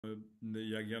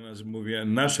jak ja mówię,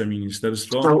 nasze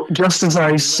ministerstwo So, just as I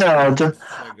regularnie said,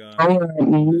 dostrzega our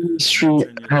ministry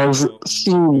znaczenie has tego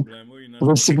seen problemu i nasz the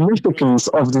poprzedni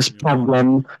significance program of this porozumieniowy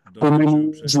problem for many dotyczył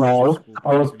years przede wszystkim now.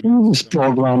 Our współpracy previous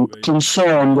program międzysamorządowej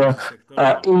concerned międzysektorowej.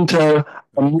 Robimy to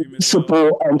inter-municipal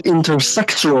and żeby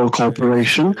intersectoral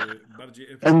cooperation. bardziej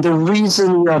And the efektywnie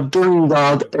reason we are doing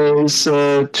that is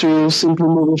to simply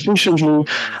more efficiently rozwoju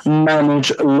naszych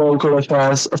manage obszarów. local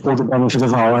affairs for the benefit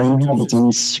of our Życzę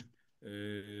inhabitants. wszystkim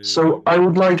So I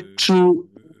would like to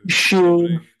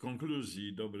share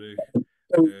dobrych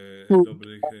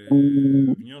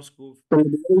konkluzji, wniosków z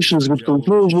collaborations with udziału w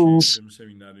conclusions dzisiejszym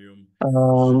seminarium.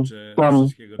 Życzę from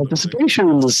wszystkiego dobrego participation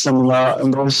in dla this przede seminar and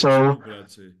wszystkim tej also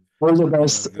współpracy all the ponad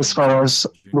best as far granicami. as the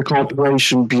Dziękuję bardzo.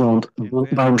 cooperation beyond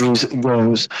Dziękujemy boundaries bardzo, panie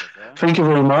goes. dyrektorze. Thank you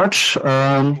very much,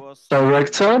 Głos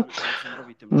Director.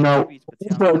 Aleksandrowi Now, Tymczukowi,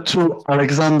 specjalnemu over doradcy do to spraw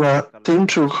Alexander środowiska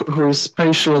Tymczuk, lokalnego who is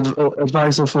Special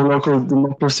Advisor for Local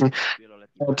Democracy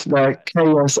wieloletnich at ram the KS.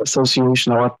 KS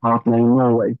Association, our partner in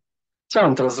Norway. Co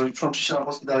mam teraz zrobić? Przyłączyć się na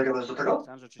polski dalej gadać do tego?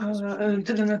 Aleksandrze, czy się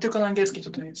słyszymy? Tylko na angielski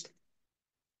tutaj jest.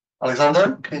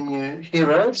 Alexander, can you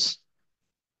hear us?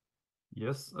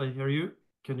 Yes, I hear you.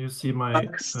 Can you see my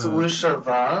Tak, słyszę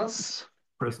was.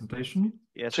 presentation?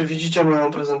 Jest. Czy widzicie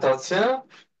moją prezentację?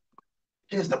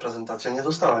 Gdzie jest ta prezentacja? Nie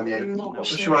dostałem jej. No,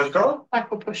 Poprosiłaś go? Tak,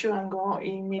 poprosiłam go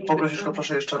i Poprosisz go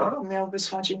proszę jeszcze raz? miał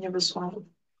wysłać i nie wysłał.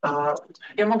 A,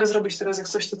 Ja mogę zrobić teraz, jak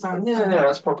coś to tam.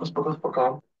 nie,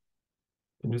 spoko.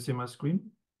 Can you see my screen?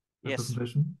 The Yes.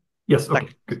 presentation? Yes, okay,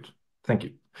 Tak. good. Thank you.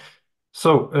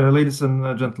 So, ladies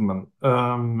and gentlemen,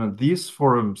 these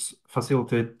forums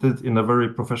facilitated in a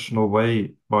very professional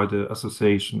way by the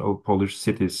Association of Polish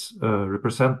Cities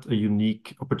represent a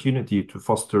unique opportunity to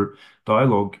foster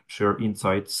dialogue, share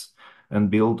insights, and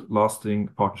build lasting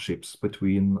partnerships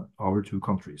between our two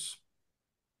countries.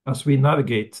 As we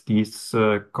navigate these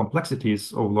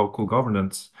complexities of local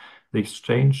governance, the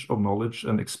exchange of knowledge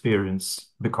and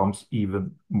experience becomes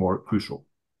even more crucial.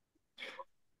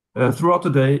 Throughout the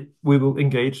day, we will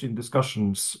engage in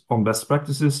discussions on best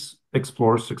practices,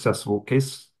 explore successful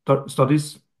case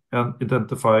studies, and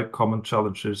identify common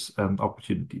challenges and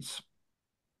opportunities.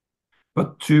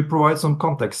 But to provide some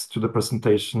context to the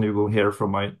presentation you will hear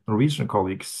from my Norwegian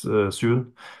colleagues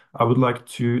soon, I would like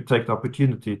to take the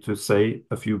opportunity to say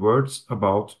a few words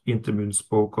about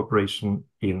intermunicipal cooperation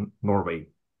in Norway.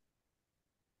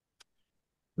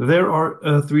 There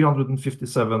are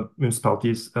 357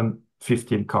 municipalities and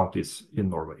 15 counties in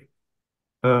Norway.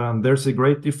 There's a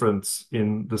great difference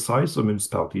in the size of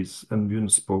municipalities and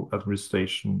municipal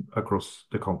administration across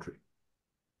the country.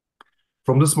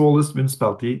 From the smallest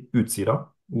municipality, Utsira,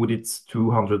 with its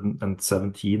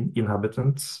 217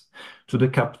 inhabitants, to the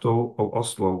capital of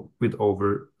Oslo with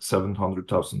over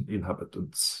 700,000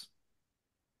 inhabitants.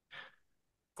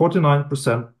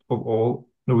 49% of all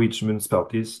Norwegian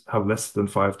municipalities have less than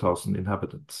 5,000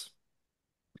 inhabitants.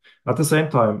 At the same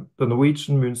time, the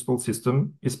Norwegian municipal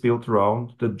system is built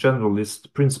around the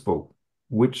generalist principle,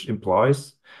 which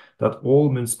implies that all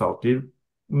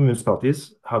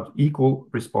municipalities have equal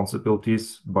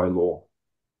responsibilities by law.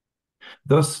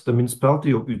 Thus, the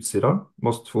municipality of Utsira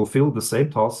must fulfill the same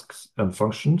tasks and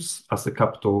functions as the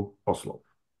capital, Oslo.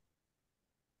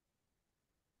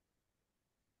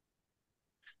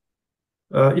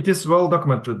 It is well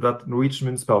documented that Norwegian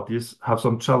municipalities have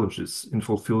some challenges in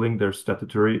fulfilling their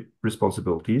statutory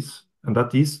responsibilities, and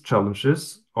that these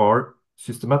challenges are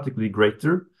systematically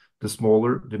greater the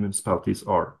smaller the municipalities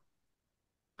are.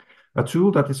 A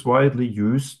tool that is widely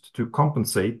used to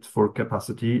compensate for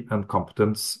capacity and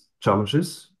competence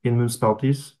challenges in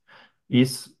municipalities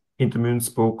is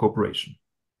intermunicipal cooperation.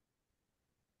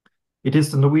 It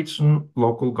is the Norwegian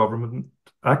Local Government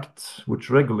Act which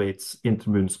regulates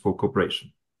intermunicipal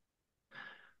cooperation.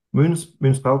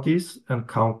 Municipalities and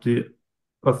county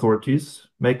authorities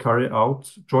may carry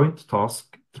out joint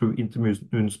tasks through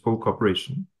intermunicipal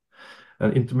cooperation,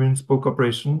 and intermunicipal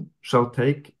cooperation shall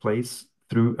take place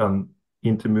through an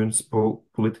intermunicipal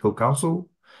political council,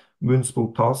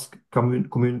 municipal task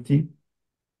community,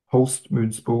 host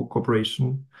municipal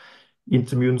corporation,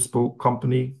 intermunicipal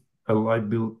company, a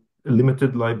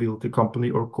limited liability company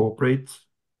or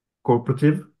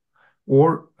cooperative,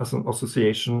 or as an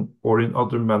association or in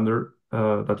other manner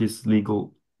that is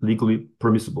legally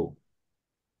permissible.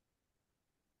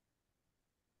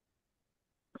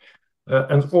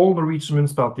 And all Norwegian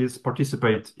municipalities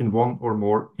participate in one or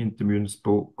more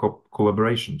intermunicipal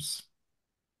collaborations.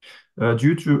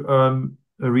 Due to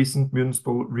a recent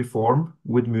municipal reform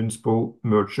with municipal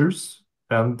mergers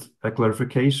and a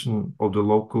clarification of the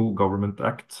Local Government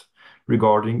Act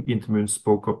regarding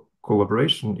intermunicipal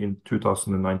collaboration in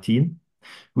 2019,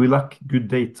 We lack good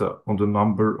data on the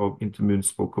number of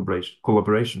intermunicipal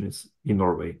collaborations in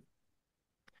Norway.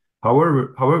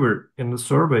 However, in the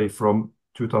survey from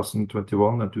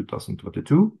 2021 and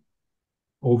 2022,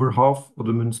 over half of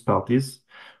the municipalities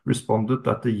responded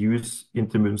that they use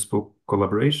intermunicipal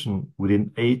collaboration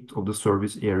within 8 of the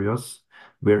service areas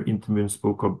where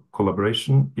intermunicipal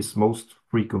collaboration is most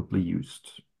frequently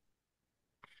used.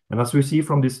 And as we see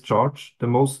from this chart, the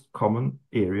most common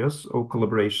areas of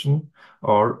collaboration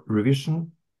are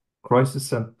revision, crisis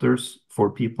centers for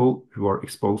people who are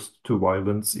exposed to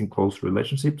violence in close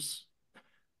relationships,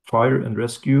 fire and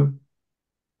rescue,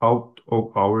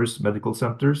 out-of-hours medical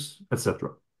centers,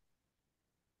 etc.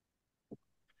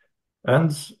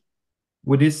 And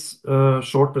with this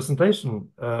short presentation,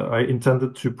 I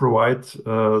intended to provide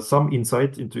some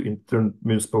insight into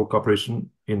intermunicipal cooperation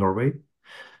in Norway.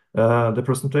 The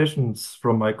presentations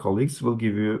from my colleagues will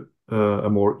give you a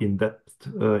more in-depth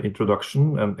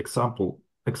introduction and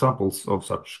examples of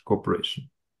such cooperation.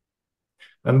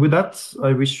 And with that,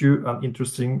 I wish you an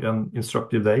interesting and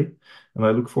instructive day, and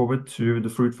I look forward to the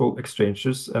fruitful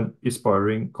exchanges and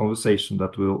inspiring conversation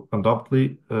that will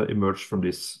undoubtedly emerge from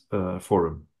this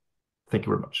forum. Thank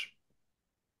you very much.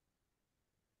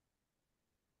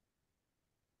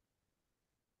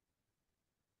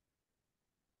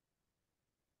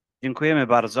 Dziękujemy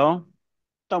bardzo.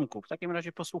 Tomku, w takim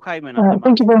razie posłuchajmy na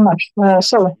Thank you temat. very much.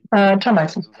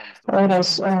 Tomek,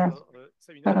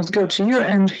 let us go to you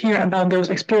and hear about those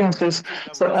experiences.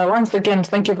 Once again,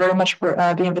 thank you very much for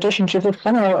the invitation to this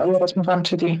panel. Let us move on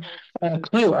to the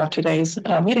clue of today's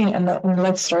meeting, and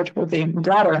let's start with the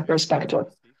broader perspective.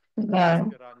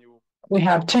 We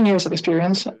have 10 years of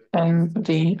experience in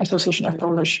the Association of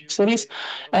Polish Cities,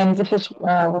 and this is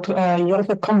what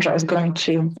Jarosław Komża is going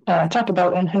to talk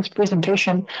about in his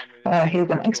presentation. He's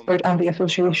an expert on the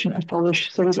Association of Polish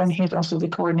Cities, and he's also the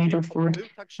coordinator for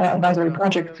advisory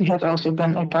projects. He has also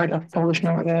been a part of Polish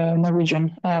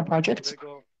Norwegian projects.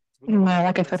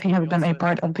 Like I said, he has been a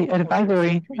part of the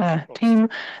advisory team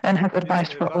and has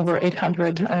advised for over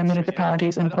 800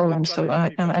 municipalities in Poland. So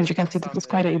as you can see, this is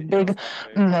quite a big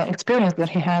experience that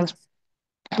he has.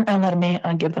 And let me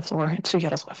give the floor to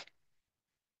Jarosław.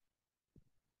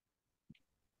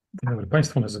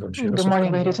 Good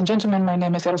morning, ladies and gentlemen. My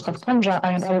name is Jarosław Komża,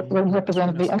 and I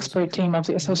represent the expert team of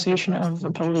the Association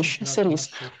of Polish Cities.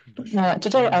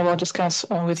 Today, I will discuss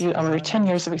with you our 10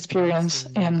 years of experience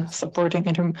in supporting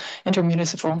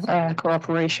intermunicipal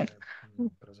cooperation.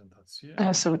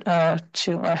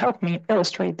 To help me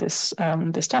illustrate this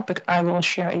topic, I will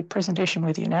share a presentation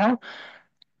with you now.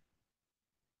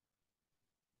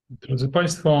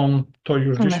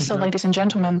 So, ladies and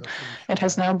gentlemen, it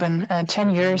has now been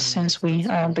 10 years since we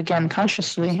began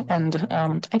consciously and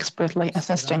expertly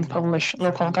assisting Polish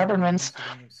local governments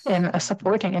in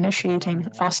supporting, initiating,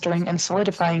 fostering, and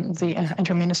solidifying the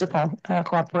intermunicipal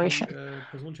cooperation.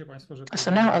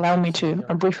 So now allow me to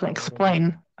briefly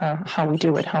explain how we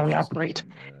do it, how we operate.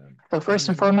 So first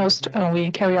and foremost,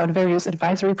 we carry out various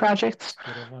advisory projects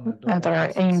that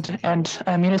are aimed at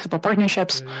municipal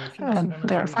partnerships.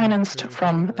 They are financed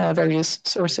from various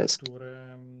sources.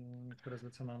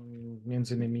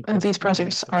 These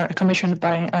projects are commissioned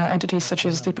by entities such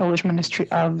as the Polish Ministry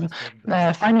of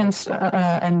Finance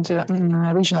and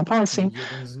Regional Policy.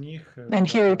 And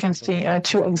here you can see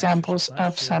 2 examples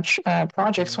of such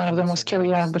projects. One of them was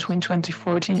carried out between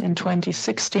 2014 and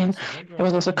 2016. It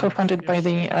was also co-funded by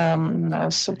the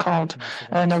so-called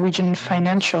Norwegian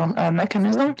Financial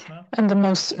Mechanism. And the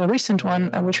most recent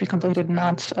one, which we completed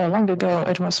not long ago,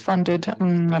 it was funded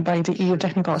by the EU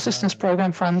Technical Assistance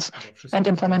Program funds and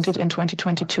implemented in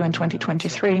 2022 and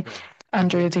 2023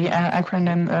 under the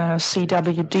acronym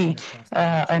CWD.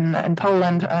 In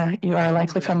Poland, you are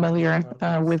likely familiar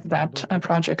with that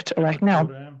project right now.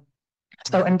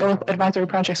 So in both advisory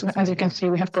projects, as you can see,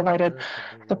 we have provided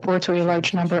support to a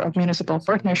large number of municipal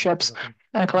partnerships,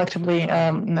 collectively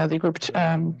the grouped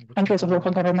countries of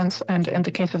local governments. And in the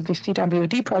case of the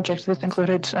CWD project, this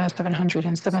included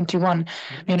 771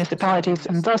 municipalities.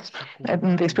 And thus,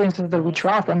 the experiences that we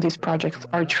draw from these projects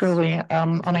are truly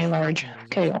on a large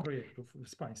scale.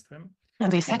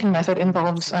 And the second method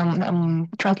involves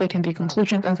translating the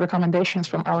conclusions and recommendations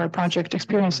from our project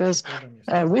experiences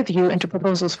with you into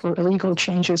proposals for legal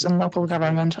changes in local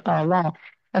government law.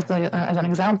 As an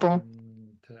example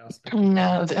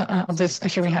of this,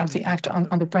 here we have the Act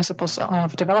on the Principles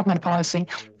of Development Policy,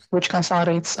 which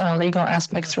consolidates legal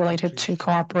aspects related to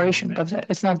cooperation. But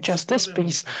it's not just this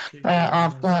piece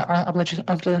of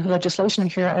the legislation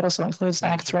here. It also includes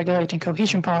acts regulating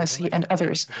cohesion policy and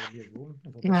others.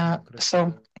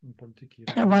 So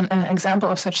One example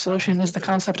of such solution is the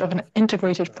concept of an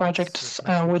integrated project,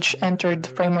 which entered the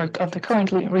framework of the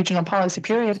current regional policy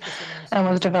period and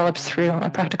was developed through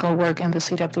practical work in the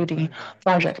CWD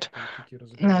project.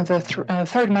 The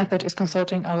third method is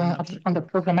consulting on the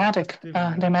programmatic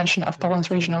dimension of Poland's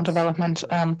regional development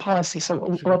policy. So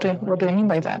what do I mean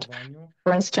by that?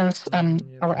 For instance,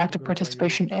 our active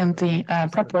participation in the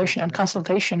preparation and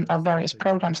consultation of various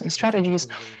programs and strategies,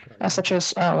 such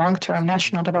as long-term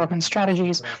national development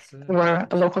strategies, where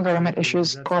local government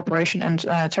issues, cooperation, and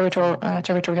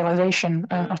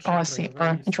territorialization of policy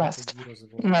are addressed.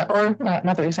 Or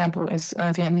another example is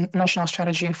the National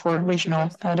Strategy for Regional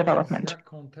Development.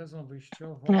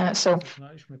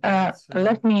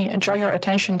 Let me draw your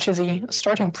attention to the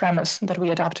starting premise that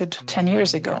we adopted 10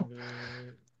 years ago.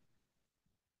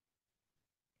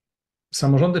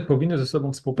 Samorządy powinny ze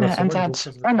sobą współpracować, and that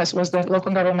premise was that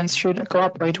local governments should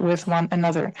cooperate with one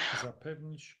another.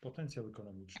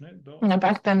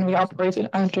 Back then, we operated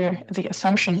under the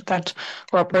assumption that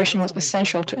cooperation was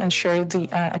essential to ensure the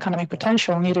economic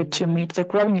potential needed to meet the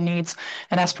growing needs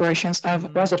and aspirations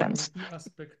of residents.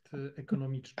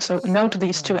 So note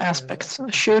these two aspects,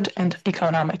 should and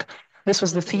economic. This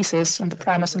was the thesis and the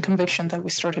premise and conviction that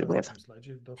we started with.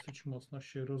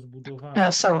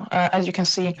 As you can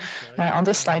see on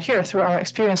this slide here, through our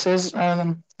experiences,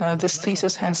 this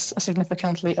thesis has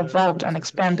significantly evolved and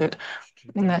expanded.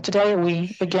 Today,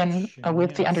 we begin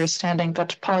with the understanding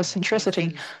that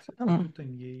polycentricity,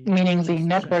 meaning the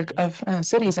network of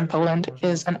cities in Poland,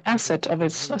 is an asset of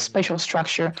its spatial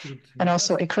structure and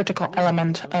also a critical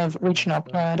element of regional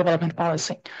development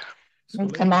policy.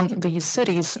 Among these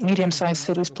cities, medium-sized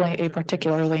cities play a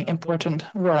particularly important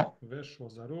role.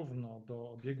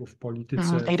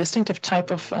 A distinctive type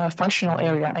of functional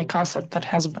area, a concept that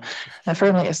has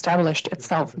firmly established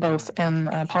itself both in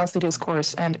policy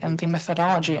discourse and in the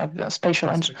methodology of spatial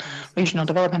and regional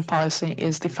development policy,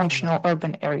 is the functional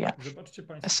urban area.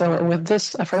 So with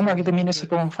this framework, the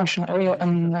municipal functional area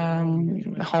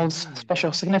holds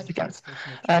special significance.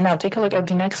 Now take a look at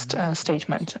the next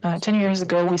statement. 10 years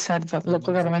ago, we said that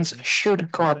local governments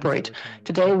should cooperate.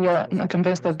 Today, we are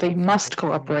convinced that they must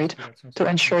cooperate to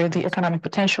ensure the economic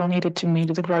potential needed to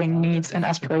meet the growing needs and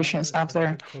aspirations of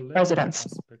their residents.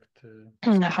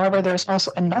 However, there is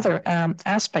also another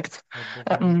aspect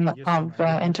of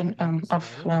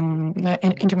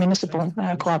intermunicipal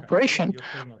cooperation.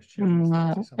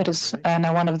 It is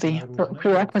now one of the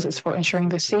prerequisites for ensuring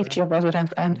the safety of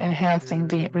residents and enhancing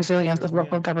the resilience of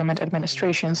local government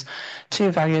administrations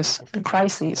to various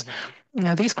crises.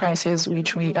 These crises,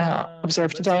 which we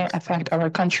observe today, affect our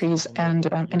countries and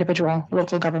individual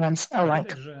local governments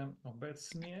alike.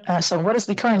 So what is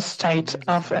the current state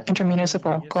of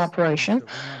intermunicipal cooperation?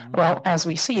 Well, as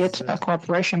we see it,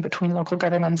 cooperation between local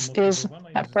governments is,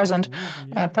 at present,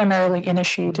 primarily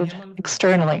initiated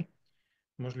externally.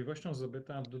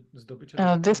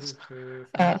 This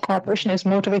cooperation is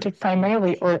motivated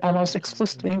primarily or almost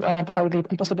exclusively by the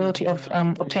possibility of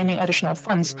obtaining additional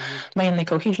funds, mainly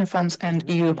cohesion funds and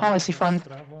EU policy funds,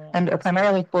 and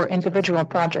primarily for individual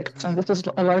projects. And this is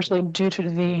largely due to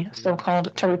the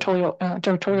so-called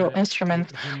territorial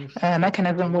instrument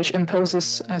mechanism, which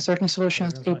imposes certain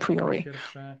solutions a priori.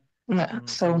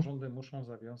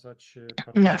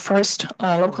 First,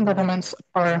 local governments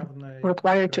are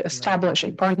required to establish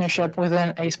a partnership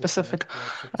within a specific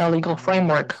legal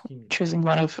framework, choosing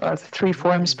one of three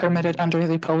forms permitted under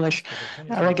the Polish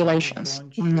regulations.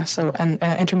 So an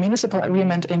intermunicipal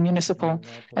agreement, a municipal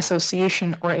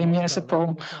association, or a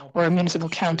municipal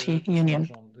county union.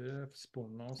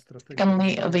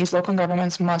 Secondly, these local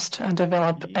governments must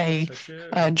develop a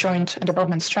joint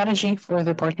development strategy for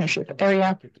the partnership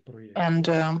area. And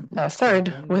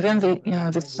third, within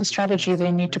this strategy,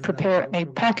 they need to prepare a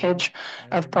package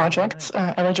of projects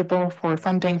eligible for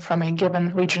funding from a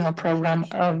given regional program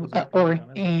or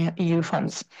EU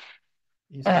funds.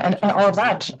 And all of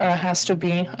that has to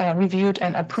be reviewed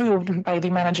and approved by the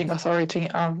managing authority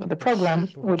of the program,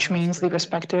 which means the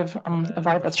respective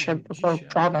voivodeship or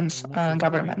province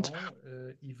government.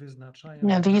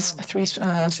 Now, these three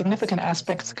significant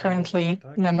aspects currently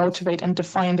motivate and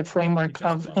define the framework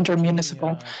of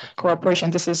intermunicipal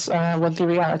cooperation. This is what the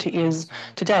reality is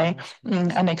today.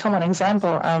 And a common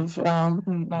example of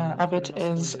it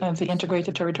is the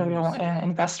integrated territorial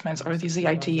investments, or the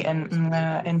ZIT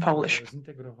in Polish.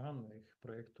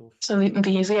 So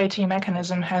the ZIT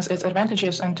mechanism has its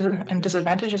advantages and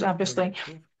disadvantages, obviously.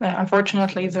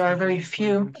 Unfortunately, there are very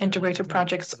few integrated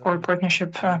projects or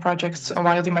partnership projects,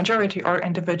 while the majority are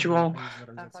individual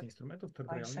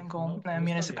by single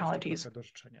municipalities.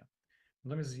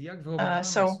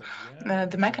 The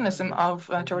mechanism of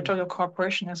territorial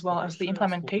cooperation, as well as the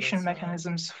implementation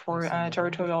mechanisms for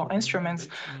territorial instruments,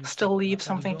 still leave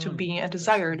something to be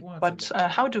desired. But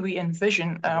how do we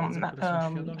envision,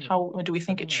 how do we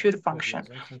think it should function?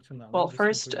 Well,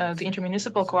 first, the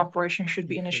intermunicipal cooperation should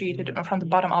be initiated from the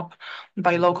bottom up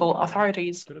by local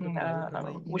authorities,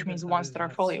 which means ones that are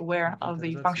fully aware of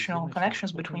the functional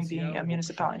connections between the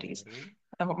municipalities.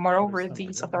 Moreover,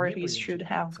 these authorities should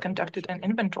have conducted an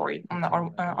inventory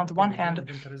on the one hand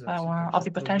of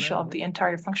the potential of the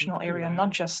entire functional area,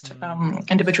 not just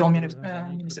individual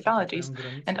municipalities,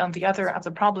 and on the other of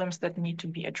the problems that need to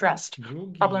be addressed,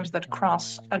 problems that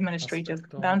cross administrative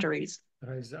boundaries.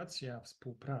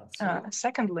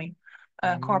 Secondly,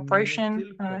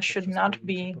 cooperation should not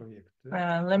be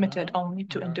limited only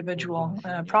to individual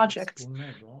projects.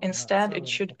 Instead, it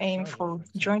should aim for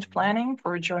joint planning,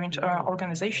 for joint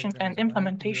organization and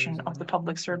implementation of the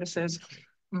public services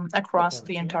across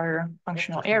the entire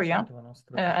functional area.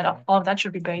 And all of that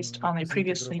should be based on a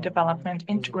previously developed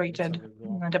integrated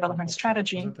development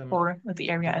strategy for the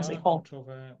area as a whole.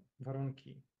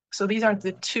 So these are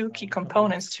the two key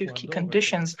components, two key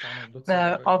conditions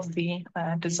of the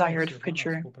desired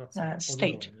future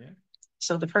state.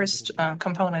 So the first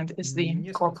component is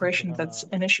the cooperation that's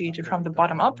initiated from the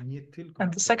bottom up.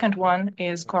 And the second one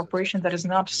is cooperation that is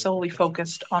not solely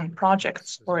focused on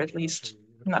projects, or at least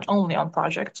not only on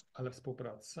projects,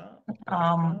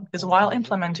 because while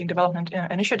implementing development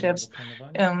initiatives,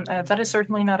 that is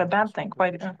certainly not a bad thing.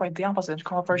 Quite the opposite.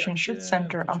 Cooperation should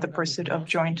center on the pursuit of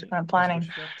joint planning,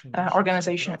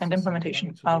 organization, and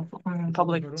implementation of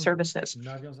public services.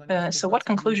 So what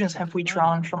conclusions have we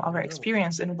drawn from our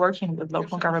experience in working with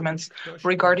local governments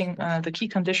regarding the key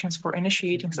conditions for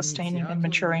initiating, sustaining, and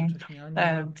maturing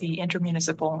the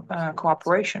intermunicipal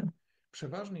cooperation?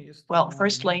 Well,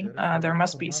 firstly, there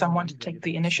must be someone to take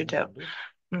the initiative,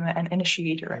 an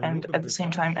initiator, and at the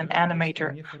same time an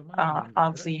animator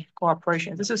of the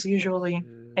cooperation. This is usually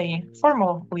a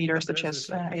formal leader, such as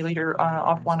a leader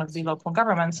of one of the local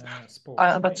governments,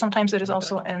 but sometimes it is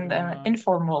also an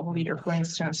informal leader, for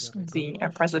instance, the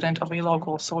president of a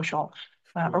local social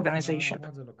organization.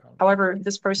 However,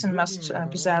 this person must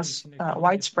possess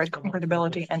widespread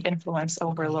credibility and influence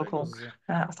over local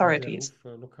authorities.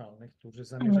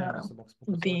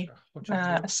 The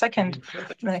second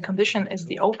condition is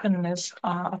the openness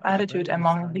of attitude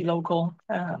among the local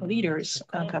leaders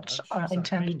that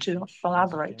intend to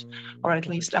collaborate, or at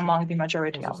least among the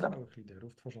majority of them.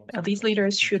 These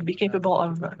leaders should be capable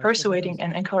of persuading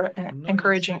and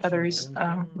encouraging others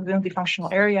within the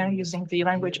functional area using the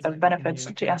language of benefits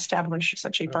to establish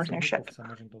such a partnership.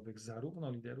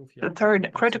 The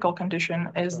third critical condition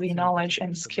is the knowledge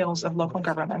and skills of local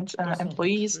government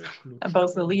employees,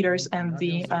 both the leaders and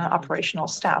the operational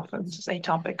staff. This is a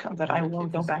topic that I will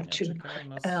go back to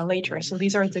later. So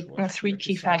these are the three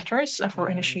key factors for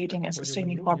initiating and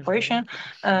sustaining cooperation.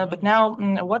 But now,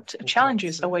 what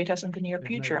challenges await us in the near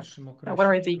future? What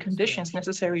are the conditions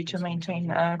necessary to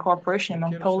maintain cooperation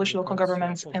among Polish local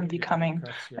governments in the coming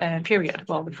period?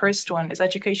 Well, the first one is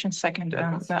education, second,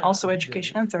 also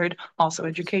education, and third, also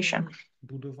education.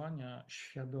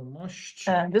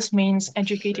 This means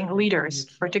educating leaders,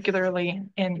 particularly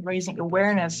in raising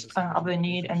awareness of the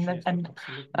need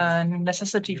and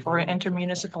necessity for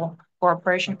intermunicipal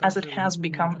cooperation, as it has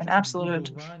become an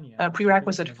absolute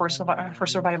prerequisite for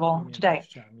survival today.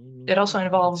 It also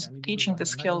involves teaching the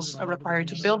skills required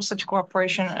to build such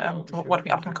cooperation, what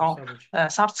we often call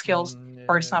soft skills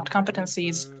or soft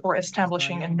competencies for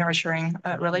establishing and nurturing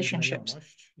relationships.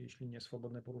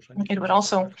 It would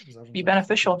also be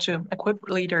beneficial to equip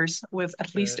leaders with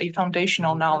at least a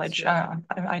foundational knowledge,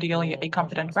 ideally a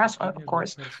competent grasp, of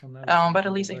course, but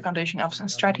at least a foundation of some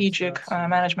strategic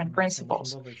management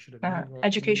principles.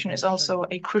 Education is also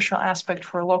a crucial aspect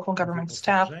for local government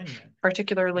staff,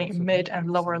 particularly mid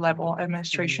and lower level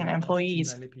administration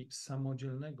employees.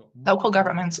 Local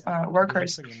government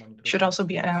workers should also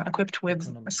be equipped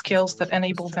with skills that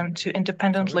enable them to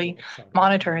independently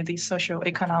monitor the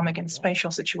socio-economic and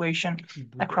spatial situation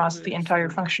across the entire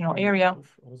functional area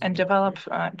and develop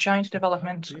joint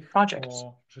development projects.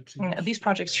 These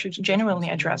projects should genuinely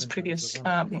address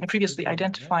previously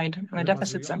identified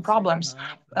deficits and problems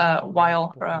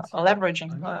while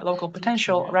leveraging local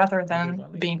potential rather than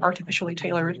being artificially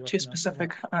tailored to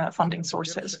specific funding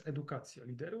sources.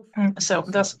 So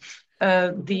thus,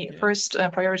 The first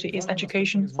priority is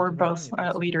education for both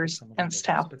leaders and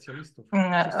staff.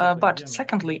 But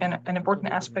secondly, an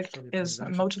important aspect is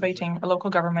motivating local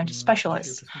government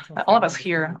specialists. All of us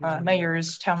here,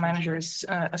 mayors, town managers,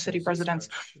 city presidents,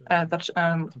 that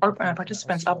are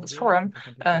participants of this forum,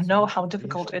 know how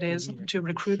difficult it is to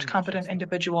recruit competent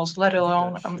individuals, let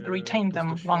alone retain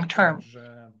them long term.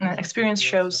 Experience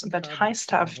shows that high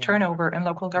staff turnover in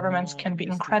local governments can be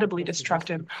incredibly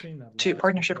destructive to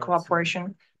partnership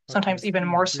cooperation, sometimes even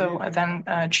more so than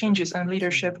changes in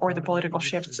leadership or the political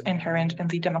shifts inherent in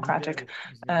the democratic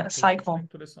cycle.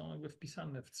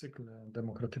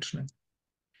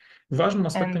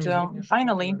 And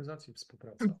finally,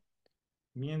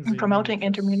 promoting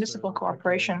intermunicipal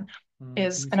cooperation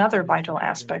is another vital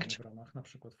aspect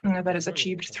that is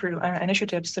achieved through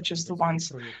initiatives such as the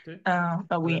ones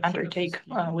we undertake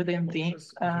within the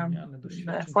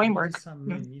framework,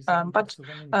 but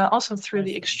also through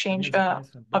the exchange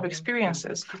of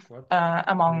experiences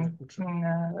among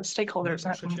stakeholders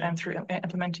and through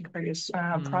implementing various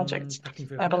projects.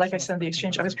 But like I said, the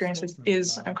exchange of experiences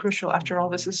is crucial. After all,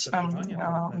 this is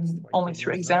only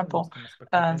through example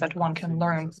that one can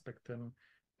learn.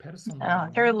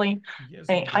 Thirdly,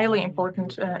 a highly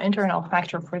important internal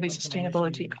factor for the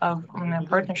sustainability of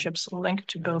partnerships linked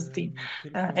to both the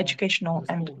educational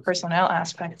and personnel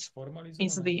aspects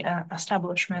is the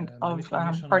establishment of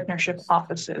partnership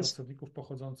offices.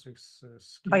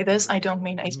 By this, I don't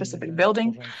mean a specific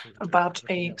building, but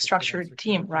a structured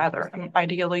team, rather,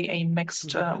 ideally a mixed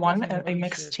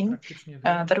team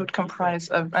that would comprise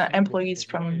of employees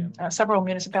from several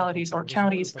municipalities or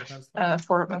counties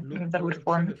that would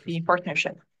form the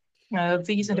partnership.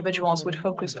 These individuals would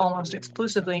focus almost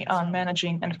exclusively on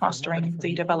managing and fostering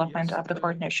the development of the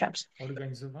partnerships.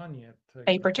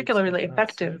 A particularly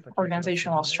effective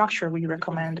organizational structure we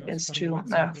recommend is to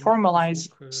formalize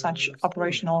such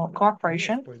operational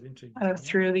cooperation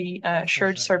through the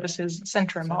shared services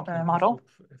center model,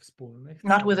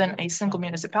 not within a single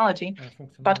municipality,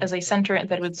 but as a center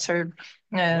that would serve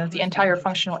the entire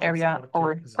functional area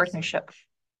or partnership.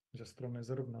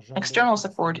 External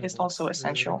support is also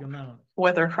essential,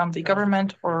 whether from the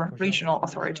government or regional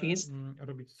authorities.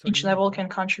 Each level can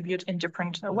contribute in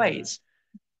different ways.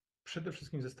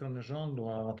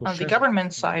 On the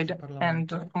government side,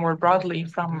 and more broadly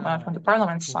from the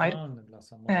parliament side,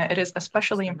 it is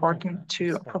especially important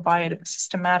to provide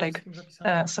systematic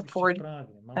support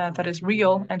that is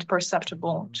real and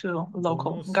perceptible to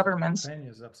local governments.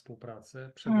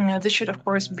 This should, of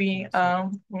course, be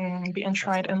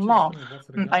enshrined in law.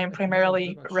 I am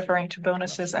primarily referring to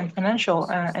bonuses and financial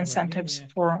incentives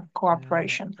for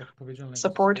cooperation.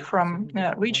 Support from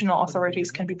regional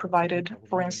authorities can be provided,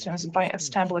 for instance, by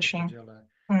establishing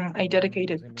a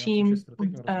dedicated team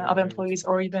of employees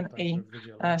or even a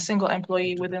single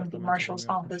employee within the marshal's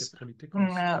office,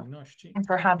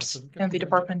 perhaps in the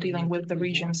department dealing with the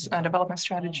region's development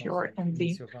strategy or in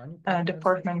the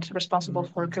department responsible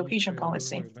for cohesion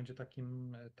policy.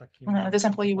 This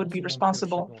employee would be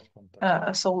responsible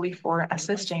solely for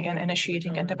assisting in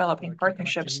initiating and developing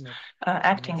partnerships,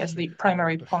 acting as the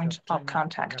primary point of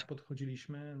contact.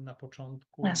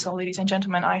 So, ladies and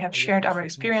gentlemen, I have shared our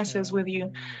experiences with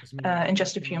you in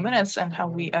just a few minutes and how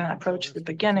we approached the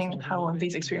beginning, how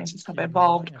these experiences have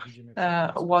evolved,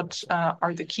 what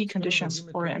are the key conditions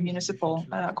for municipal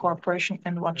cooperation,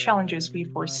 and what challenges we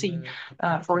foresee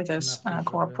for this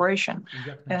cooperation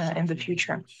in the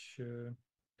future.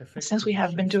 Since we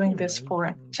have been doing this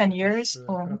for 10 years,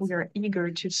 we are eager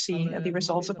to see the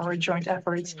results of our joint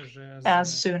efforts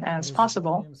as soon as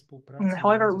possible.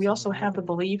 However, we also have the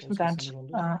belief that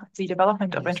the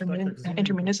development of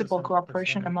intermunicipal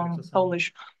cooperation among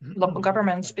Polish local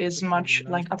governments is much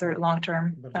like other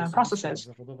long-term processes.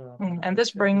 And this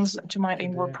brings to mind a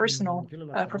more personal,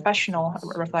 professional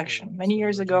reflection. Many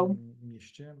years ago,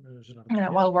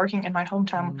 while working in my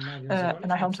hometown,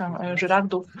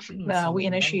 Żyrardów, we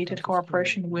initiated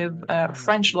cooperation with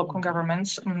French local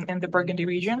governments in the Burgundy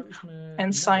region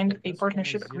and signed a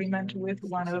partnership agreement with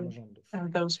one of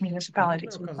those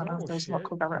municipalities, with one of those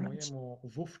local governments.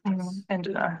 And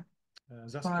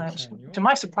to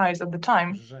my surprise at the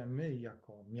time,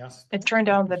 it turned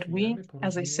out that we,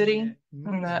 as a city,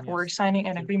 were signing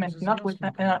an agreement not with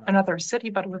another city,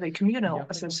 but with a communal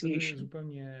association.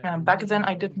 Back then,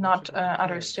 I did not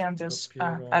understand this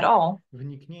at all.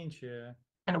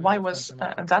 And why was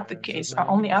that the case?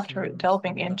 Only after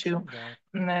delving into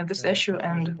this issue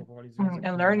and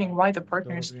learning why the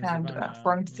partners had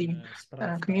formed the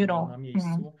communal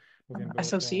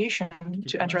association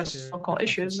to address local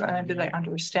issues, did I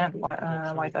understand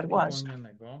why that was.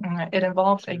 It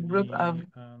involved a group of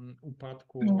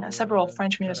several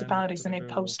French municipalities in a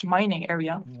post-mining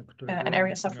area, an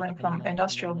area suffering from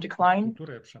industrial decline,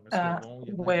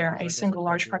 where a single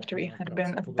large factory had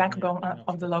been the backbone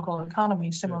of the local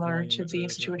economy, similar to the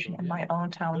situation in my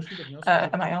own town,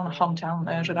 in my own hometown,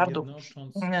 Żyrardów.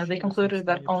 They concluded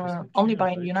that only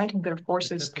by uniting their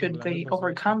forces could they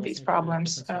overcome these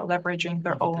problems, leveraging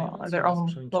their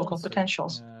own local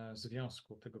potentials.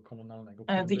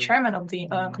 The chairman of the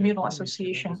communal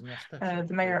association, the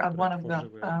mayor of one of the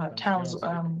towns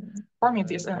forming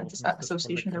this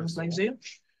association, there was Laizu,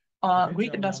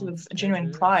 greeted us with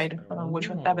genuine pride, which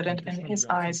was evident in his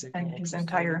eyes and his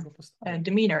entire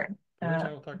demeanor.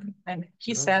 And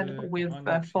he said with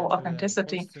full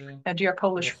authenticity, dear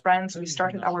Polish friends, we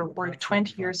started our work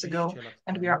 20 years ago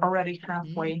and we are already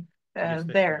halfway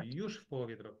there.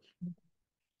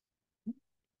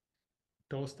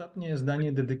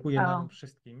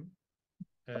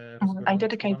 I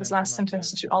dedicate this last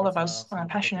sentence to all of us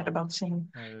passionate about seeing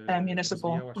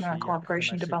municipal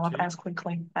cooperation develop as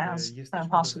quickly as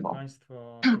possible.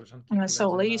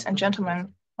 So, ladies and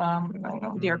gentlemen,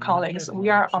 dear colleagues, we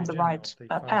are on the right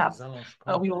path.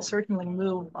 We will certainly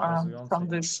move from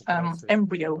this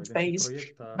embryo phase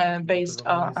based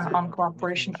on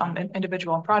cooperation on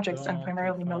individual projects and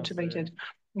primarily motivated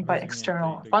by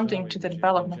external funding to the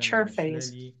develop mature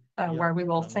phase, where we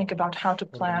will think about how to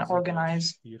plan,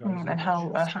 organize, and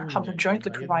how to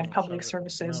jointly provide public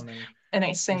services in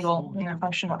a single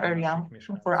functional area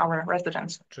for our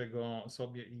residents.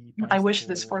 I wish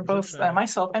this for both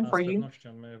myself and for you,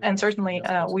 and certainly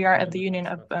we are at the Union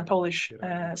of Polish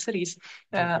Cities,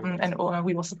 and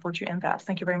we will support you in that.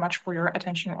 Thank you very much for your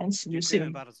attention and see you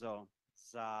soon.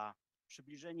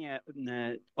 Przybliżenie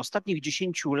ostatnich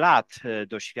 10 lat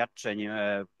doświadczeń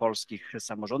polskich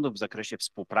samorządów w zakresie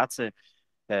współpracy,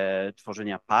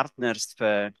 tworzenia partnerstw,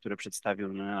 które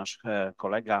przedstawił nasz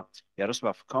kolega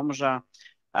Jarosław Komża,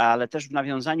 ale też w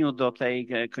nawiązaniu do tej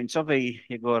końcowej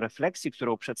jego refleksji,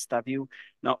 którą przedstawił,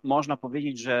 no, można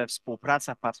powiedzieć, że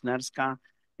współpraca partnerska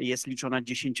jest liczona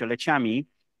dziesięcioleciami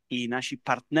i nasi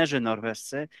partnerzy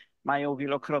norwescy mają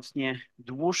wielokrotnie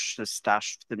dłuższy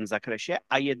staż w tym zakresie,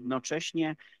 a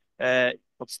jednocześnie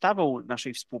podstawą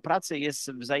naszej współpracy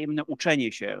jest wzajemne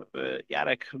uczenie się.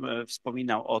 Jarek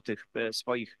wspominał o tych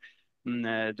swoich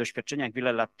doświadczeniach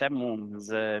wiele lat temu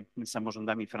z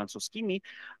samorządami francuskimi,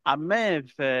 a my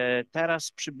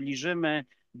teraz przybliżymy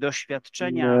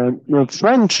doświadczenia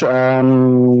French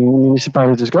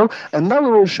municipalities go, and now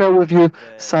we will share with you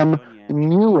some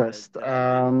newest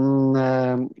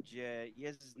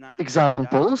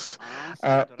examples.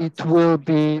 It will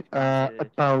be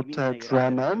about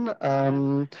Drammen.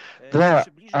 Blair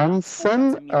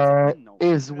Ansen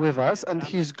is with us, and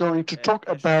he's going to talk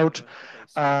about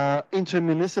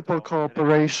intermunicipal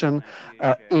cooperation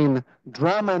in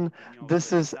Drammen.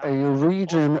 This is a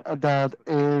region that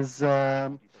is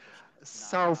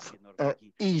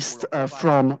southeast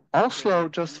from Oslo,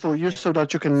 just for you so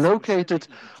that you can locate it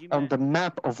on the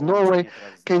map of Norway.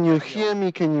 Can you hear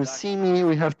me? Can you see me?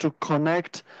 We have to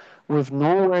connect with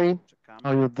Norway.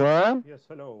 Are you there? Yes,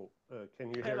 hello.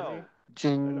 Can you hear me?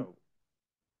 Hello.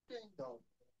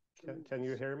 Can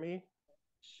you hear me?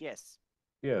 Yes.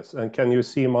 Yes, and can you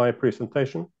see my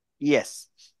presentation? Yes.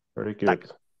 Very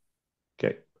good.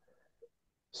 Okay.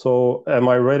 So am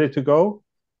I ready to go?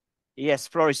 Yes,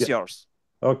 floor is yours.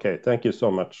 Okay, thank you so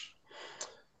much.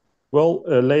 Well,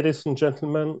 ladies and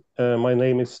gentlemen, my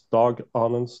name is Dag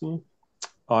Anundsen.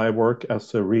 I work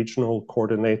as a regional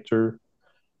coordinator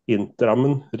in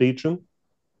Drammen region,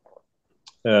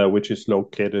 which is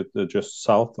located just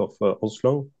south of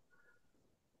Oslo.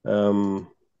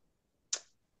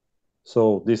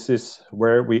 So this is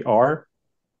where we are.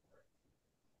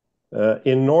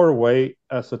 In Norway,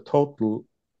 as a total,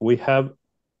 we have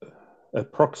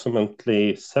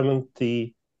approximately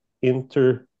 70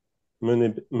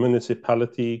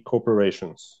 inter-municipality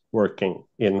corporations working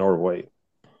in Norway.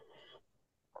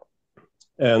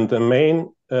 And the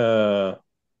main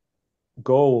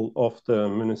goal of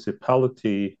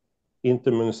the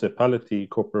inter-municipality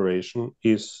cooperation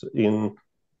is in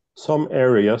some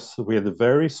areas with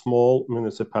very small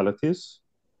municipalities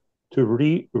to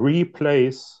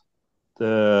replace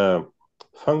the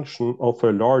function of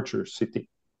a larger city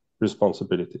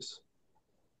responsibilities.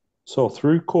 So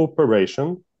through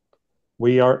cooperation,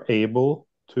 we are able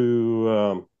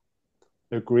to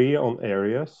agree on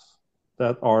areas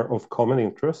that are of common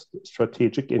interest,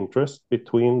 strategic interest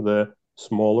between the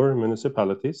smaller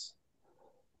municipalities.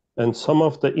 And some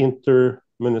of the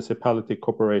inter-municipality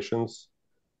corporations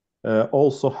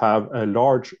also have a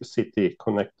large city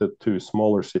connected to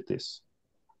smaller cities.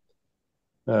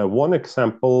 One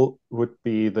example would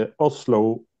be the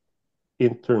Oslo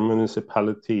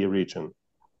intermunicipality region.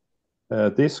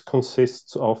 This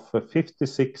consists of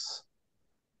 56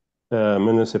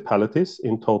 municipalities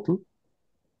in total,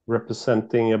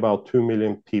 representing about 2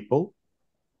 million people,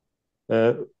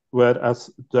 whereas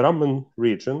Drammen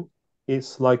region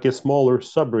is like a smaller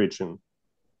sub-region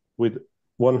with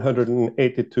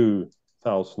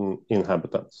 182,000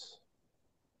 inhabitants.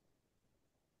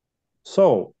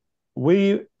 So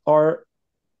we are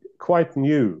quite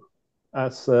new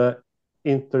as an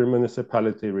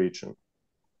intermunicipality region.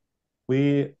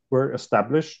 We were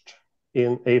established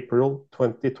in April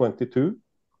 2022,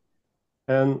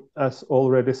 and as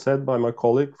already said by my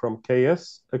colleague from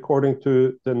KS, according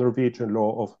to the Norwegian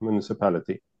law of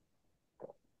municipality.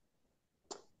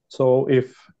 So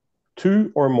if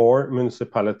 2 or more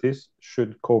municipalities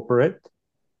should cooperate,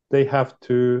 they have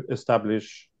to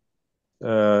establish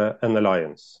an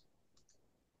alliance.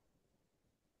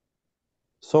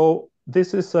 So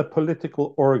this is a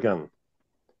political organ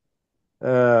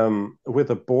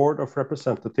with a board of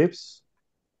representatives,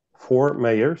 4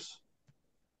 mayors,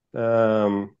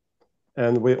 and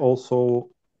we also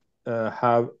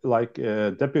have like a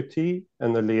deputy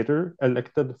and a leader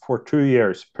elected for 2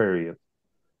 years period.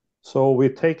 So we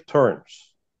take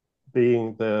turns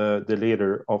being the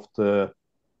leader of the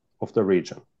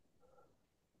region.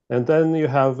 And then you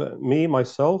have me,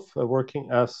 myself, working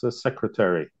as a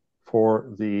secretary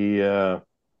for the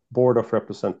board of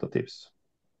representatives.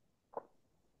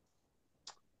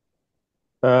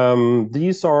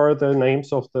 These are the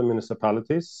names of the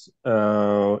municipalities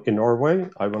in Norway.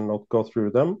 I will not go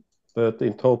through them, but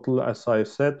in total, as I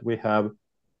said, we have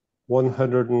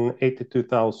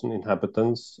 182,000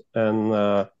 inhabitants,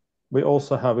 and we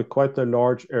also have quite a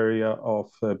large area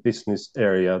of business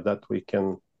area that we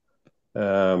can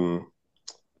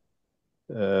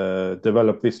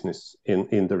develop business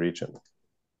in the region.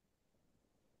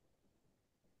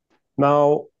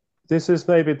 Now, this is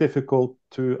maybe difficult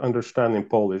to understand in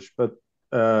Polish, but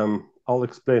I'll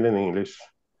explain in English.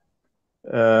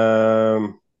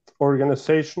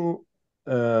 Organization,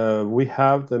 we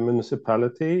have the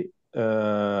municipality,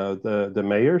 the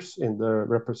mayors in the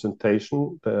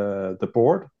representation, the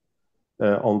board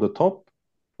on the top,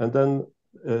 and then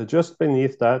just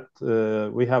beneath that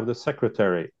we have the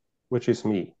secretary, which is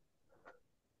me.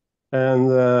 And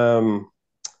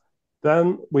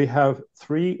then we have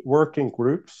 3 working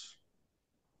groups,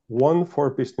 one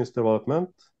for business development,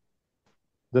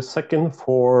 the second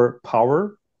for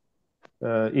power.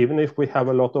 Even if we have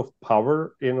a lot of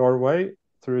power in Norway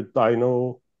through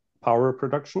Dyno power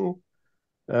production,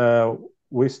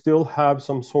 we still have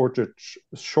some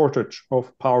shortage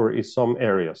of power in some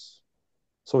areas.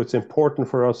 So it's important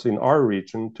for us in our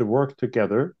region to work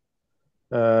together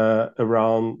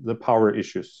around the power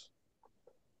issues.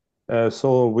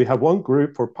 So we have one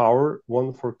group for power,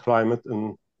 one for climate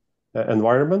and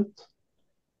environment,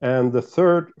 and the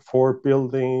third for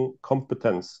building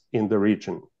competence in the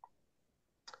region.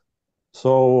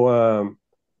 So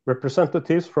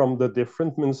representatives from the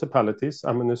different municipalities,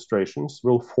 administrations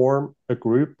will form a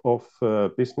group of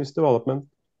business development,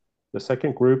 the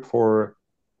second group for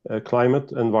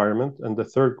climate, environment, and the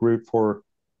third group for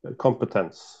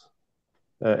competence,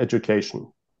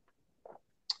 education.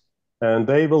 And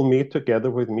they will meet together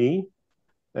with me,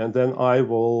 and then I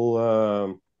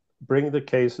will bring the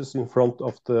cases in front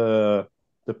of the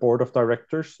board of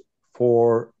directors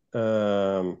for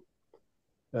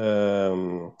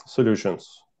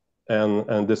solutions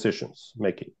and decisions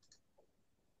making.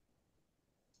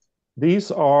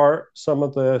 These are some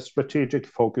of the strategic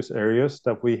focus areas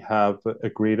that we have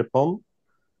agreed upon.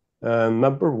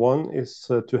 Number 1 is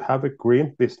to have a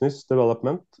green business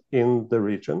development in the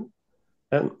region,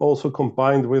 and also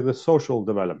combined with the social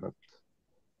development.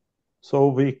 So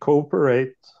we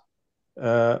cooperate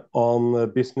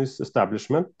on business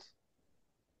establishment.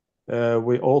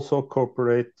 We also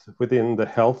cooperate within the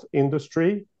health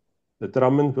industry. The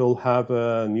Drammen will have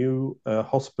a new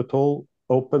hospital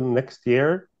open next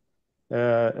year,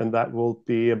 and that will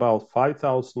be about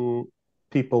 5,000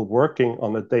 people working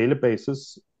on a daily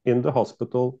basis in the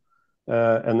hospital,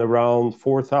 and around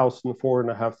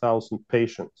 4,500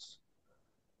 patients.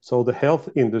 So the health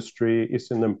industry is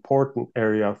an important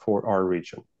area for our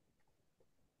region.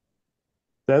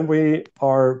 Then we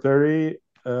are very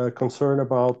concerned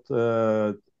about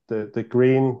the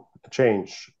green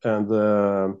change and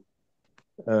the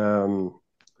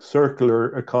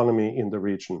circular economy in the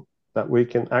region, that we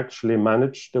can actually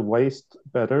manage the waste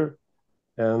better,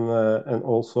 and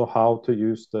also how to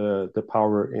use the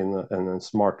power in a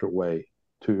smarter way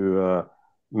to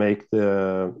make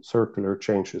the circular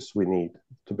changes we need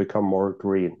become more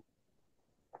green.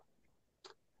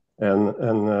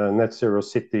 And Net Zero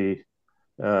City,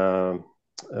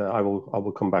 I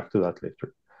will come back to that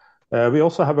later. We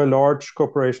also have a large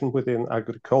cooperation within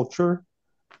agriculture.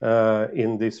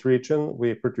 In this region,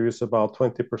 we produce about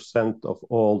 20% of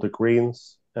all the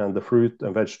greens and the fruit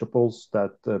and vegetables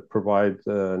that provide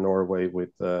Norway with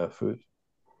food.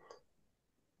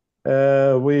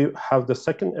 We have the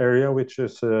second area, which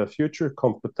is future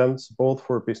competence, both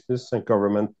for business and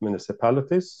government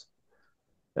municipalities.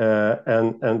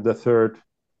 And the third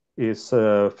is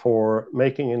for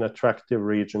making an attractive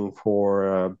region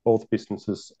for both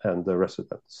businesses and the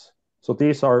residents. So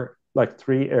these are like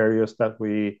three areas that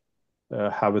we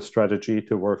have a strategy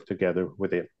to work together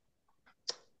within.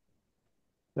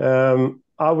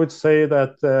 I would say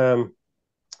that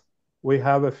we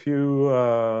have a few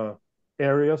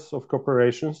areas of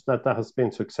cooperations that has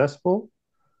been successful.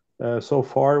 So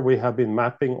far, we have been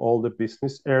mapping all the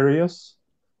business areas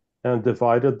and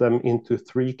divided them into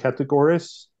three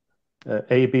categories.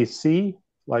 A, B, C,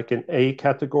 like an A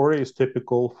category is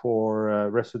typical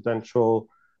for residential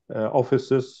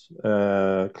offices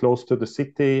close to the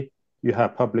city. You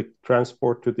have public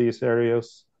transport to these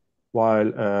areas,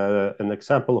 while an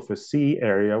example of a C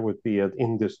area would be an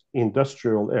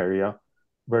industrial area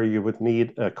where you would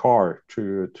need a car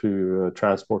to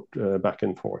transport back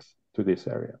and forth to this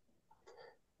area.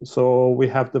 So we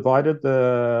have divided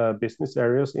the business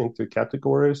areas into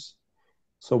categories.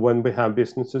 So when we have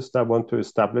businesses that want to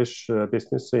establish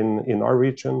business in our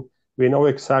region, we know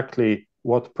exactly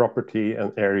what property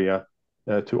and area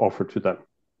to offer to them.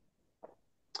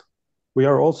 We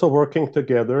are also working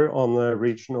together on a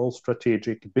regional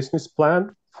strategic business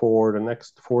plan for the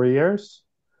next 4 years.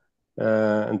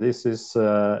 And this is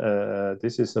a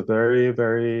very,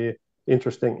 very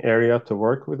interesting area to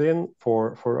work within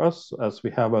for us, as we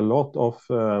have a lot of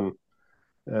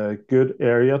good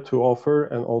area to offer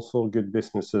and also good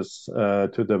businesses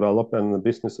to develop, and the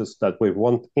businesses that we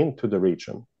want into the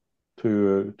region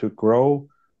to grow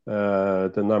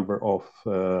the number of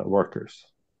workers.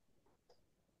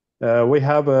 We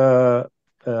have a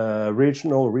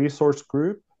regional resource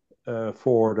group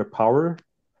for the power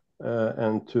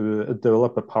and to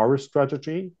develop a power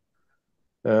strategy.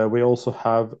 We also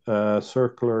have a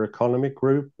circular economy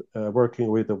group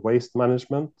working with the waste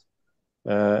management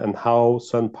and how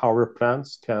sun power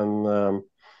plants can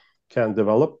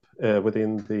develop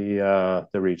within the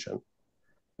region.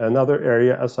 Another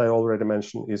area, as I already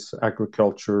mentioned, is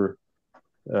agriculture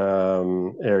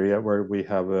area where we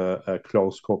have a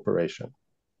close cooperation.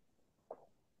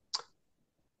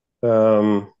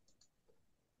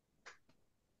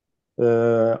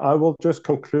 I will just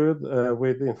conclude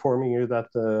with informing you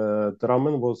that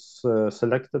Drammen was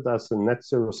selected as a net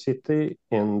zero city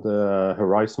in the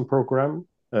Horizon program,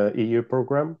 EU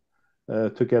program,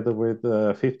 together with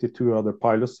 52 other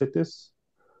pilot cities.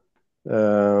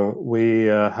 We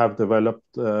have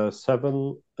developed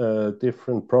 7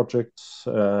 different projects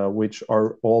which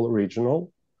are all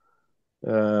regional,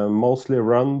 mostly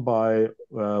run by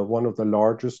one of the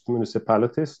largest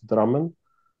municipalities, Drammen,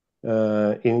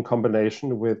 in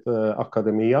combination with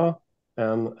academia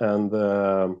and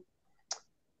the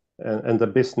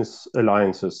business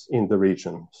alliances in the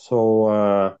region.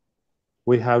 So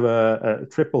we have a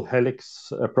triple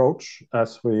helix approach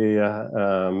as we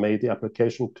made the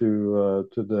application to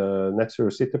the Net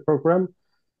Zero City program.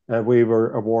 We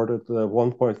were awarded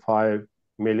 1.5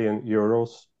 million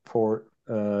euros for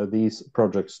these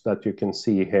projects that you can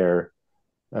see here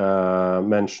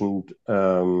mentioned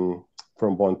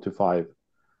from 1 to 5.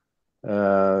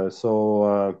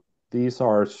 So these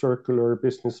are circular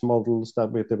business models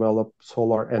that we develop,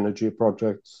 solar energy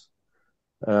projects,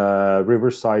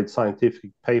 riverside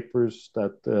scientific papers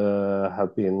that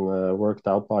have been worked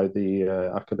out by the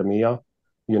academia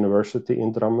university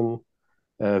in Drammen,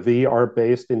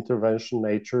 VR-based intervention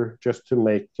nature, just to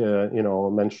make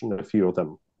mention a few of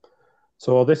them.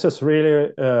 So this has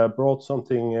really brought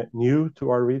something new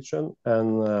to our region,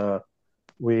 and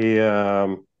we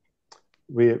are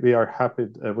happy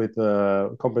with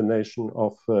the combination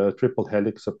of triple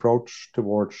helix approach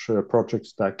towards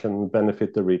projects that can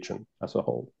benefit the region as a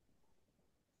whole.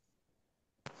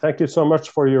 Thank you so much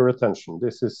for your attention.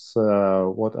 This is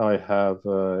what I have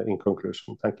in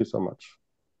conclusion. Thank you so much.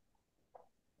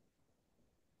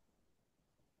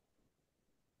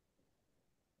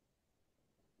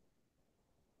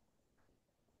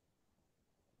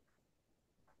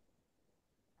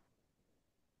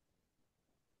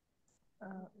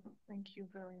 Thank you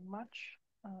very much.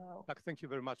 Thank you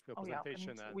very much for your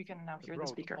presentation. Yeah, we can now hear the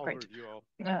speaker. Great.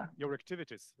 Your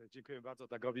activities. Dziękuję bardzo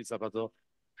Dagowi za bardzo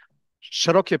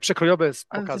szerokie, przekrojowe This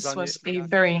pokazanie. was a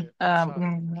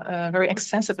very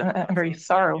extensive and very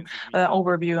thorough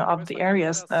overview of the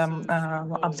areas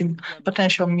of the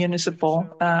potential municipal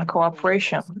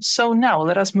cooperation. So now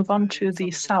let us move on to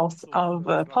the south of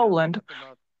Poland.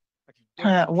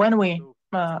 When we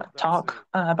talk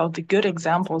about the good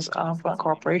examples of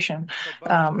cooperation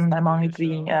among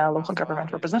the local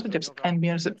government representatives and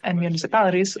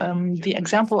municipalities, the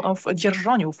example of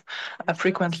Dzierżoniów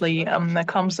frequently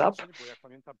comes up.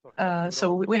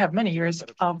 So we have many years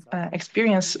of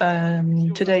experience.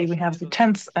 Today we have the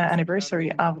 10th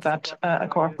anniversary of that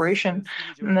cooperation.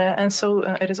 And so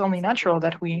it is only natural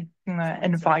that we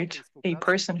invite a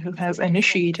person who has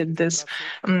initiated this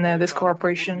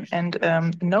cooperation and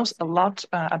knows a lot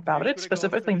about it,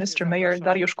 specifically Mr. Mayor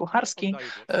Dariusz Kucharski,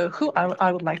 who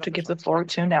I would like to give the floor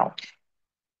to now.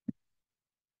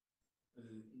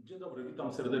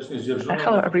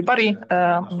 Hello, everybody.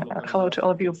 Hello to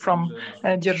all of you from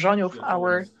Dzierżoniów,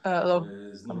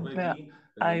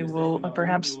 I will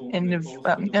perhaps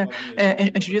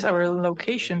introduce our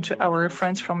location to our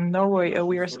friends from Norway.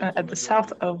 We are at the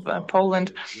south of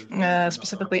Poland,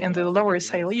 specifically in the Lower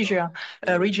Silesia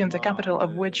region, the capital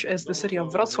of which is the city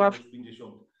of Wrocław.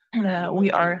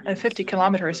 We are 50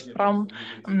 kilometers from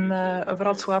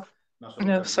Wrocław.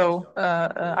 So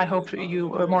I hope you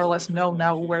more or less know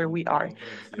now where we are.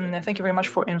 Thank you very much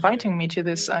for inviting me to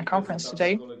this conference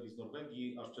today.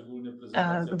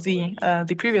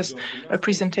 The previous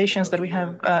presentations that we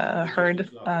have heard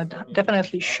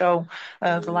definitely show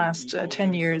the last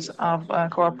 10 years of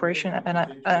cooperation,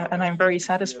 and I'm very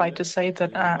satisfied to say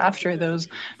that after those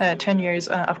 10 years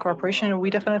of cooperation, we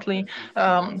definitely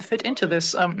fit into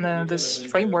this this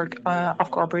framework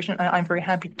of cooperation. I'm very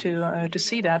happy to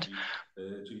see that.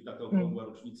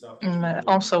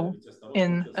 Also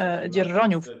in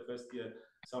Dzierżoniów.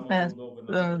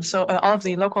 So all of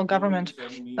the local government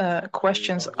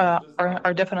questions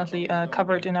are definitely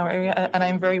covered in our area, and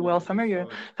I'm very well familiar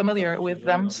with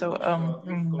them. So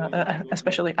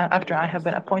especially after I have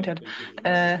been appointed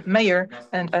mayor,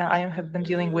 and I have been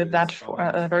dealing with that for,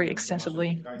 very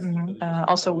extensively.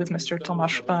 Also with Mr.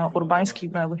 Tomasz Urbański,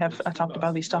 we have talked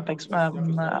about these topics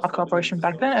of cooperation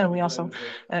back then, and we also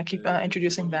keep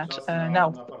introducing that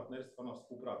now.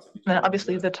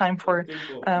 Obviously, the time for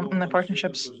the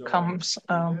partnerships comes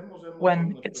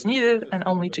when it's needed, and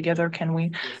only together can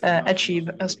we achieve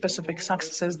specific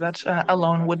successes that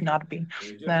alone would not be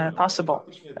possible,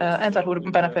 and that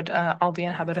would benefit all the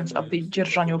inhabitants of the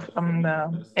Dzierżoniów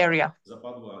area.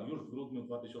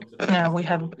 We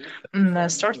have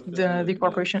started the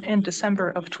cooperation in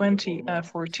December of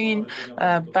 2014.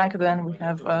 Back then, we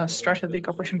have started the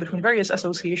cooperation between various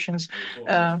associations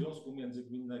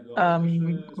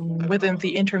within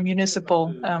the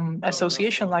intermunicipal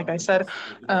association, like I said,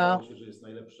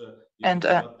 and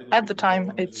at the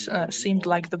time it seemed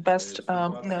like the best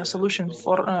solution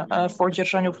for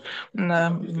Dzierżoniów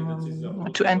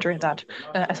to enter that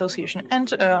association, and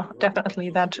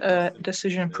definitely that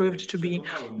decision proved to be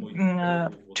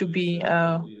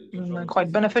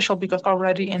quite beneficial, because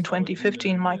already in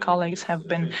 2015 my colleagues have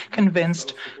been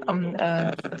convinced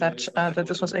that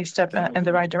this was a step in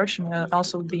the right direction.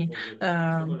 Also the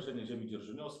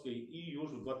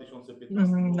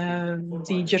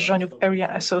Dzierżoniów Area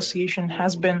Association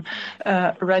has been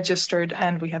registered,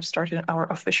 and we have started our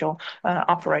official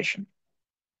operation.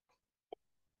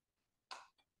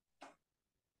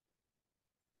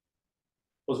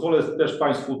 Pozwolę też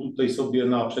Państwu tutaj sobie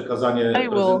na przekazanie I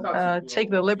will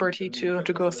take the liberty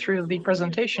to go through the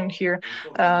presentation here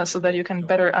so that you can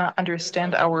better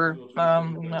understand our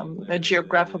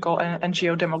geographical and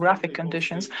geodemographic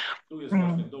conditions.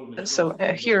 So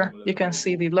here you can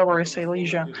see the Lower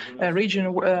Silesia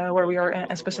region where we are,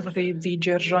 and specifically the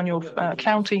Dzierżoniów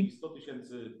county.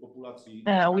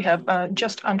 We have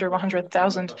just under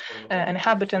 100,000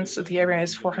 inhabitants. The area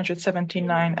is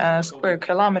 479 square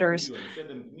kilometers.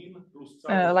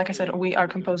 Like I said, we are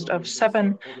composed of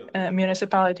 7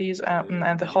 municipalities,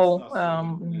 and the whole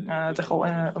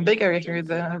big area here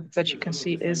that you can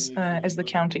see is the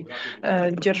county.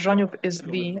 Dzierżoniów is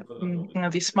the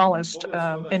smallest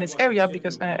in its area,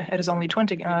 because it is only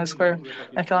 20 square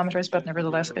kilometers, but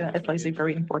nevertheless it plays a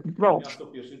very important role.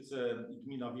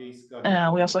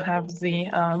 We also have the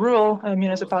rural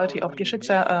municipality of Pieszyce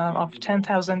of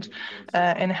 10,000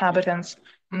 inhabitants.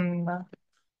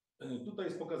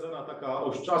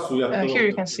 Here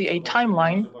you can see a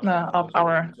timeline of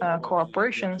our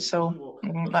cooperation. So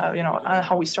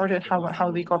how we started,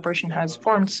 how the corporation has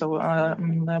formed. So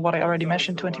what I already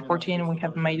mentioned, 2014, we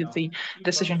have made the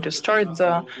decision to start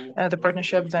the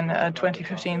partnership. Then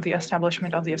 2015, the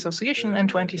establishment of the association. In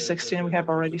 2016, we have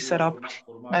already set up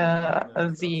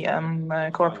the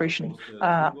cooperation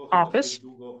office.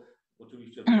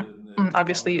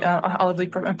 Obviously, all of the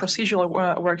procedural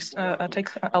works take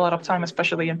a lot of time,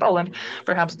 especially in Poland.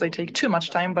 Perhaps they take too much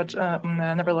time, but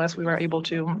nevertheless, we were able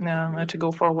to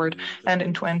go forward. And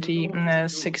in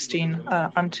 2016,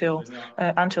 until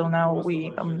now,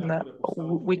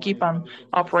 we keep on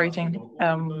operating.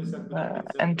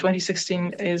 And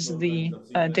 2016 is the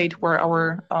date where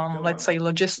our let's say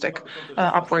logistic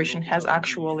operation has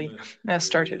actually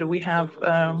started. We have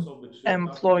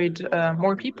employed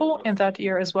more people in that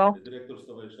year as well.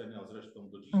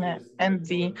 And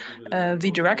the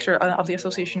director of the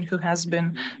association, who has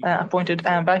been appointed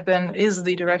back then, is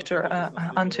the director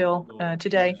until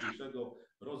today.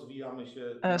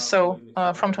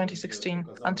 From 2016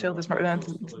 until this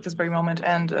very moment,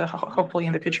 and hopefully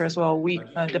in the future as well, we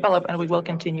develop and we will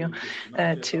continue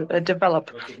to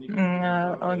develop.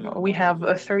 We have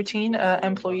 13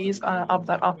 employees of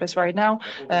that office right now,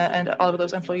 and all of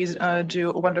those employees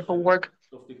do wonderful work.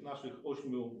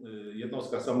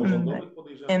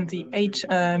 In the 8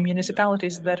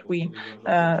 municipalities that we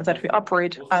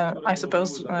operate, I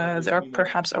suppose there are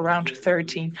perhaps around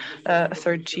 30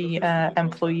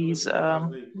 employees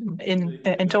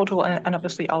in total, and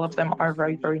obviously all of them are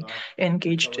very, very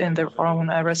engaged in their own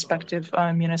respective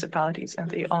municipalities, and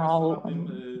they all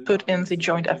put in the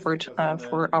joint effort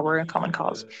for our common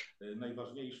cause.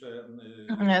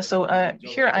 So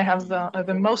here I have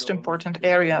the most important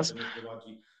areas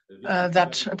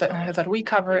that we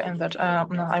cover, and that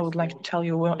I would like to tell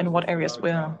you in what areas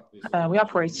we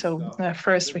operate. So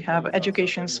first, we have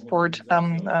education, sport,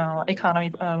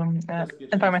 economy,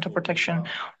 environmental protection,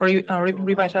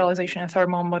 revitalization and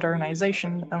thermal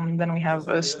modernization. Then we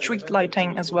have street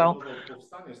lighting as well.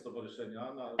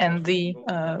 And the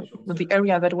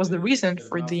area that was the reason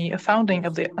for the founding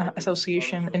of the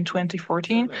association in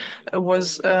 2014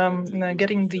 was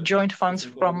getting the joint funds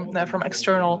from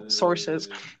external sources.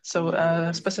 So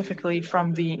specifically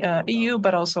from the EU,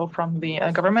 but also from the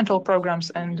governmental programs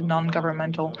and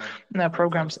non-governmental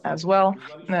programs as well.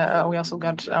 We also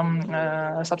got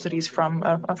subsidies from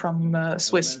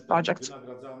Swiss projects.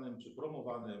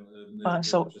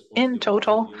 So in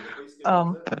total,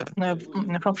 from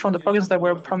the programs that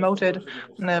were promoted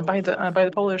by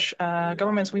the Polish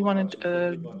governments, we wanted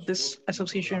this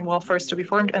association, well, first to be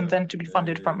formed and then to be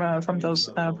funded from those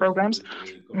programs,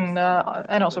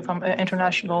 and also from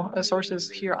international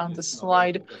sources. Here on the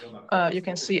slide, you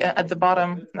can see at the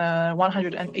bottom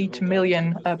 108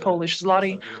 million Polish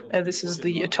zloty. This is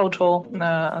the total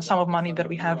sum of money that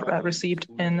we have received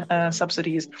in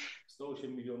subsidies.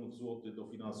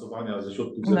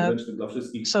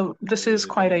 So this is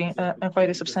quite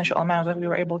a substantial amount that we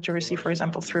were able to receive, for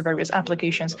example, through various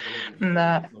applications,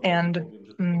 and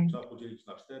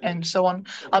so on.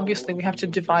 Obviously, we have to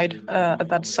divide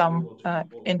that sum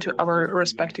into our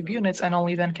respective units, and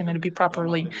only then can it be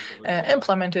properly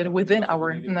implemented within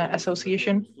our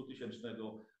association.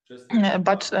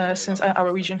 But since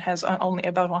our region has only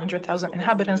about 100,000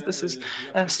 inhabitants, this is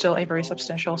still a very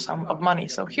substantial sum of money.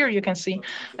 So here you can see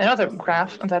another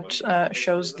graph that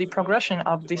shows the progression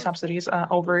of the subsidies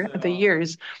over the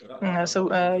years.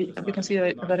 So you can see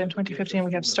that in 2015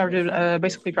 we have started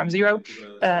basically from zero,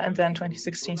 and then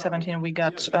 2016-17 we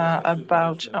got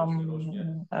about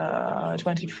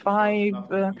 25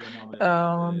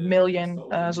 million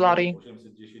zloty.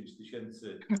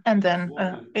 And then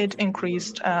it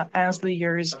increased as the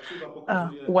years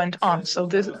went on. So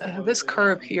this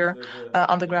curve here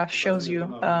on the graph shows you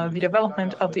the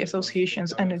development of the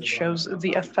associations, and it shows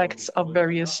the effects of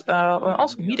various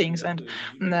also meetings and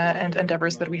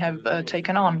endeavors that we have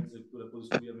taken on.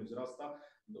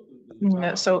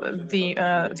 So the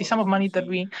sum of money that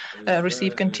we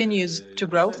receive continues to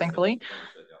grow, thankfully.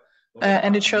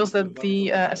 And it shows that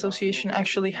the association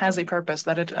actually has a purpose,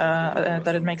 that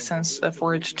it makes sense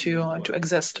for it to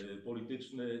exist.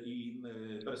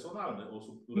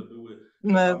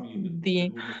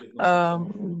 The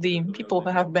people who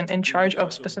have been in charge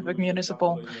of specific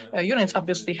municipal units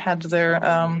obviously had their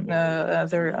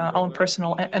own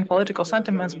personal and political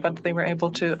sentiments, but they were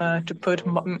able to put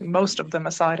most of them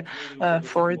aside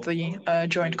for the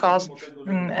joint cause,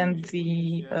 and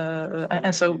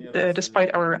so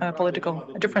despite our political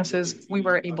differences, we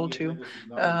were able to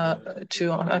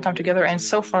come together. And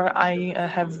so far, I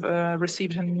have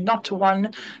received not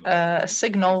one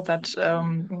signal that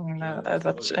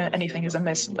that anything is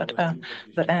amiss, that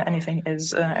anything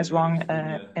is wrong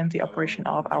in the operation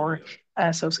of our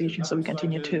association. So we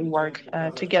continue to work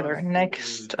together.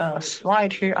 Next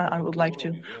slide here, I would like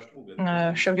to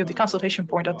show you the consultation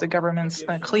point of the government's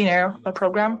Clean Air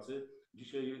program.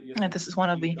 And this is one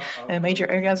of the major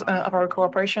areas of our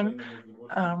cooperation.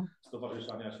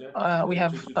 We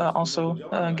have also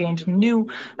gained new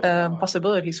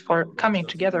possibilities for coming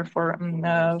together for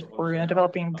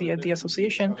developing the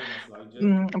association.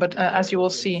 But as you will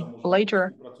see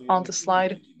later on the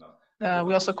slide,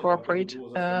 we also cooperate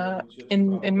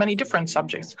in many different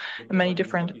subjects, in many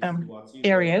different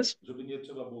areas,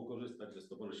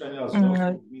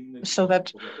 so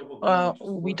that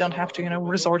we don't have to,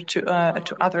 resort to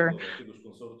other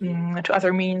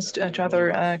means, to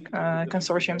other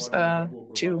consortiums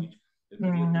to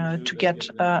get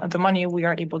the money. We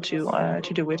are able to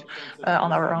do it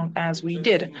on our own, as we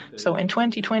did. So in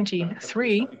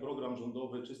 2023,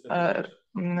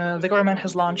 the government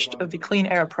has launched the Clean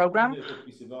Air program,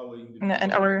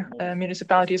 and our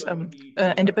municipalities,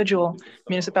 individual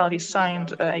municipalities,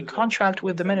 signed a contract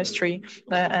with the ministry,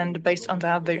 and based on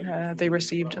that, they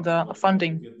received the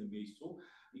funding.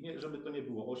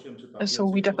 So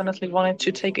we definitely wanted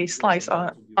to take a slice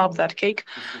of that cake.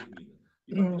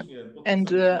 And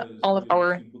all of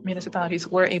our municipalities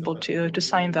were able to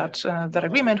sign that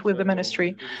agreement with the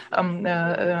ministry.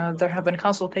 There have been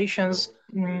consultations,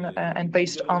 and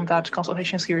based on that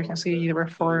consultations, here you can see there were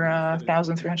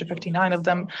 4,359 of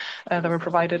them that were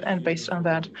provided, and based on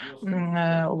that,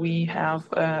 we have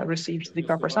received the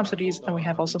proper subsidies, and we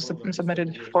have also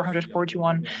submitted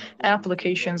 441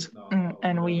 applications,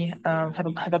 and we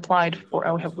have applied for,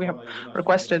 we have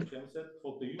requested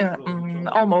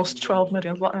almost 12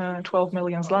 million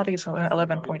zloty, so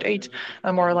 11.8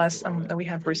 more or less. We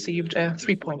have received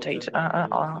 3.8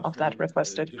 of that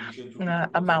requested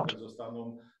amount.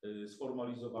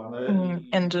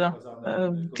 And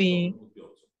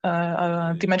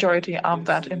the majority of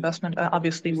that investment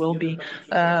obviously will be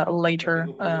later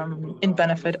in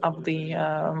benefit of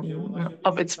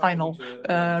its final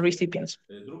recipients.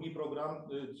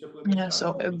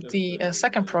 So the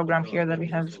second program here that we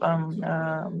have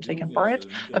taken part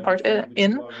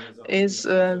in is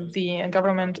the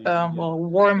government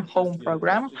warm home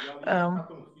program.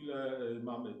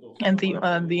 And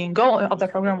the goal of the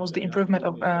program was the improvement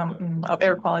of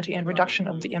air quality and reduction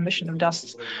of the emission of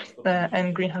dusts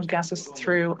and greenhouse gases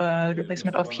through the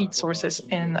replacement of heat sources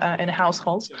in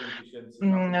households.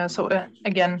 So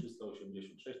again,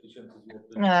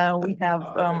 we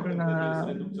have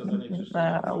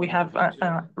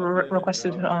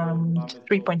requested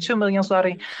 3.2 million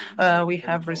zloty. We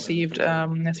have received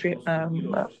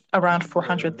around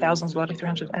 400,000 zloty,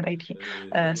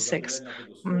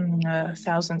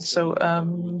 386,000. So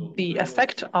the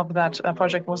effect of that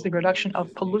project was the reduction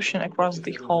of pollution across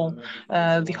the whole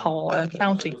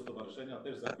county.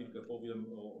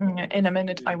 In a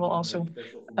minute, I will also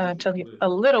tell you a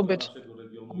little bit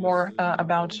more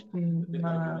about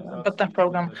that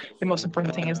program. The most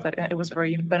important thing is that it was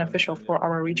very beneficial for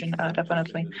our region,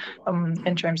 definitely,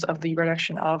 in terms of the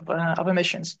reduction of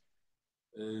emissions.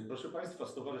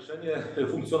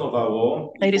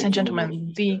 Ladies and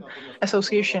gentlemen, the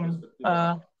association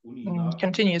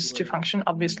continues to function,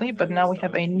 obviously, but now we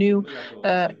have a new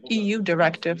EU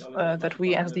directive that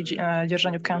we, as the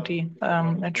Dzierżoniów County,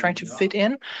 try to fit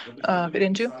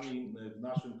into.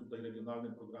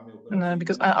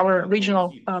 Because our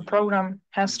regional program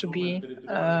has to be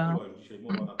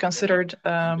considered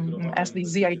as the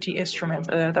ZIT instrument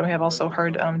that we have also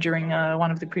heard during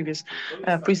one of the previous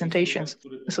presentations.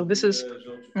 So this is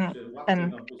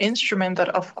an instrument that,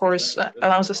 of course,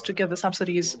 allows us to get the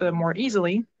subsidies more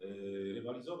easily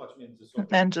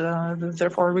and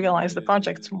therefore realize the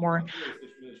projects more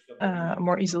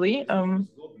easily.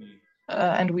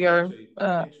 And we are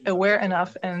aware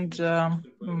enough, and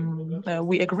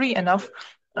we agree enough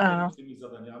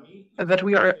that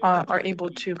we are able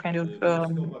to kind of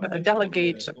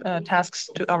delegate tasks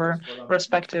to our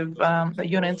respective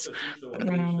units,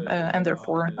 and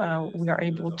therefore we are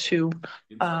able to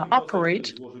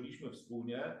operate.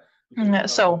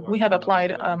 So we have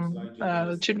applied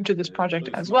to this project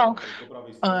as well.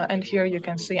 And here you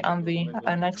can see on the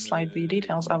next slide the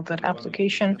details of that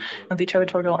application. The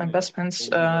territorial investments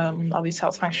of the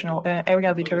South Functional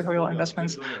Area, the territorial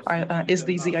investments is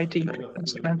the ZIT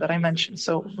instrument that I mentioned.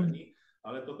 So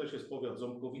ale to też jest powiat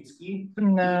ząbkowicki.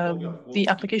 The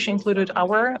application included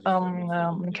our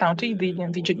county, the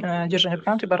Dzierżoniów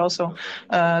County, but also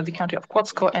the county of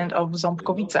Kłodzko and of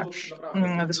Ząbkowice.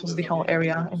 This was the whole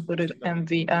area included in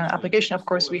the application. Of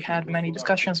course, we had many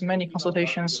discussions, many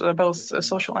consultations, both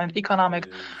social and economic.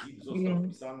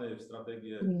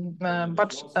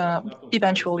 But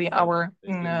eventually, our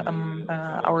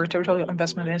territorial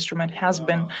investment instrument has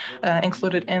been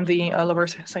included in the Lower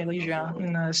Silesia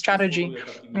strategy,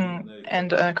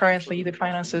 and currently the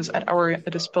finances at our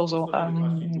disposal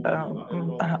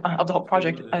of the whole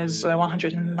project is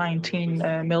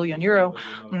 119 million euro,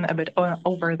 a bit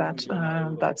over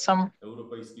that sum.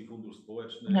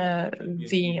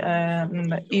 The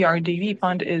ERDV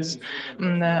fund is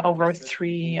over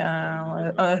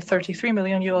 33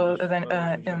 million euro. Then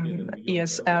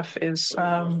ESF is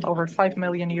over 5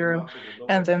 million euro,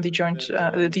 and then the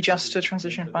Just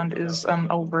Transition Fund is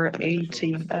over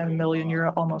 80 million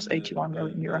euro, almost 81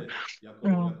 million euro.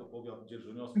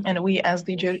 And we, as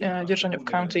the Dzierżoniów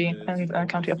County and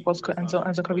County of Kłodzko and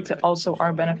Ząbkowice, also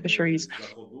are beneficiaries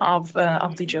of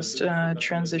the Just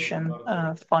Transition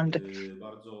Fund.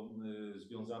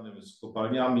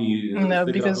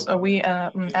 Because we,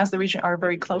 as the region, are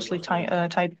very closely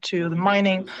tied to the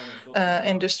mining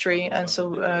industry, and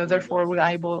so therefore we are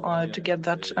able to get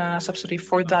that subsidy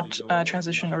for that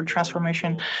transition or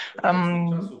transformation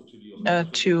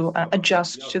to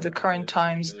adjust to the current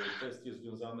times.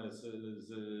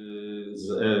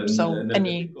 So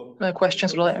any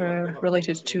questions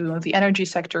related to the energy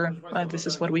sector, this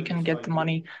is what we can get the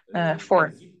money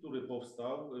for.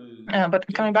 But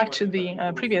coming back to the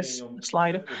previous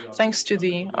slide, thanks to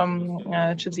the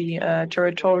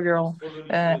territorial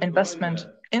investment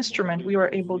instrument, we were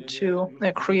able to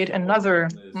create another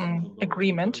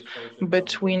agreement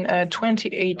between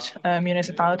 28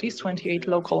 municipalities, 28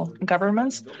 local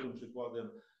governments.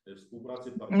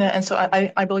 And so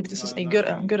I believe this is a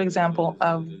good example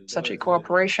of such a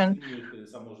cooperation,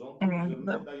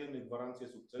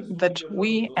 that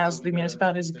we as the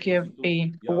municipalities give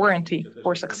a warranty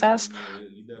for success,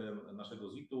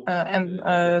 and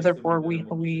therefore we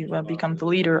become the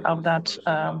leader of that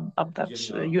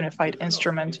unified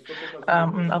instrument,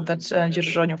 of that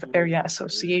Dzierżoniów Area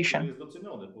Association.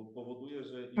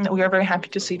 We are very happy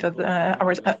to see that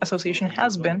our association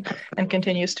has been and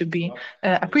continues to be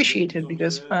appreciated,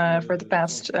 because for the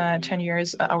past 10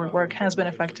 years our work has been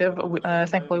effective.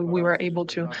 Thankfully, we were able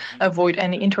to avoid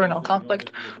any internal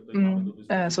conflict.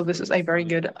 So this is a very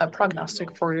good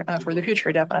prognostic for the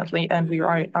future, definitely, and we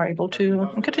are able to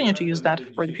continue to use that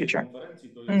for the future.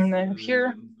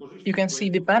 Here you can see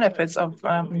the benefits of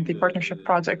the partnership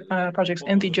projects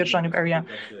in the Dzierżoniów Area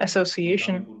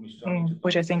Association,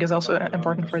 which I think is also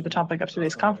important for the topic of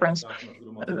today's conference.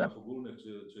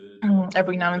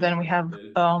 Every now and then we have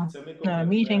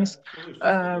meetings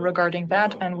regarding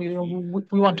that, and we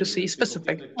want to see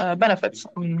specific benefits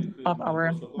of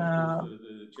our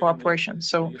cooperation.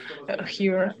 So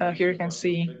here you can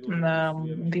see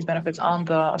these benefits on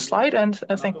the slide, and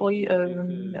thankfully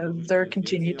there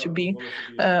continue to be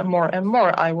more and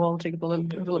more. I will take the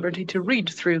liberty to read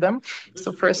through them.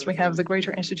 So first, we have the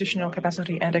greater institutional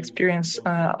capacity and experience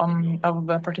of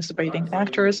participating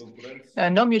actors,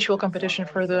 no mutual competition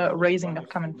for the raising of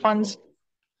common funds.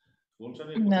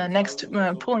 Next,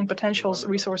 pooling potentials,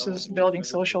 resources, building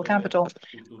social capital,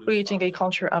 creating a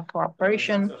culture of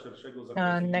cooperation.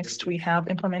 Next, we have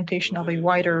implementation of a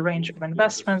wider range of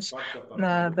investments.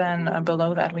 Then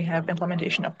below that, we have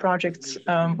implementation of projects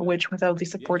which, without the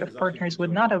support of partners,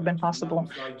 would not have been possible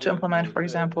to implement, for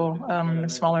example,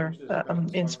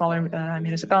 in smaller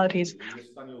municipalities.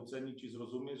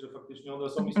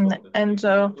 And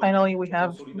finally, we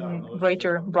have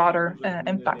greater, broader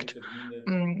impact.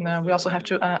 We also have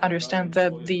to understand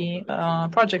that the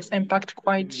projects impact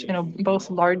quite,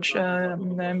 both large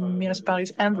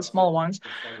municipalities and the small ones.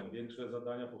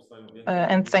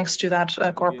 And thanks to that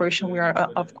cooperation, we are,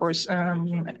 of course,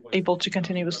 able to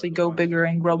continuously go bigger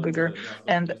and grow bigger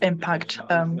and impact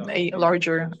a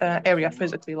larger area,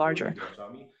 physically larger.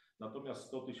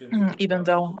 Even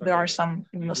though there are some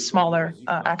smaller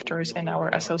actors in our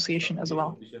association as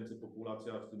well.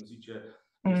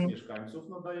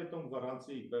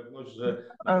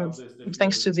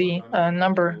 Thanks to the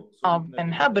number of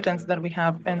inhabitants that we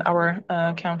have in our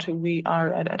county, we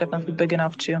are definitely big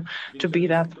enough to be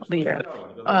that leader.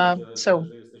 So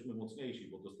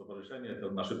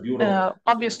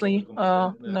obviously,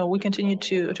 we continue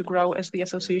to grow as the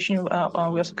association.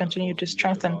 We also continue to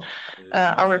strengthen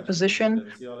our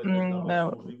position.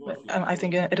 I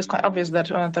think it is quite obvious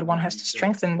that one has to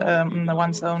strengthen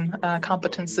one's own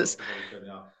competences.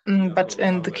 But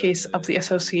in the case of the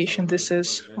association, this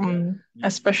is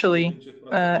especially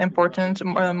important,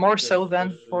 more so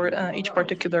than for each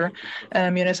particular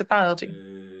municipality.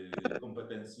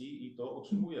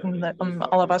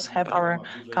 All of us have our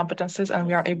competences, and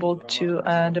we are able to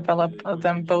develop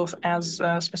them both as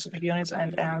specific units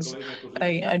and as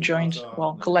a joint,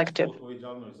 well, collective.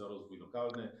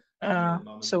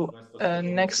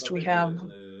 Next we have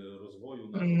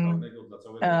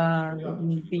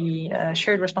the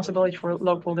shared responsibility for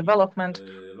local development.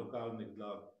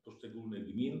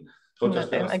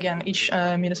 And again, each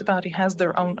municipality has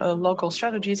their own local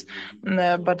strategies,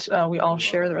 but we all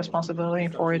share the responsibility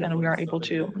for it, and we are able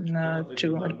to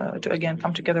again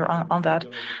come together on that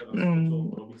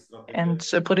and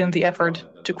put in the effort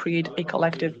to create a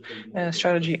collective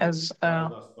strategy as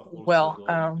well.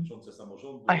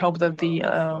 I hope that the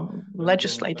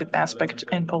legislative aspect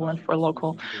in Poland for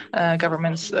local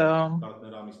governments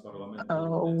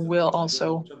will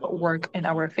also work in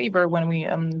our favor when we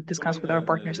discuss with our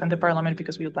partners in the parliament,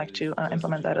 because we would like to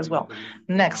implement that as well.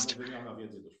 Next,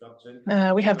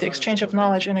 we have the exchange of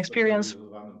knowledge and experience,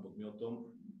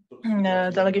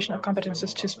 delegation of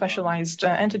competences to specialized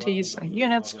entities and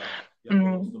units.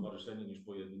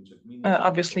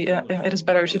 Obviously, it is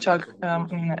better to talk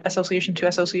association to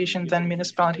association than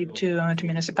municipality to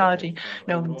municipality.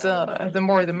 The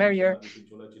more the merrier.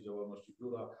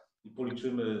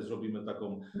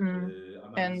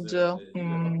 And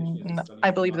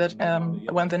I believe that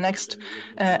when the next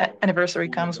anniversary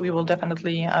comes, we will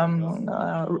definitely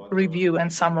review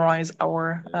and summarize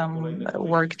our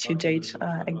work to date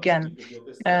again.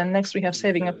 Next, we have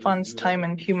saving of funds, time,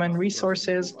 and human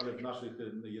resources.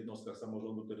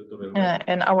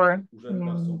 And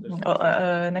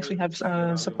next, we have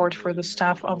support for the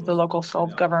staff of the local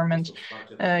self-government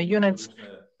units.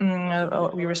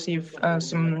 We receive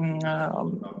some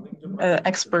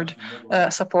expert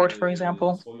support, for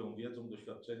example,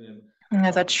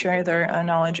 that share their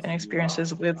knowledge and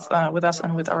experiences with us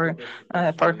and with our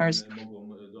partners.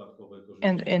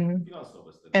 And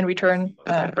in return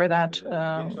for that,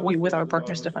 we with our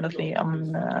partners definitely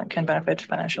can benefit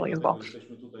financially as well.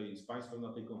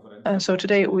 So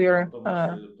today we are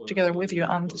together with you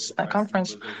on this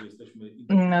conference.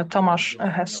 Tomasz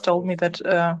has told me that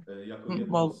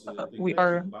we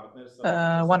are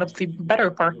one of the better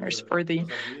partners for the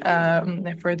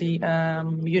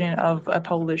Union of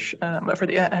Polish for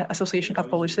the Association of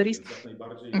Polish Cities.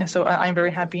 So I'm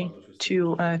very happy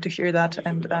to hear that,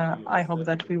 and I hope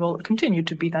that we will continue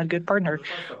to be that good partner.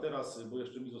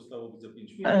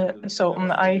 So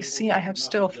I see I have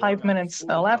still 5 minutes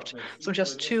left. So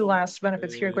just two last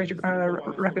benefits here: greater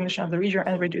recognition of the region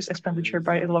and reduced expenditure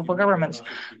by local governments.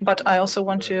 But I also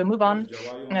want to move on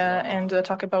and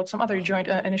talk about some other joint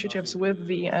initiatives with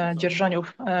the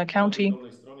Dzierżoniów County.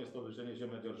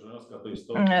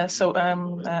 So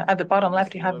at the bottom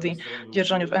left, you have the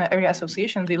Dzierżoniów Area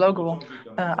Association, the logo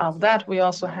of that. We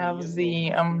also have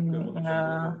the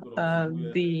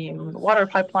water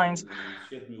pipelines.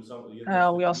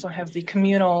 We also have the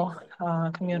communal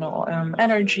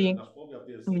energy,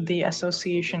 the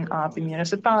Association of the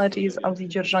Municipalities of the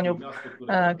Dzierżoniów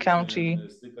County.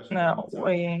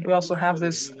 We also have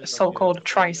this so-called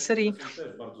Tri-City.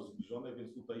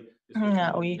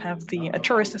 We have the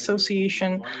Tourist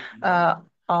Association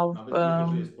of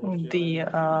the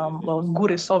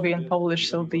Góry Sowie in Polish,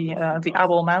 so the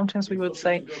Owl Mountains, we would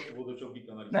say.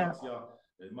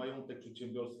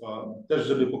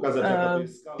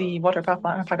 The water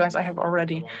pipelines, I have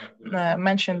already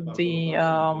mentioned the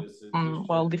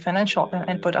the financial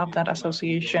input of that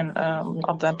association,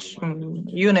 of that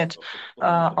unit,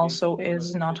 also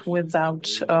is not without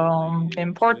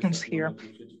importance here.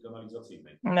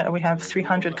 We have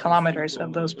 300 kilometers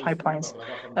of those pipelines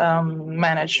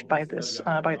managed by this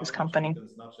company.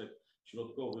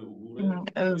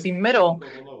 The middle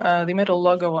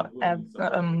logo at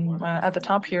the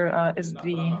top here is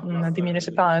the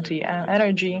municipality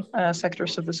energy sector.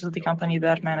 So this is the company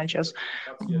that manages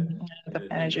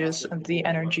the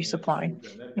energy supply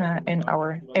in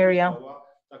our area.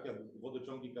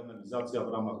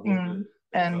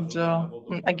 And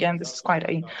again, this is quite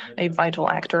a vital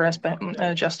actor,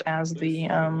 just as the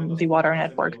water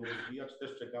network.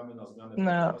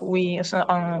 We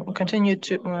continue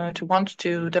to want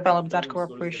to develop that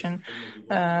cooperation,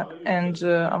 and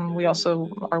we also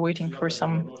are waiting for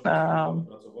some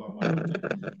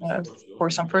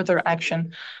further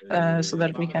action so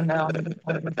that we can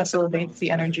facilitate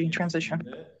the energy transition.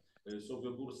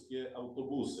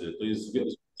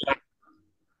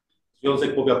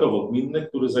 Związek Powiatowo-Gminny,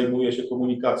 który zajmuje się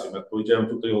komunikacją. Jak powiedziałem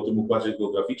tutaj o tym układzie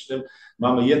geograficznym,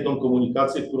 mamy jedną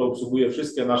komunikację, która obsługuje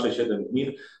wszystkie nasze 7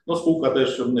 gmin. No spółka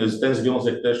też, ten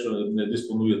związek też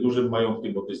dysponuje dużym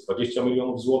majątkiem, bo to jest 20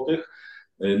 milionów złotych.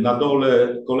 Na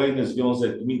dole kolejny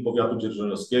związek gmin powiatu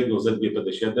dzierżoniowskiego,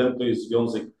 ZGPD7, to jest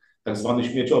związek tak zwany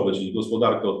śmieciowy, czyli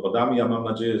gospodarka odpadami. Ja mam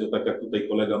nadzieję, że tak jak tutaj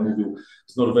kolega mówił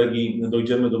z Norwegii,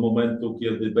 dojdziemy do momentu,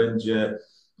 kiedy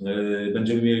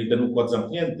będziemy mieli ten układ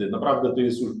zamknięty. Naprawdę to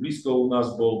jest już blisko u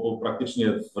nas, bo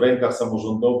praktycznie w rękach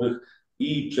samorządowych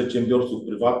i przedsiębiorców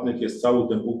prywatnych jest cały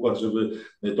ten układ, żeby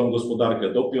tą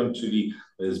gospodarkę dopiąć, czyli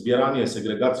zbieranie,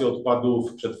 segregacja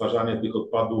odpadów, przetwarzanie tych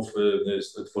odpadów,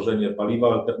 stworzenie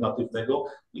paliwa alternatywnego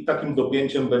i takim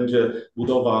dopięciem będzie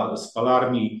budowa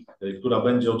spalarni, która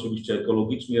będzie oczywiście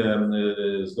ekologicznie,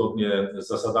 zgodnie z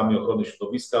zasadami ochrony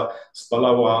środowiska,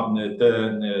 spalała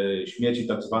te śmieci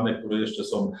tak zwane, które jeszcze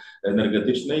są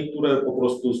energetyczne i które po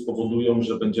prostu spowodują,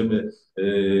 że będziemy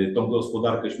tą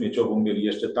gospodarkę śmieciową mieli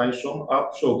jeszcze tańszą, a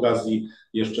przy okazji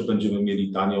jeszcze będziemy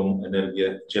mieli tanią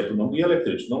energię cieplną i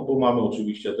elektryczną, bo mamy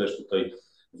oczywiście też tutaj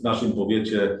w naszym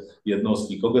powiecie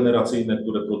jednostki kogeneracyjne,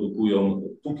 które produkują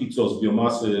póki co z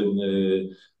biomasy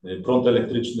prąd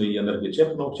elektryczny i energię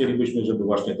cieplną. Chcielibyśmy, żeby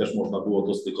właśnie też można było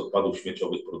to z tych odpadów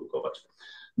śmieciowych produkować.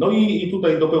 No i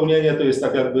tutaj dopełnienie to jest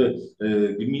tak jakby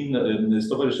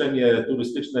Stowarzyszenie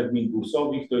Turystyczne Gmin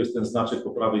Górsowych, to jest ten znaczek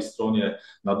po prawej stronie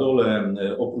na dole.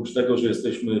 Oprócz tego, że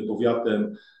jesteśmy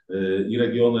powiatem i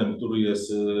regionem, który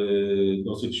jest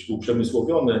dosyć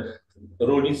uprzemysłowiony,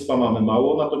 rolnictwa mamy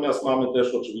mało, natomiast mamy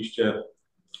też oczywiście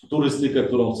turystykę,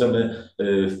 którą chcemy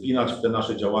wpinać w te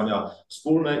nasze działania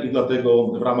wspólne i dlatego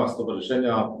w ramach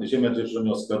Stowarzyszenia Ziemia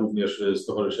Dzierżoniowska również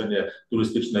Stowarzyszenie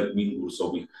Turystyczne Gmin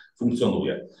Górsowych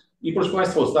funkcjonuje. I proszę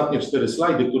Państwa, ostatnie 4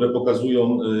 slajdy, które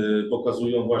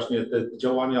pokazują właśnie te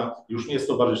działania już nie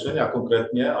stowarzyszenia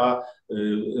konkretnie, a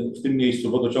w tym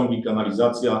miejscu wodociągi i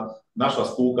kanalizacja, nasza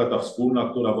spółka, ta wspólna,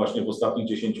 która właśnie w ostatnich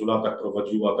 10 latach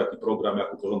prowadziła taki program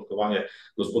jak uporządkowanie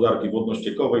gospodarki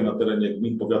wodno-ściekowej na terenie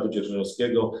gmin powiatu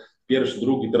dzierżoniowskiego. Pierwszy,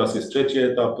 drugi, teraz jest trzeci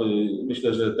etap.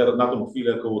 Myślę, że na tą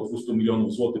chwilę około 200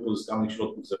 milionów złotych pozyskanych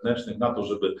środków zewnętrznych na to,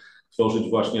 żeby tworzyć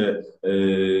właśnie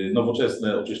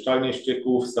nowoczesne oczyszczalnie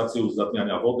ścieków, stacje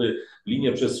uzdatniania wody,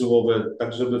 linie przesyłowe,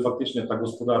 tak żeby faktycznie ta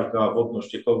gospodarka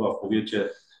wodno-ściekowa w powiecie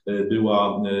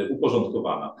była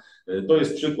uporządkowana. To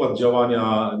jest przykład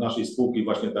działania naszej spółki,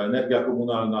 właśnie ta energia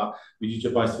komunalna. Widzicie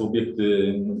Państwo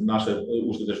obiekty nasze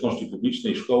użyteczności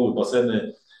publicznej, szkoły,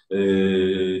 baseny,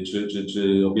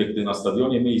 czy obiekty na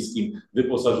stadionie miejskim,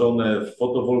 wyposażone w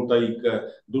fotowoltaikę.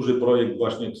 Duży projekt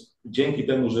właśnie dzięki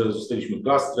temu, że zostaliśmy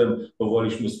plastrem,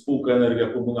 powołaliśmy spółkę Energia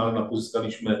Komunalna,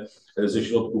 pozyskaliśmy ze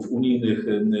środków unijnych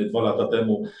 2 lata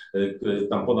temu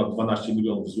tam ponad 12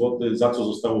 milionów złotych, za co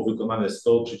zostało wykonane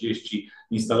 130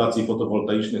 instalacji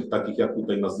fotowoltaicznych, takich jak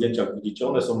tutaj na zdjęciach widzicie.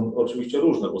 One są oczywiście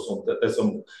różne, bo te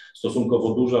są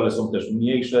stosunkowo duże, ale są też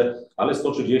mniejsze, ale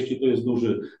 130 to jest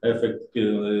duży efekt.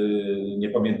 Nie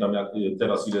pamiętam jak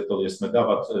teraz ile to jest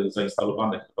megawat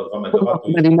zainstalowanych, chyba 2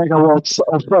 megawaty. Many megawatts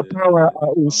of power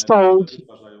are installed.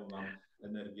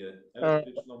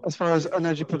 As far as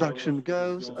energy production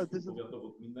goes, this is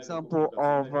an example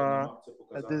of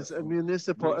this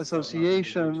municipal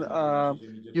association.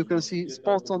 You can see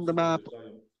spots on the map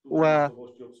where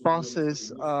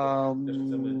buses,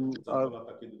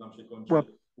 where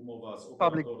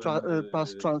public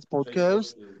bus transport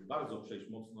goes.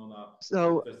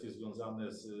 So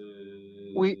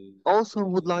we also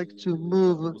would like to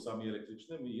move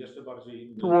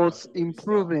towards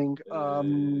improving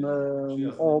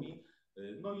or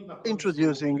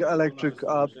introducing electric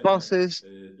buses.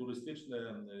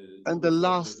 And the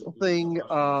last thing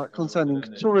concerning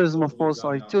tourism, of course,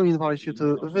 I do invite you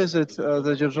to visit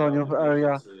the Dzierżoniów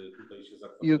area.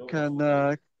 You can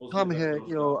come here,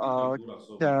 you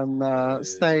can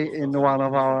stay in one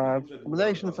of our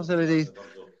accommodation facilities.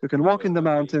 You can walk in the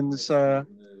mountains,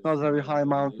 not very high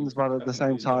mountains, but at the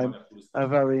same time,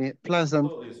 very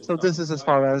pleasant. So this is as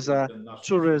far as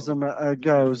tourism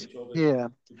goes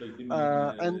here.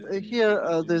 And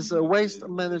here, there's a waste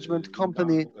management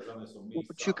company,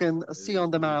 which you can see on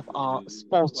the map are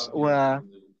spots where,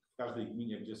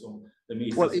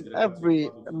 well, in every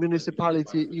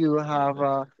municipality, you have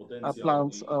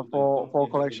plants for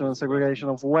collection and segregation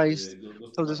of waste.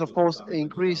 So this, of course,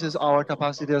 increases our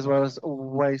capacity as well as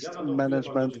waste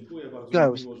management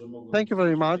goes. Thank you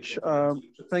very much.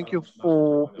 Thank you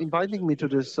for inviting me to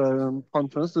this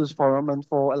conference, to this forum, and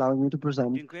for allowing me to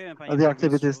present the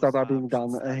activities that are being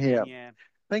done here.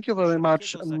 Thank you very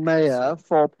much, Mayor,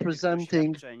 for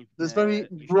presenting this very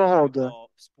broad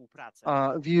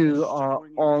view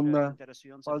on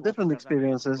different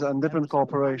experiences and different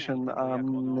cooperation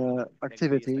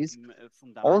activities.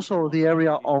 Also, the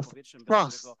area of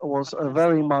trust was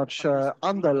very much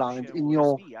underlined in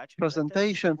your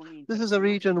presentation. This is a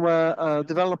region where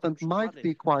development might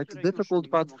be quite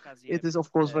difficult, but it is, of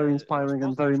course, very inspiring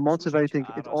and very motivating.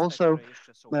 It also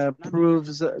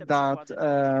proves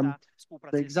that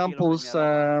the examples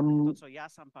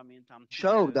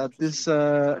show that this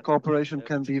cooperation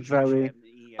can be very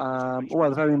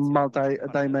very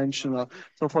multi-dimensional.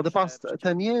 So for the past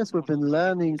 10 years, we've been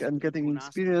learning and getting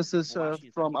experiences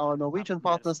from our Norwegian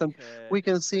partners, and we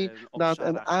can see that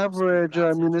an average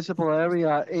municipal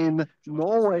area in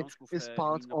Norway is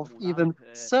part of even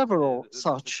several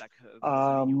such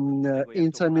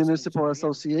intermunicipal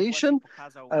association,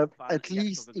 at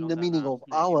least in the meaning of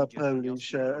our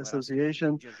Polish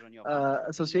associations.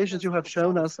 You have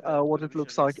shown us what it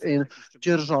looks like in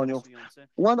Dzierżoniów.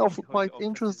 One of quite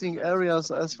interesting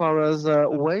areas as far as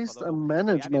waste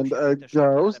management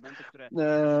goes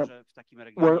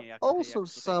were also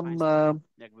some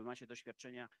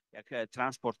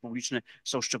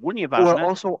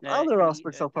other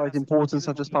aspects are quite important,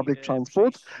 such as public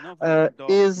transport,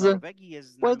 is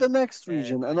the next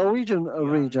region, a Norwegian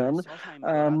region.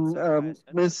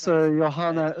 Ms.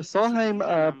 Johanna Solheim,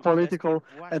 political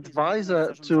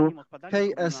advisor to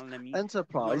KS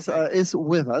Enterprise, is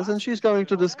with us, and she's going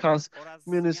to discuss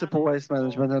municipal waste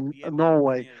management in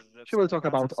Norway. She will talk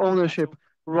about ownership,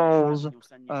 roles,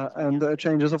 and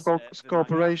changes. Of course,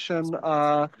 cooperation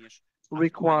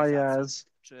requires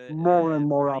more and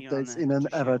more updates in an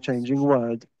ever-changing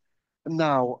world.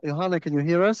 Now, Johanna, can you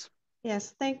hear us?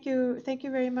 Yes, thank you. Thank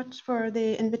you very much for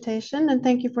the invitation, and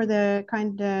thank you for the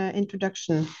kind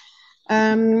introduction.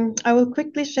 I will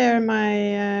quickly share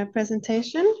my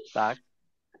presentation.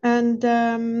 And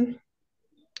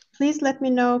please let me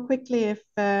know quickly if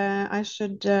I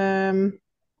should...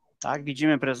 Tak,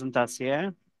 widzimy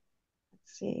prezentację.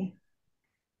 Let's see.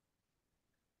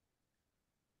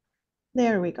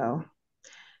 There we go.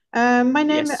 My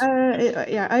name,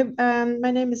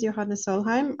 my name is Johanna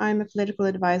Solheim. I'm a political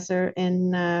advisor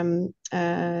in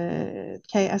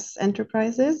KS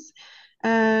Enterprises,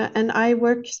 and I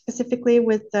work specifically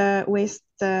with the waste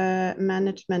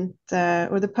management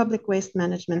or the public waste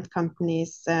management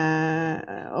companies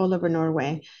all over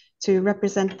Norway to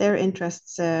represent their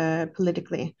interests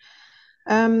politically.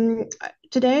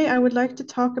 Today, I would like to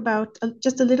talk about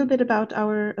just a little bit about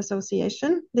our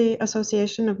association, the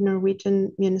Association of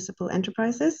Norwegian Municipal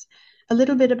Enterprises, a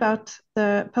little bit about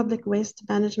the public waste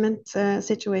management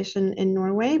situation in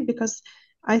Norway, because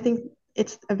I think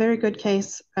it's a very good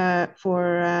case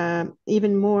for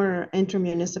even more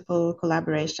intermunicipal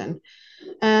collaboration.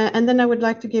 And then I would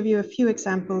like to give you a few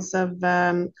examples of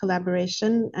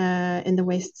collaboration in the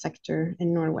waste sector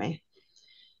in Norway.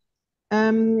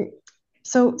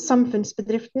 So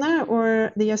Samfunnsbedriftene,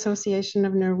 or the Association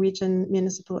of Norwegian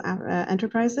Municipal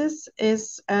Enterprises,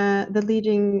 is the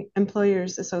leading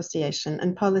employers association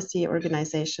and policy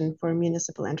organization for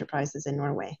municipal enterprises in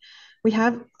Norway. We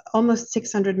have almost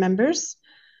 600 members,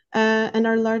 and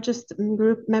our largest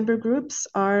member groups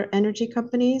are energy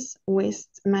companies,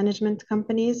 waste management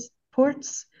companies,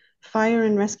 ports, fire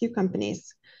and rescue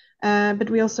companies. But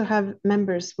we also have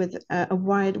members with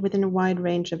within a wide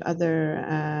range of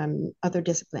other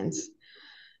disciplines.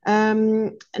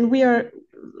 And we are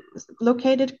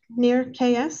located near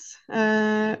KS,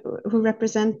 who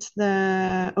represent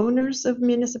the owners of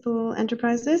municipal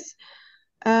enterprises,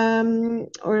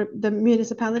 or the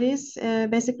municipalities,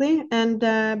 basically. And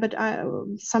but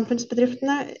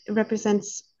Samfunnsbedriftene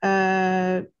represents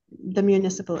the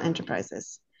municipal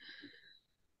enterprises.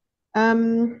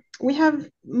 We have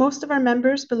most of our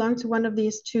members belong to one of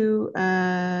these two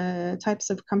types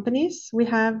of companies. We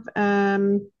have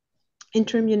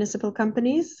intermunicipal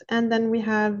companies, and then we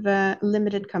have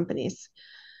limited companies.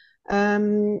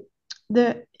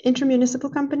 The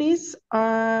intermunicipal companies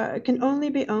can only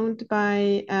be owned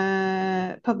by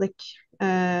public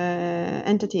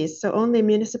entities, so only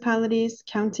municipalities,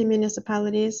 county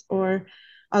municipalities, or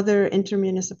other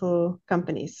intermunicipal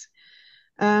companies.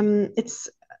 It's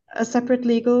a separate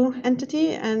legal entity,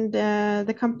 and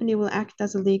the company will act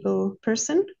as a legal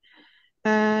person.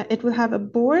 It will have a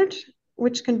board,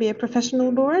 which can be a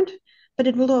professional board, but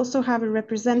it will also have a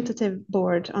representative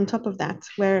board on top of that,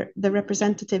 where the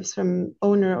representatives from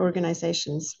owner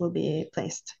organizations will be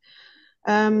placed.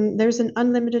 There's an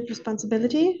unlimited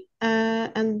responsibility,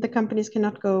 and the companies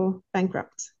cannot go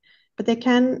bankrupt, but they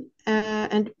can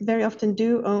and very often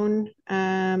do own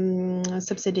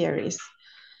subsidiaries.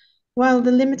 While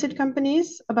the limited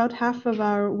companies, about half of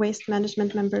our waste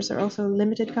management members are also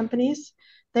limited companies.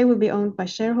 They will be owned by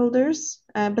shareholders,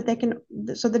 but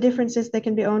so the difference is they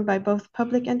can be owned by both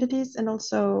public entities and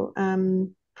also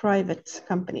private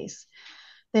companies.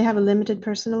 They have a limited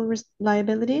personal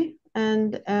liability,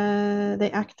 and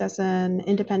they act as an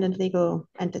independent legal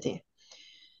entity.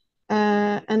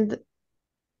 And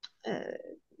the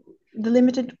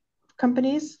limited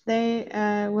companies, they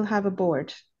will have a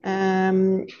board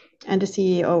and a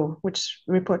CEO, which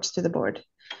reports to the board.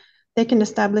 They can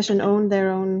establish and own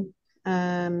their own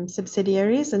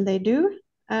subsidiaries, and they do.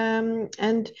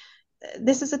 And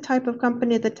this is a type of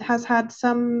company that has had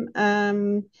some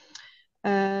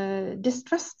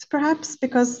distrust, perhaps,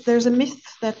 because there's a myth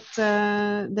that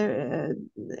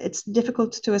it's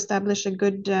difficult to establish a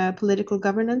good political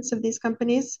governance of these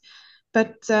companies.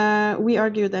 But we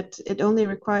argue that it only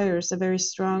requires a very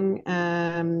strong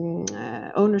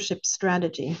ownership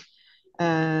strategy.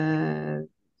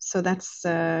 So that's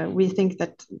we think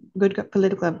that good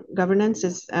political governance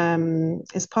is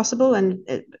possible, and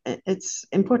it's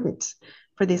important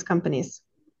for these companies.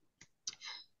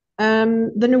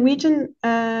 The Norwegian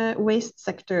waste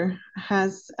sector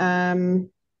has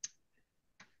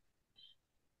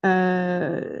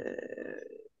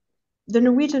the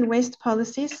Norwegian waste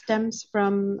policy stems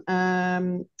from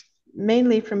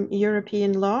mainly from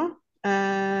European law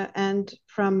and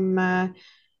from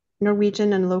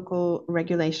Norwegian and local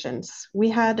regulations. We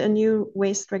had a new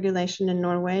waste regulation in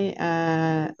Norway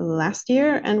last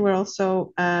year, and we're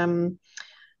also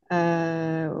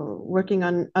working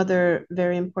on other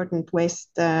very important waste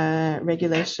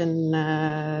regulation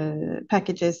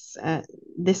packages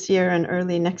this year and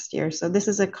early next year. So this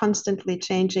is a constantly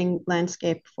changing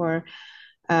landscape for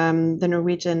the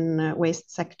Norwegian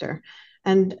waste sector.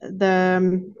 And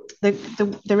the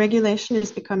regulation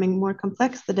is becoming more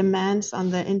complex. The demands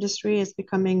on the industry is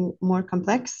becoming more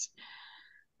complex.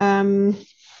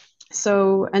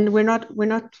 So, and we're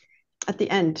not at the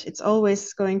end. It's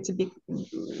always going to be,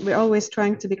 we're always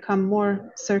trying to become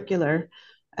more circular,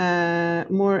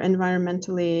 more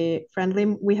environmentally friendly.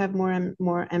 We have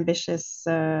more ambitious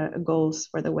goals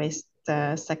for the waste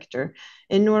sector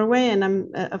in Norway,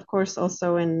 and of course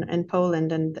also in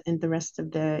Poland and in the rest of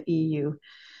the EU.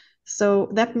 So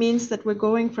that means that we're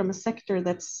going from a sector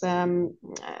that's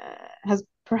has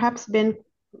perhaps been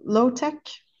low tech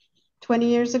 20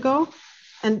 years ago,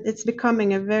 and it's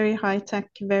becoming a very high tech,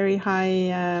 very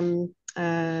high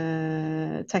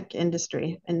tech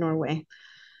industry in Norway.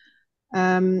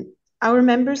 Our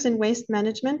members in waste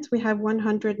management, we have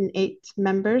 108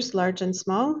 members, large and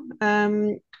small.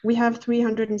 We have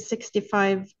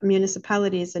 365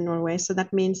 municipalities in Norway, so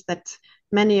that means that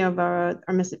many of our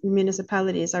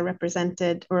municipalities are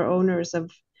represented or owners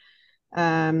of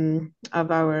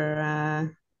our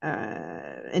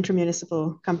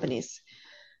intermunicipal companies.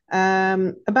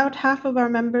 About half of our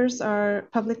members are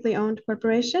publicly owned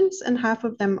corporations, and half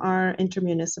of them are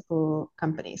intermunicipal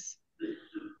companies.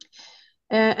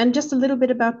 And just a little bit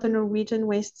about the Norwegian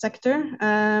waste sector.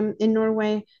 In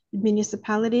Norway,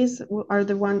 municipalities are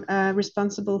the one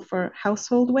responsible for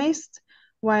household waste,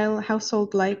 while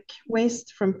household-like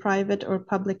waste from private or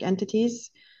public entities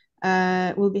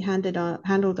will be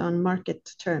handled on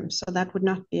market terms. So that would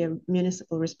not be a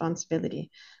municipal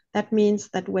responsibility. That means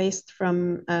that waste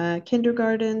from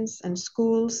kindergartens and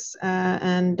schools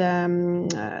and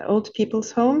old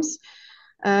people's homes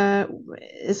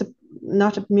is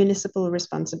not a municipal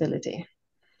responsibility.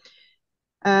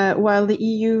 While the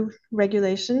EU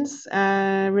regulations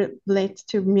relate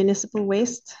to municipal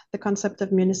waste, the concept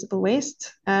of municipal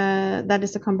waste, that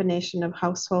is a combination of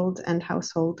household and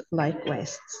household-like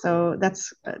waste. So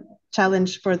that's a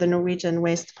challenge for the Norwegian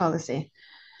waste policy.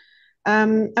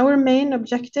 Our main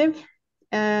objective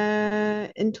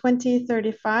in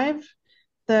 2035,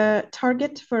 the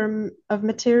target of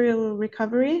material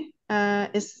recovery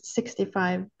is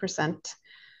 65%.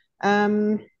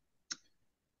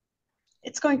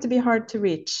 It's going to be hard to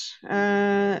reach.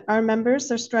 Our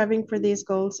members are striving for these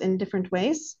goals in different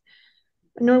ways.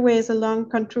 Norway is a long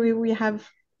country. We have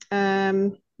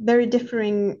very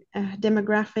differing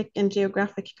demographic and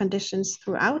geographic conditions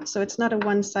throughout, so it's not a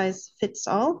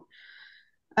one-size-fits-all.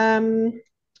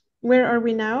 Where are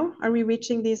we now? Are we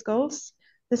reaching these goals?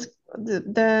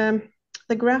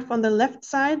 The graph on the left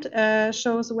side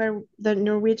shows where the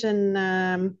Norwegian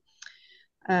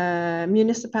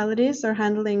municipalities are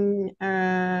handling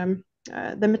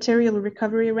the material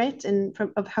recovery rate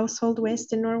of household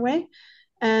waste in Norway.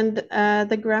 And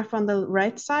the graph on the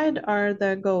right side are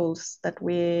the goals that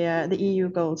the EU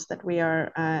goals that we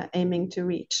are aiming to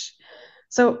reach.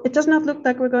 So it does not look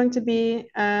like we're going to be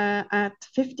at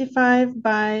 55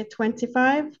 by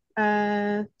 25,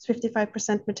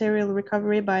 55% material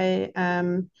recovery by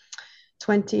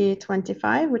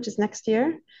 2025, which is next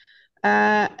year.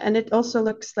 And it also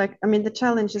looks like, I mean, the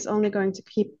challenge is only going to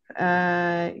keep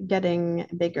getting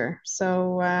bigger.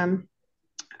 So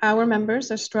our members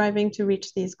are striving to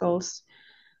reach these goals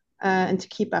and to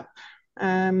keep up.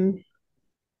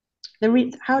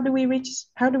 How do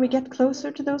we get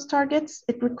closer to those targets?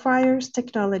 It requires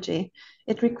technology.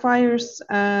 It requires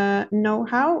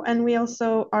know-how, and we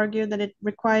also argue that it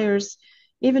requires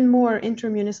even more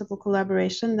intermunicipal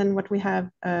collaboration than what we have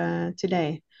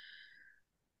today.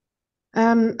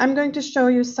 I'm going to show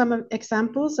you some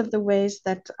examples of the ways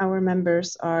that our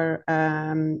members are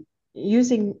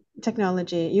using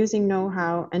technology, using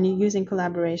know-how, and using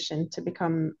collaboration to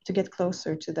get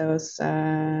closer to those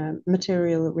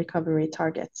material recovery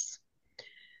targets.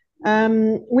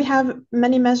 We have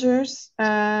many measures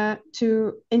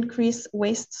to increase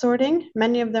waste sorting.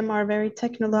 Many of them are very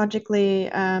technologically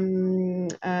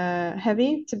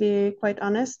heavy, to be quite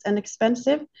honest, and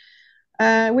expensive.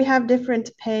 We have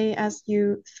different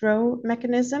pay-as-you-throw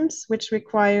mechanisms, which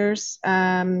requires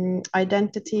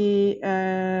identity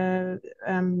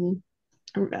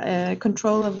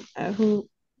control of who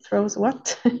throws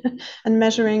what and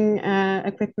measuring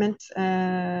equipment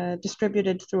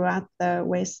distributed throughout the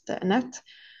waste net.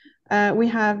 We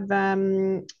have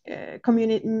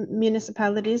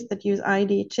municipalities that use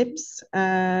ID chips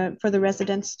for the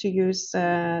residents to use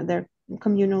their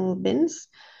communal bins.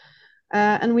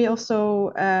 And we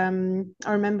also,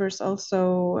 our members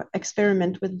also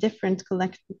experiment with different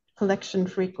collection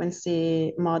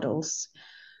frequency models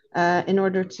in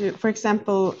order to, for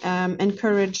example,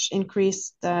 encourage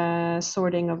increased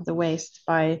sorting of the waste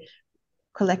by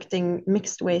collecting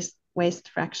mixed waste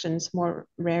fractions more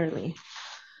rarely.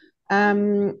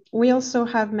 We also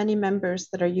have many members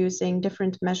that are using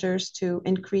different measures to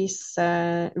increase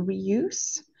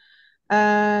reuse.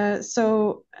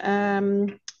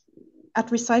 At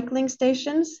recycling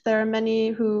stations, there are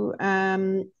many who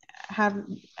have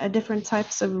different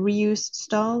types of reuse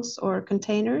stalls or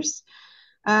containers.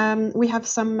 We have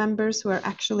some members who are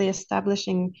actually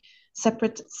establishing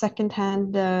separate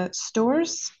secondhand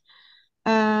stores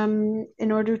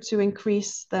in order to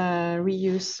increase the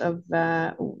reuse of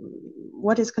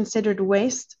what is considered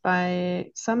waste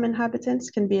by some inhabitants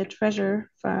can be a treasure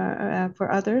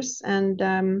for others.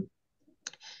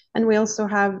 And we also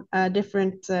have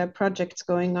different projects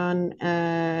going on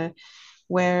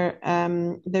where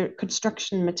the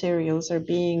construction materials are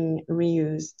being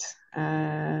reused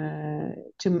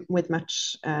with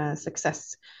much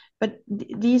success. But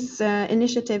these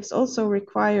initiatives also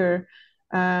require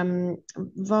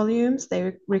volumes,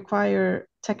 they require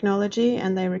technology,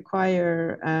 and they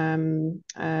require,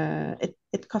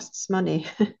 it costs money.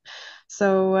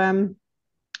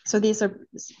 So these are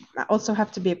also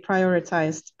have to be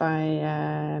prioritized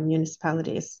by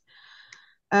municipalities.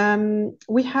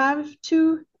 We have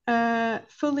 2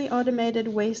 fully automated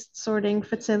waste sorting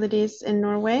facilities in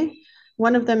Norway.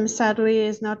 One of them, sadly,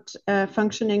 is not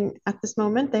functioning at this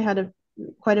moment. They had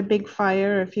quite a big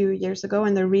fire a few years ago,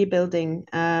 and they're rebuilding.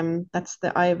 That's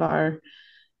the Ivar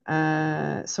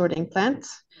sorting plant.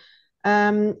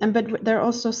 But there are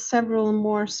also several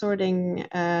more sorting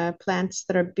plants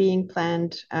that are being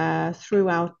planned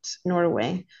throughout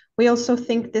Norway. We also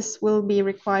think this will be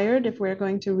required if we're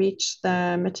going to reach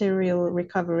the material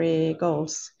recovery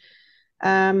goals.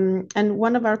 And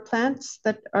one of our plants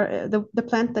that are the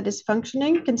plant that is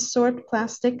functioning can sort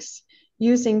plastics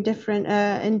using different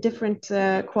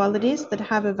qualities that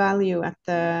have a value at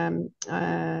the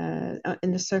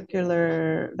in the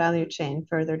circular value chain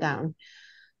further down.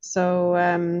 So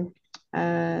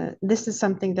this is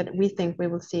something that we think we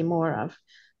will see more of,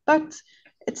 but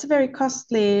it's a very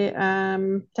costly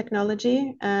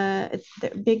technology. It's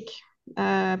big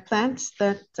plants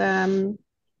that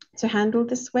to handle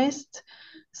this waste.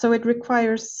 So it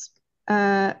requires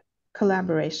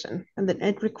collaboration, and that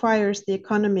it requires the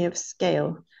economy of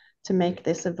scale to make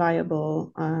this a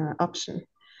viable option.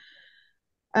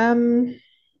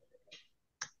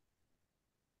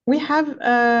 We have,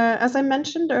 as I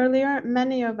mentioned earlier,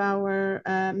 many of our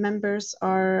members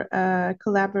are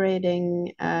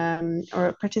collaborating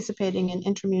or participating in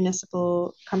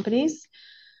intermunicipal companies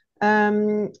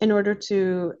in order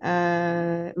to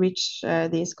reach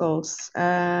these goals.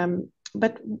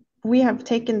 But we have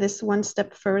taken this one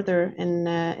step further in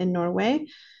Norway.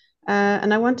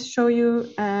 And I want to show you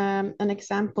an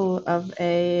example of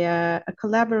a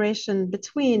collaboration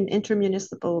between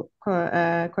intermunicipal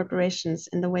corporations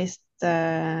in the waste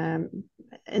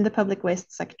in the public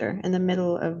waste sector in the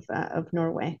middle of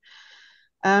Norway.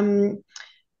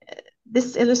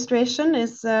 This illustration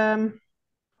is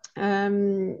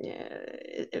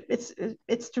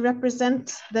it's to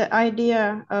represent the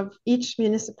idea of each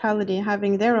municipality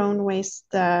having their own waste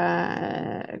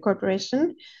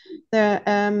corporation. There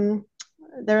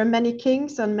are many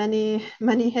kings on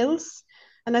many hills.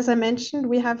 And as I mentioned,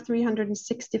 we have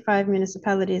 365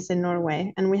 municipalities in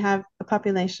Norway, and we have a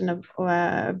population of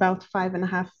about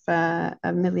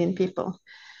 5.5 million people.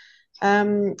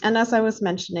 And as I was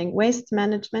mentioning, waste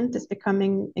management is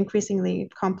becoming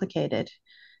increasingly complicated.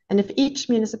 And if each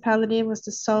municipality was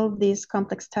to solve these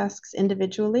complex tasks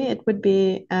individually, it would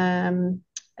be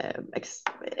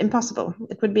impossible.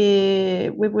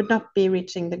 We would not be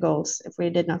reaching the goals if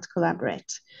we did not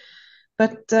collaborate.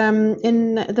 But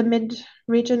in the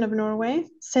mid-region of Norway,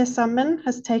 Se Sammen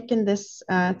has taken this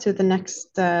to the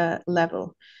next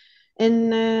level.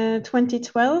 In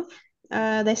 2012,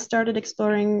 they started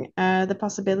exploring the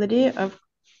possibility of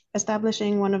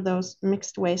establishing one of those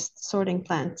mixed waste sorting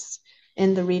plants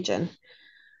in the region.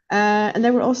 And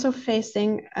they were also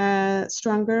facing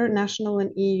stronger national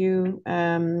and EU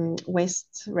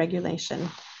waste regulation.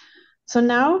 So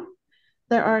now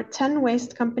there are 10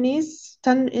 waste companies,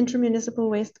 10 intermunicipal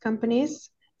waste companies,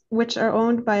 which are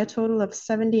owned by a total of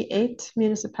 78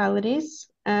 municipalities.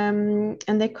 And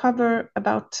they cover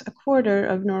about a quarter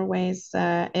of Norway's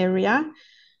area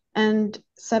and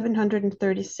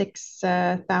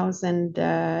 736,000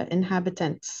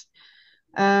 inhabitants.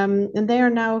 And they are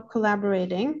now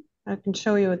collaborating. I can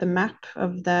show you the map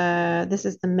of this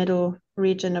is the middle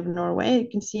region of Norway. You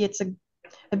can see it's a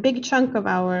big chunk of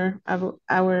our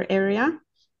area.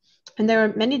 And there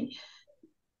are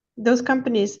those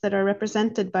companies that are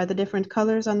represented by the different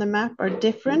colors on the map are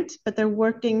different, but they're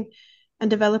working and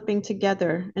developing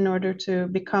together in order to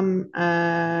be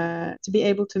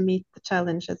able to meet the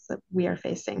challenges that we are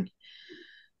facing.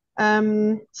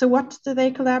 So what do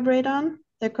they collaborate on?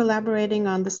 They're collaborating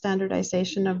on the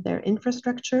standardization of their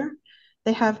infrastructure.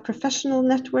 They have professional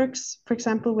networks, for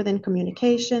example, within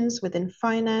communications, within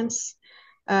finance,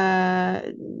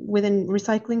 within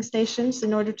recycling stations,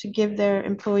 in order to give their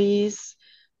employees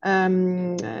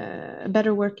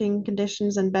better working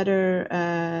conditions and better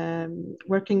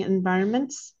working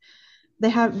environments.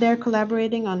 They're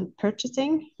collaborating on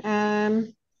purchasing.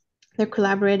 They're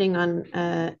collaborating on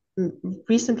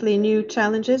recently new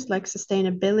challenges like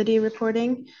sustainability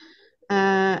reporting,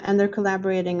 and they're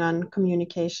collaborating on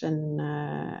communication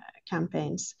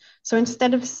campaigns. So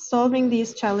instead of solving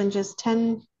these challenges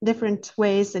 10 different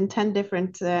ways in 10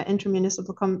 different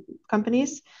intermunicipal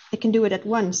companies, they can do it at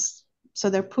once. So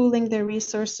they're pooling their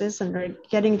resources and they're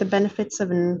getting the benefits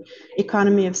of an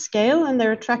economy of scale, and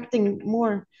they're attracting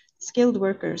more skilled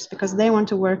workers because they want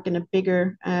to work in a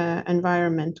bigger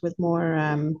environment with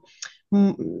more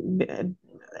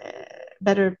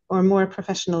better or more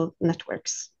professional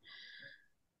networks.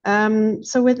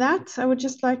 So with that, I would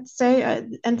just like to say,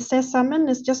 and Se Sammen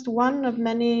is just one of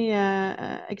many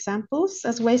examples.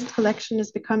 As waste collection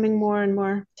is becoming more and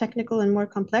more technical and more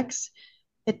complex,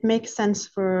 it makes sense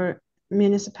for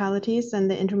municipalities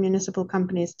and the intermunicipal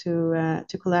companies to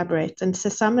collaborate. And Se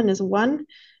Sammen is one.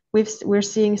 We're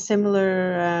seeing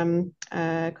similar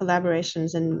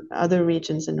collaborations in other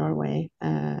regions in Norway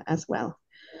as well.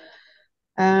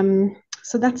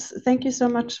 So thank you so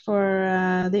much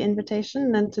for the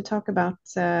invitation and to talk about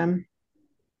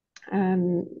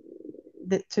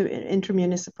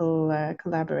intermunicipal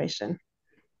collaboration.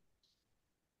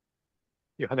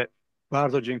 Johane,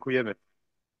 bardzo dziękujemy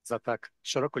za tak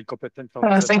szeroko I kompetentną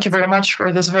Thank you very much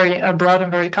for this very broad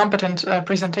and very competent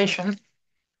presentation.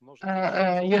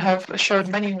 You have showed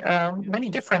many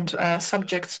different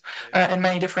subjects in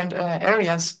many different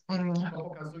areas,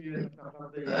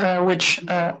 which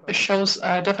shows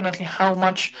definitely how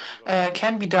much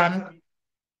can be done.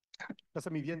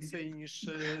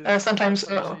 Sometimes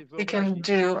we can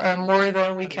do more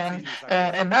than we can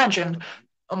imagine.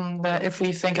 If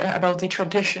we think about the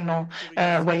traditional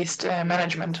waste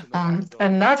management.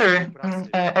 Another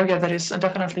area that is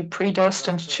definitely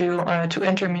predestined to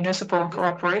intermunicipal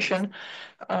cooperation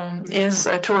is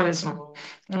tourism.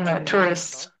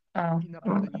 Tourists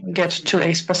get to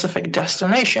a specific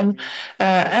destination,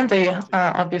 and they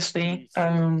obviously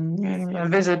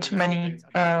visit many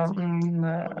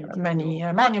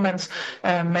monuments,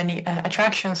 many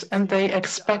attractions, and they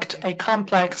expect a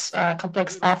complex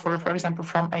offer, for example,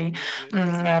 from a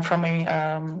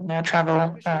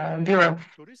travel bureau.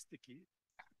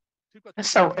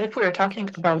 So, if we are talking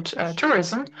about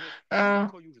tourism,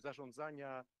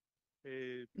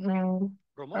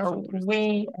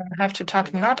 we have to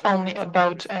talk not only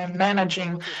about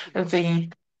managing the.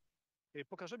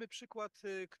 Pokażemy przykład,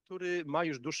 który ma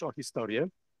już dłuższą historię,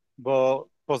 bo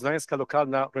Poznańska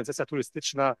Lokalna Organizacja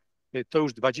Turystyczna to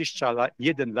już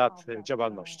 21 lat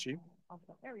działalności,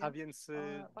 a więc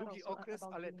długi okres,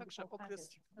 ale także okres,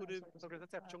 w którym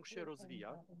organizacja wciąż się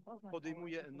rozwija,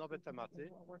 podejmuje nowe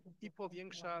tematy i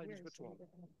powiększa liczbę członków.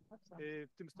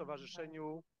 W tym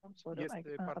stowarzyszeniu jest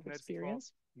partnerstwo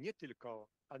nie tylko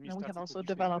administracji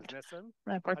publicznej z biznesem,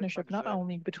 partnership not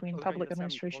only between public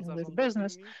administration with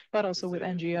business, but also with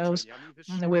NGOs,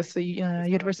 with the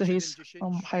universities,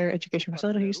 higher education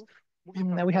facilities.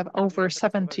 We have over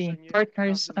 70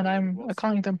 partners, and I'm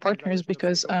calling them partners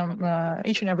because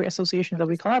each and every association that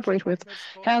we collaborate with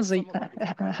has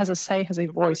a say, has a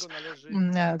voice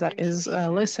that is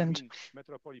listened.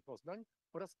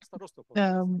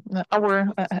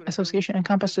 Our association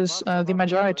encompasses the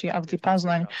majority of the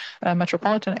Poznań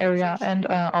metropolitan area and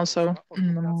also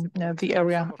the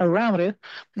area around it,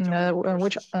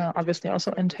 which obviously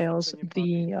also entails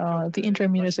the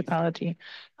intermunicipality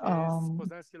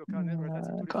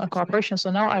cooperation.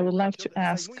 So now I would like to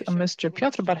ask Mr.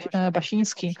 Piotr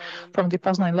Basiński from the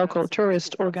Poznań Local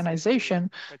Tourist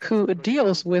Organization, who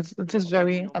deals with this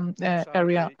very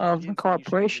area of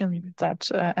cooperation that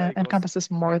encompasses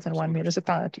more than one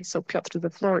municipality. So Piotr, the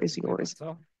floor is yours.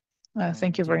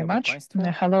 Thank you very much.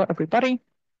 Hello, everybody.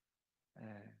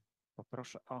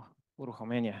 Poproszę o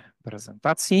uruchomienie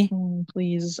prezentacji.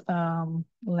 Please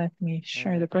let me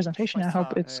share the presentation. I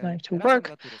hope it's going to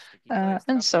work.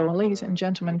 And so, ladies and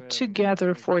gentlemen,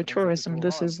 Together for Tourism,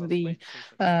 this is the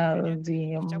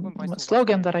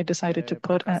slogan that I decided to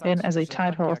put in as a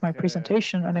title of my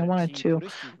presentation. And I wanted to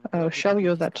show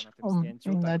you that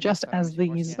just as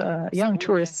these young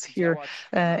tourists here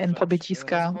in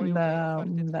Pobiedziska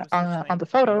on the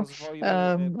photo,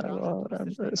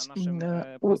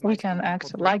 we can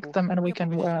act like them, and we can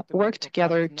work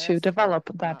together to develop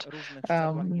that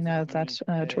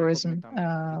tourism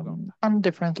on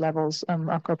different levels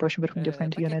of cooperation between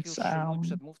different units.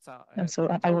 And so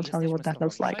I will tell you what that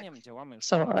looks like.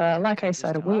 So, like I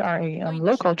said, we are a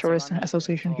local tourist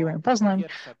association here in Poznań.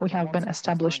 We have been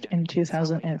established in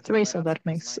 2003, so that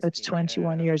makes it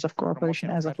 21 years of cooperation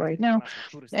as of right now.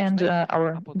 And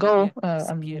our goal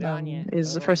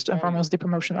is first and foremost the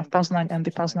promotion of Poznań and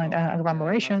the Poznań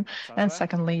agglomeration, and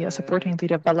secondly, supporting the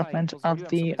development of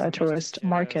the tourist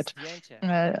market.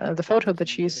 The photo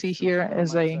that you see here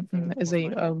is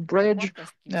a bridge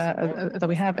that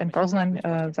we have in Poznań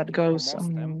that goes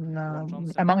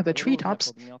among the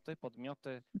treetops,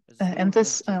 and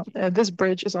this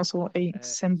bridge is also a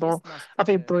symbol of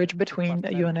a bridge between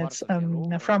units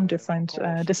from different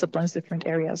disciplines, different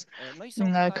areas.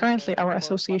 Currently, our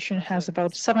association has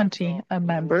about 70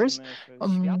 members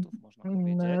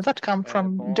that come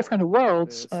from different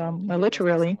worlds,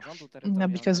 literally,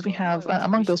 because we have,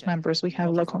 among those members, we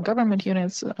have local government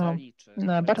units,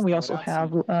 but we also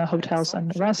have hotels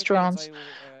and restaurants.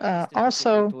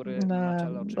 Also,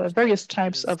 various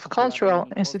types of cultural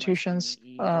institutions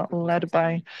led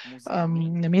by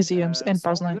museums in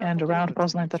Poznań and around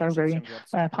Poznań that are very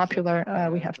popular.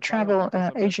 We have travel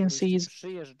agencies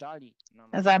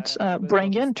that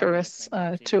bring in tourists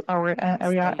to our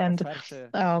area and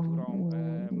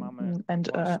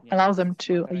allow them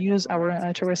to use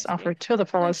our tourist offer to the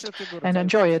fullest and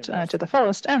enjoy it to the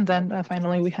fullest. And then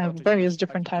finally, we have various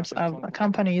different types of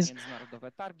companies,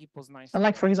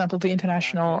 like, for example, the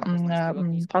International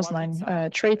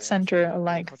Poznań Trade Center,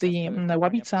 like the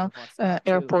Ławica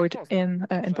Airport in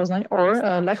Poznań, or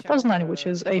Lech Poznań, which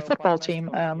is a football team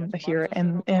here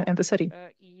in the city.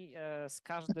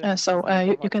 So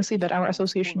you can see that our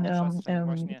association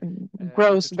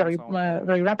grows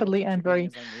very rapidly and very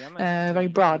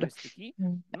broad.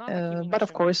 But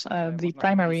of course, the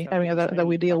primary area that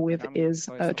we deal with is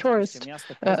tourism,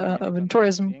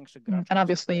 and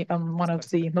obviously one of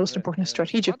the most important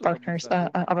strategic partners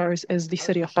of ours is the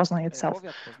city of Poznań itself,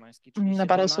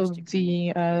 but also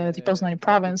the Poznań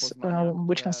province,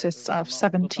 which consists of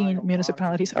 17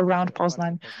 municipalities around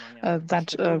Poznań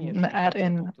that add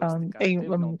in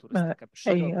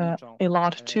a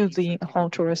lot to the whole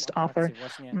tourist offer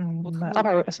of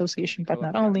our association, but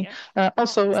not only,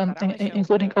 also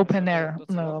including open air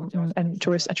and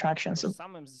tourist attractions,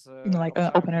 like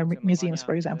open air museums,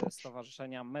 for example.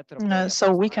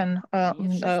 So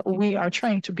we are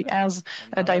trying to be as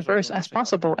diverse as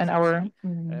possible in our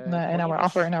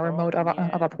offer, in our mode of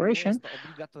operation,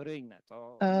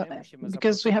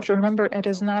 because we have to remember it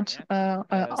is not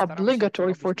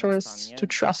obligatory for tourists to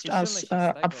trust us us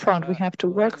up front. We have to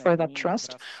work for that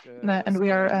trust, and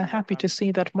we are happy to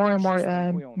see that more and more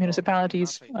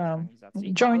municipalities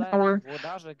join our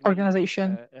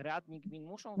organization.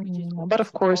 But of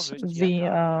course, the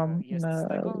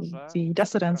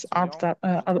dissidents of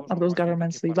those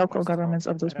governments, the local governments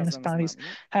of those municipalities,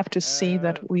 have to see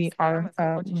that we are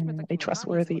a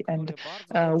trustworthy and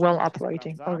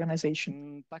well-operating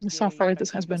organization. So far,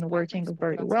 this has been working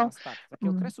very well.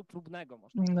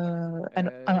 And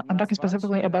I'm talking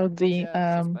specifically about the,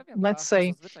 let's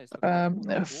say,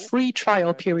 free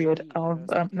trial period of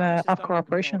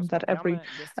cooperation that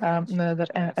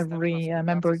every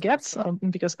member gets,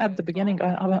 because at the beginning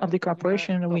of the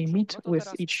cooperation, we meet with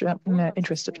each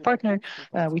interested partner,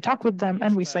 we talk with them,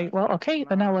 and we say, well, okay,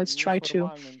 now let's try to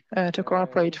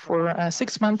cooperate for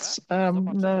 6 months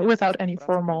without any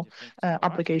formal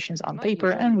obligations on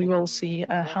paper, and we will see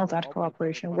how that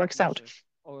cooperation works out.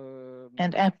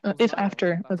 And if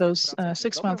after those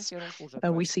 6 months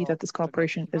we see that this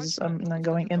cooperation is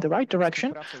going in the right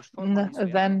direction,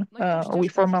 then we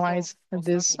formalize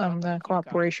this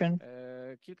cooperation.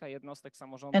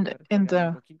 And in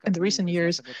the recent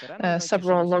years,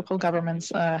 several local governments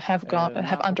have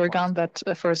undergone that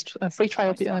first free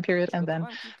trial period, and then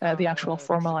the actual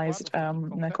formalized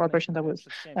cooperation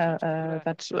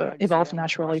that evolved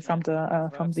naturally from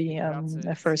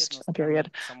the first period.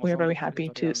 We are very happy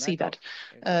to see that.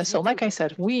 So, like I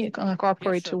said, we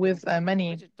cooperate with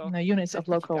many units of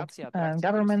local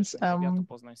governments,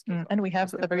 and we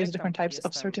have various different types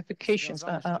of certifications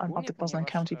of the Poznań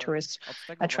County tourist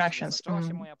attractions.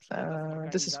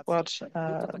 This is what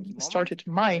started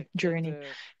my journey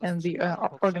in the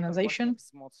organization.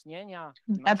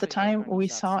 At the time, we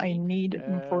saw a need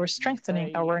for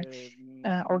strengthening our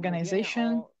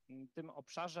organization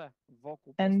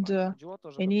and a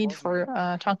need for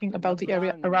talking about the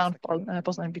area around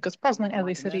Poznań, because Poznań as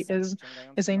a city is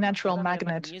a natural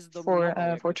magnet for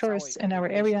tourists in our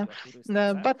area,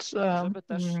 but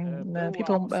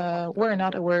people were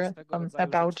not aware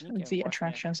about the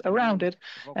attractions around it,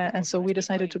 and so we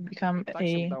decided to become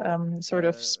a sort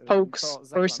of spokes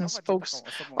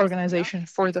organization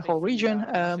for the whole region,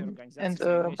 and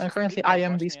currently I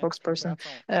am the spokesperson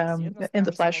in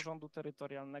the flesh.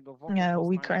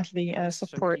 We currently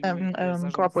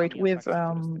cooperate with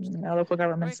local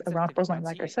governments around Poznań,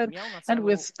 like I said, and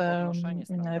with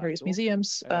various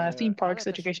museums, theme parks,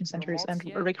 education centers, and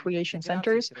recreation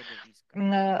centers.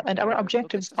 And our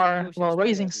objectives are, well,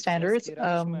 raising standards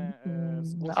of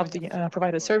the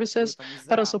provided services,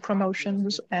 but also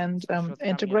promotions and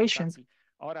integration.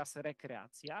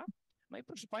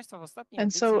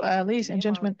 And so, ladies and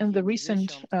gentlemen, in the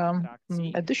recent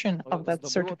edition of that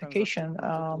certification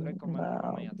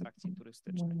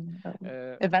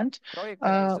event,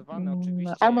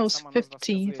 almost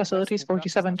 50 facilities,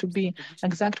 47 to be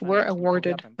exact, were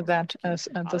awarded that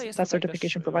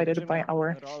certification provided by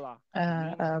our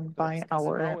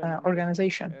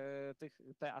organization.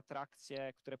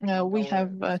 We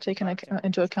have taken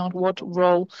into account what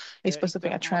role a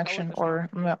specific attraction or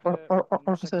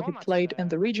facility played in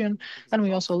the region, and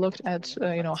we also looked at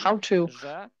how to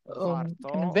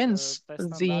convince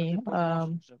the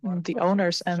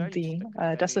owners and the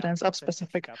dissidents of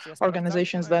specific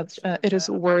organizations that it is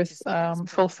worth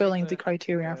fulfilling the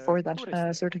criteria for that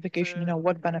certification.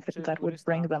 What benefit that would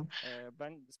bring them.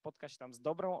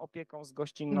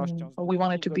 We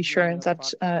wanted to be sure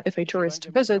that if a tourist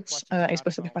visits a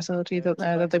specific facility,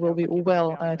 that they will be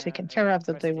well taken care of,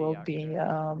 that they will be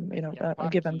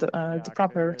given the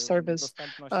proper service.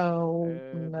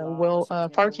 Will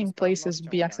parking places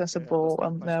be accessible?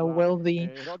 Will the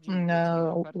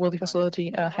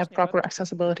facility have proper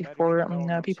accessibility for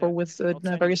people with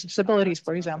various disabilities,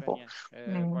 for example?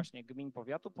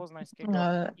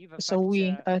 So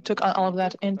we took all of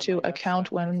that into account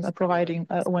when granting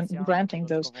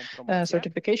those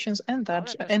certifications, and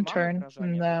that in turn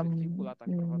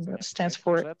stands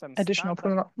for additional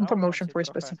promotion for a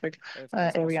specific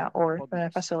area or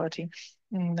facility.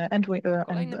 And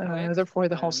therefore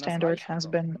the whole standard has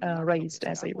been raised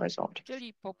as a result.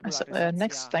 So,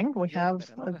 next thing, we have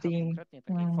the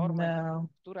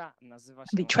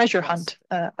treasure hunt,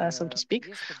 so to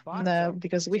speak,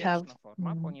 because we have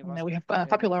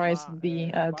popularized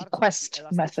the quest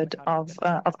method of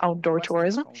outdoor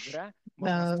tourism.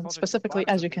 Specifically,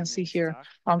 as you can see here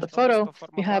on the photo,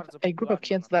 we have a group of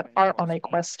kids that are on a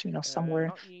quest,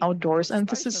 somewhere outdoors, and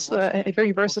this is a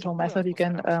very versatile method. You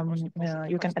can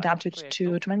adapt it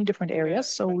to many different areas.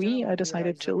 So we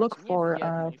decided to look for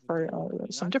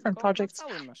some different projects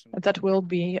that will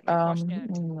be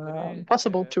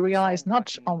possible to realize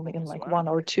not only in like one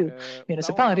or two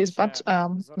municipalities, but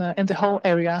in the whole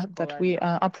area that we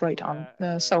operate on.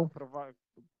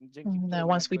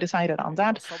 Once we decided on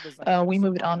that, we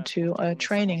moved on to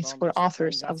trainings for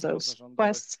authors of those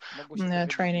quests.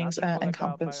 Trainings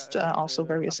encompassed also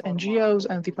various NGOs,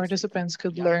 and the participants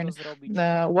could learn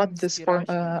what this form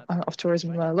of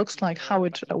tourism looks like, how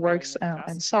it works,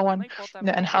 and so on,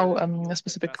 and how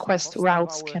specific quest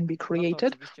routes can be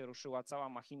created.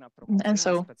 And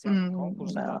so,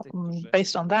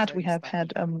 based on that, we have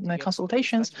had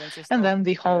consultations, and then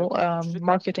the whole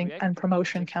marketing and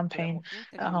promotion campaign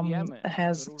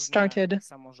has started.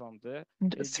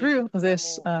 Through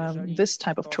this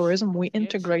type of tourism, we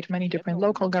integrate many different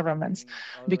local governments,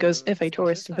 because if a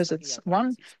tourist visits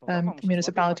one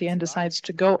municipality and decides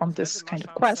to go on this kind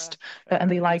of quest and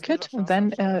they like it,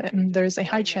 then there is a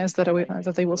high chance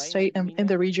that they will stay in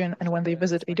the region, and when they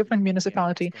visit a different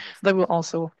municipality, they will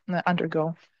also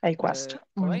undergo a quest.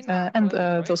 And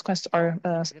those quests are,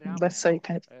 let's say,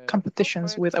 kind of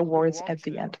competitions with awards at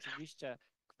the end.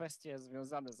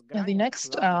 And the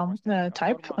next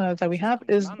type that we have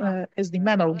is the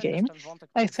memo game.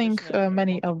 I think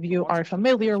many of you are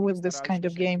familiar with this kind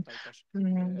of game.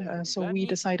 So we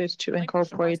decided to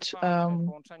incorporate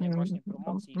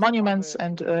monuments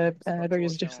and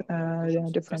various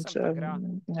different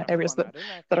areas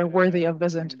that are worthy of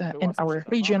visit in our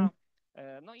region.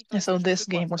 And so this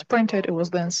game was printed, it was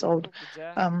then sold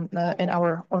in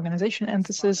our organization, and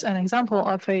this is an example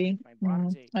of a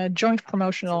joint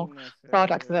promotional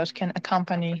product that can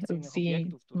accompany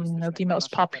the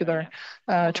most popular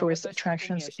tourist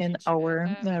attractions in our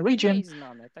region.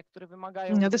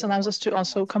 This allows us to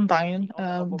also combine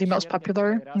the most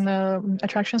popular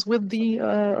attractions with the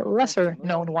lesser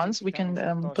known ones. We can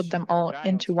put them all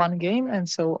into one game, and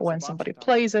so when somebody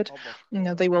plays it,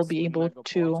 they will be able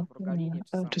to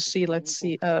see, let's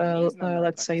say,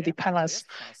 the palace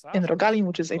in Rogalin,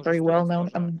 which is a very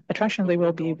well-known attraction. They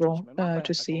will be able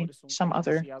to see some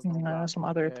other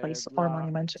place or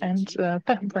monument, and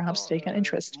perhaps take an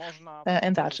interest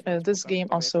in that. This game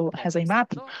also has a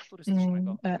map,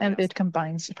 and it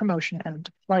combines promotion and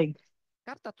play.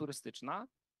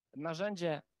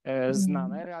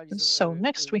 So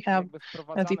next we have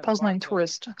the Poznań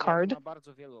tourist card.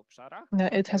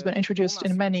 It has been introduced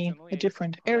in many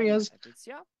different areas.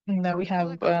 Now we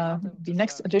have the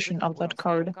next edition of that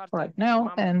card right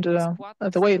now, and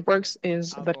the way it works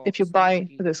is that if you buy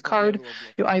this card,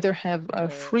 you either have a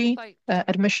free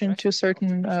admission to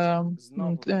certain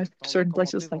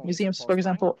places like museums, for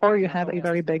example, or you have a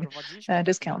very big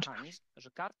discount.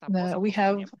 We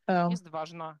have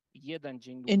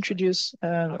introduced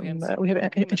a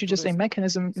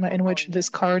mechanism in which this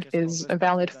card is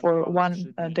valid for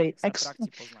one day extra.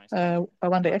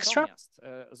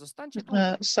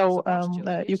 So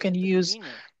you can use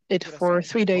it for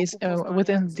 3 days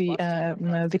within the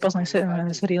Poznań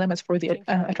city limits for the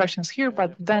attractions here,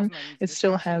 but then it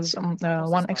still has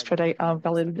one extra day of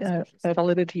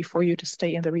validity for you to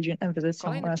stay in the region and visit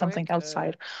something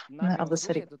outside of the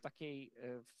city.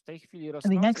 And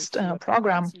the next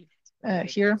program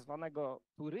here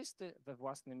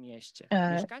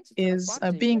is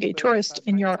being a tourist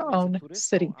in your own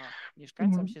city.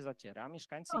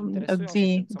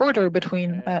 The border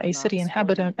between a city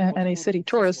inhabitant and a city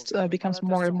tourist becomes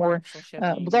more and more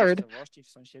blurred,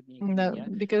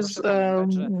 because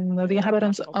the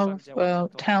inhabitants of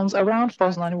towns around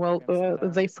Poznań,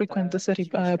 they frequent the city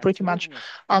pretty much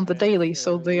on the daily,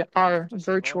 so they are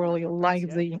virtually like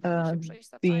the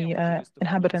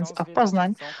inhabitants of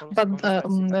Poznań, but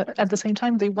at the same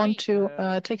time they want to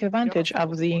take advantage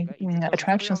of the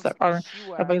attractions that are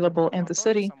available in the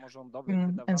city.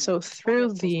 And so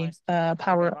through the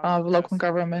power of local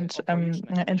government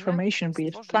information, be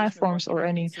it platforms or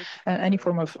any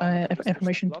form of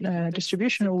information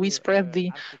distribution, we spread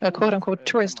the quote-unquote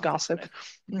tourist gossip.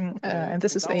 And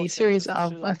this is a series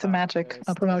of thematic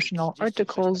promotional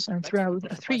articles, and throughout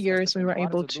 3 years we were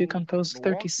able to compose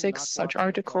 36 such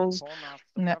articles,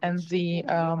 and the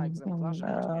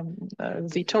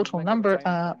total number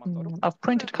of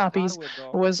printed copies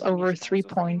was over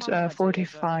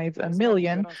 3.45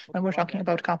 million, and we're talking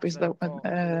about copies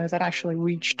that actually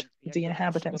reached the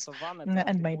inhabitants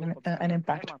and made an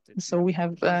impact. So we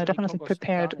have definitely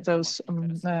prepared those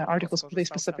articles with a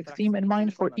specific theme in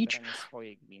mind for each.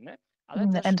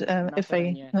 And if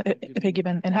a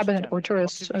given inhabitant or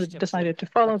tourist decided to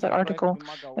follow that article,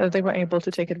 they were able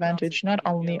to take advantage not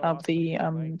only of the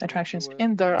attractions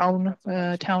in their own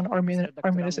town or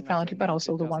municipality, but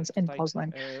also the ones in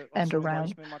Poznań and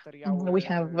around. We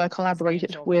have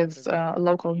collaborated with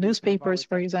local newspapers,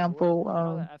 for example,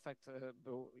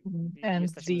 and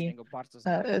the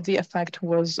effect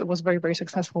was very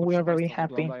successful. We are very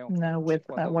happy with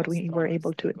what we were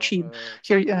able to achieve.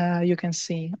 Here you can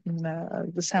see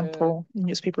the sample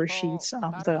newspaper sheets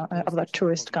of the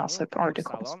tourist gossip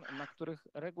articles.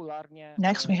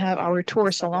 Next, we have our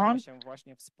tour salon.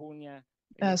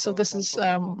 So this is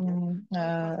our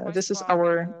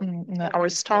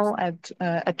stall at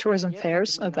tourism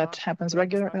fairs that happens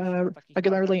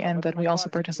regularly, and that we also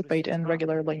participate in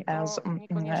regularly as an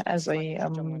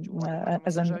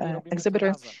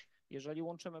exhibitor.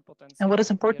 And what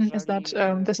is important is that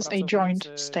this is a joint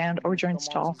stand or joint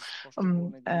stall,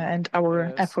 and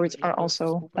our efforts are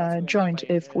also joint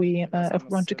if we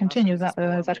want to continue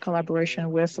that collaboration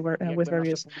with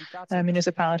various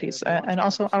municipalities. And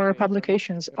also our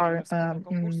publications are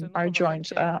joint.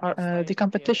 The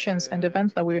competitions and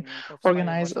events that we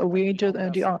organize, we do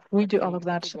all of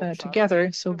that together.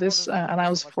 So this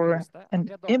allows for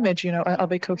an image,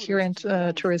 of a coherent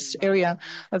tourist area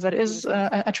that is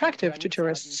attractive to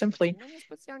tourists simply.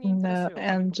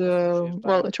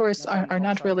 Well, tourists are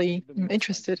not really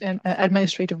interested in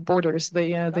administrative borders.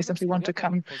 They simply want to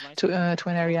come to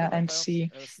an area and see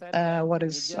what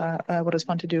is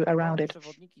fun to do around it.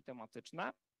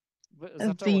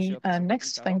 The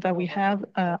next thing that we have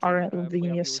are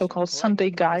the so-called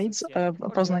Sunday guides of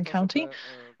Poznań County.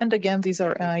 And again, these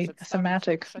are a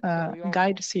thematic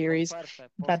guide series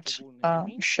that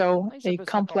show a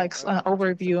complex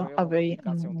overview of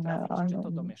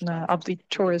the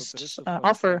tourist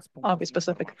offer of a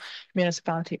specific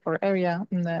municipality or area.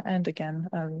 And again,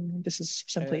 this is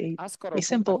simply a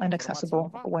simple and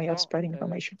accessible way of spreading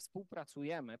information.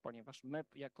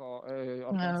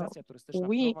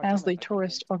 We, as the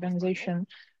tourist organization,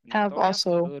 have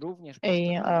also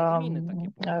a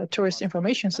tourist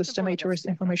information system, a tourist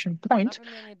information point,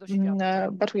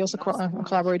 but we also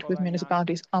collaborate with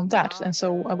municipalities on that. And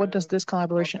so what does this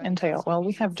collaboration entail? Well,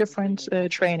 we have different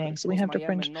trainings, we have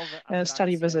different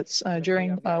study visits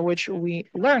during which we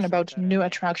learn about new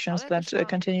attractions that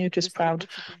continue to sprout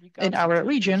in our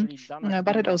region,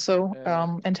 but it also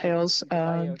entails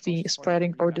the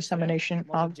spreading or dissemination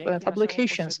of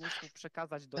publications,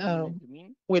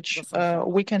 which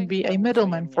we can be a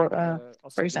middleman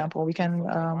for example, we can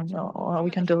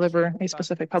deliver a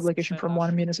specific publication from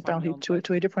one municipality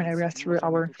to a different area through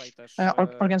our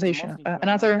organization.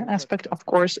 Another aspect, of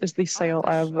course, is the sale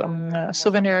of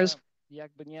souvenirs.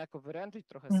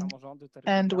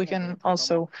 And we can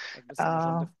also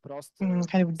kind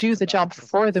of do the job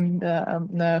for the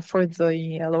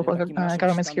local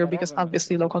governments here, because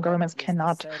obviously local governments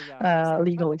cannot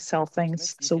legally sell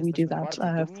things, so we do that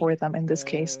for them in this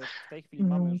case.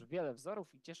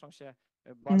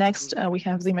 Next, we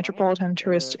have the Metropolitan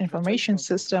Tourist Information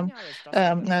System,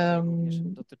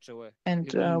 and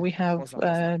we have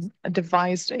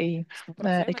devised a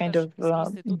kind of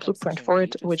blueprint for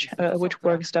it, which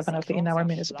works definitely in our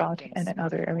municipality and in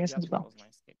other areas as well.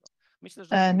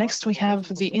 Next, we have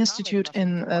the institute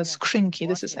in Skrzynki.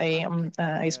 This is a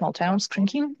small town,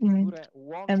 Skrzynki,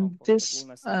 and this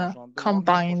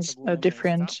combines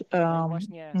different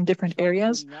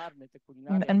areas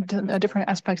and different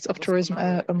aspects of tourism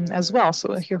as well.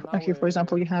 So here, for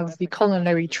example, you have the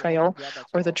culinary trail,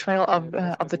 or the trail of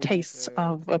the tastes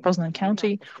of Poznań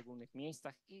County.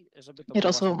 It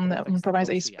also provides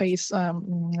a space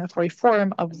for a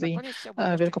forum of the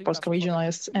Wielkopolska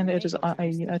regionalists, and it is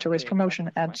a tourist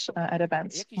promotion at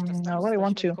events. What I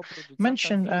want to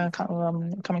mention,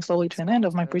 coming slowly to an end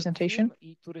of my presentation,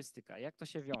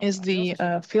 is the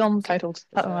film titled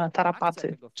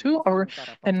Tarapaty 2, or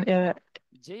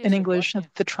in English,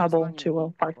 The Trouble 2,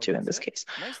 or Part 2 in this case.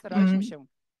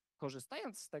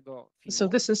 So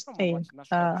this is a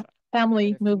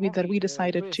family movie that we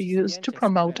decided to use to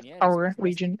promote our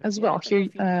region as well. Here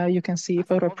you can see a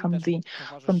photo from the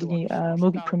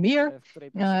movie premiere,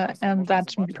 and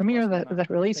that movie premiere that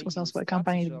release was also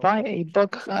accompanied by a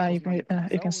book.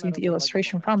 You can see the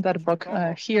illustration from that book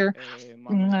here.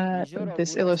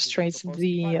 This illustrates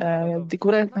the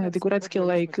Góreckie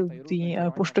Lake,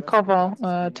 the Puszczykowo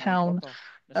town.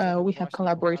 We have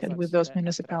collaborated with those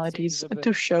municipalities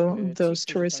to show those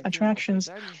tourist attractions,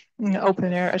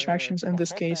 open-air attractions in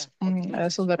this case,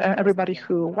 so that everybody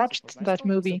who watched that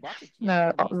movie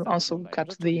also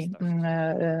got the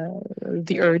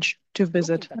urge to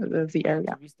visit the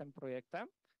area.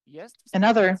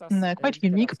 Another quite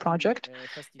unique project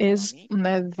is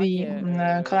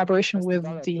the collaboration with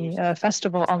the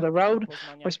Festival on the Road,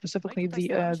 or specifically the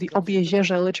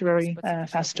Obiezierze Literary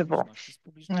Festival.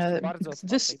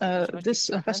 This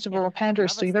festival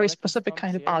panders to a very specific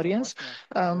kind of audience,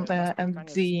 and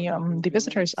the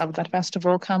visitors of that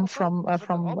festival come from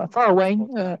far away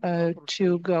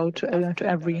to go to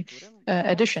every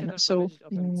edition. So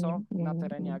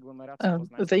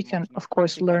they can, of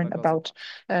course, learn about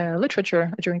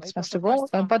literature during this festival,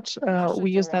 but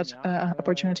we use that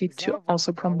opportunity to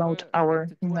also promote our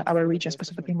region,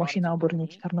 specifically Mosina,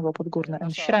 Oborniki, Tarnowo Podgórne,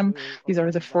 and Śrem. These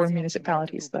are the 4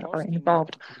 municipalities that are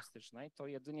involved.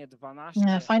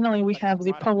 Finally, we have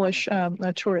the Polish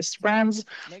tourist brands.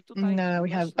 We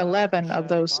have 11 of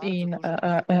those in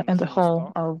the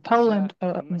whole of Poland,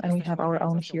 and we have our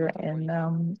own here in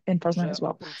Poznań as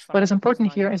well. What is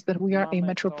important here is that we are a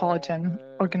metropolitan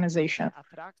organization.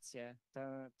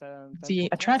 The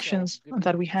attractions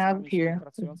that we have here,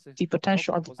 the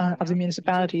potential of the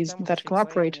municipalities that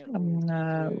cooperate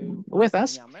with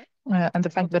us, and the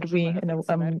fact that we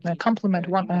complement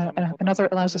one another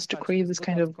allows us to create this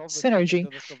kind of synergy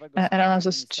and allows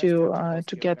us to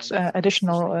get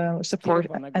additional support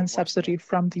and subsidy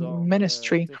from the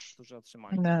ministry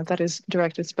that is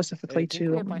directed specifically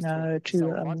to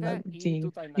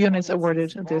the units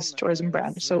awarded this tourism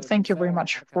brand. So thank you very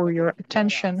much for your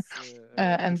attention.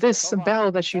 And this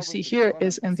bell that you see here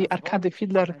is in the Arkady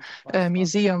Fiedler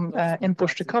Museum in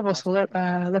Puszczykowo. So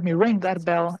let me ring that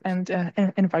bell and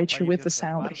invite you with the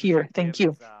sound here. Thank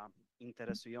you.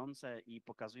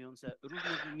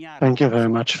 Thank you very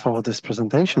much for this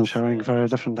presentation, showing very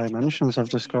different dimensions of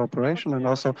this cooperation and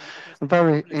also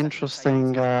very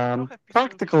interesting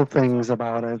practical things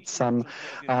about it. Some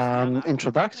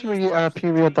introductory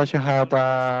period that you had,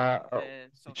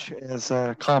 which is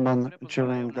common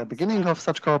during the beginning of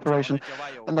such cooperation,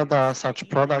 and that there are such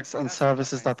products and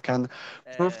services that can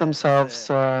prove themselves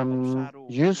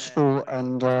useful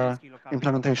and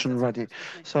implementation ready.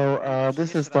 So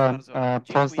this is the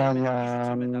Poznań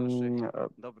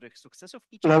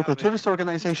local tourist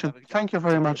organization. Thank you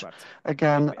very much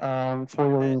again for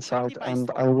your insight,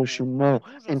 and I wish you more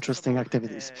interesting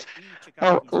activities.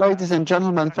 Now, ladies and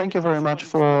gentlemen, thank you very much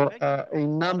for a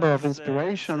number of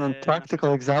inspiration and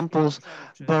practical examples,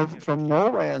 both from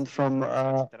Norway and from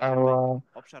our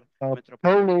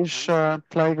Polish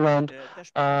playground,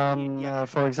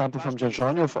 for example, from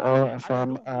Dzierżoniów or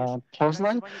from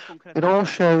Poznań. It all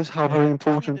shows how very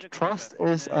important trust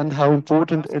is and how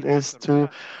important it is to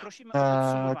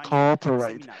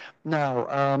cooperate. Now,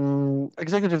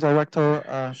 Executive Director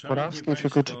Morawski, if you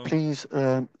could please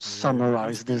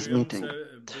summarize this meeting.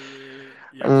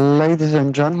 Ladies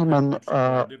and gentlemen,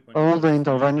 all the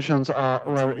interventions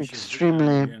were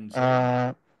extremely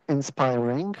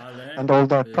inspiring, and all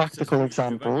the practical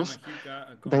examples,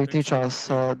 they teach us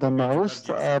the most,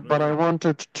 but I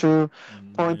wanted to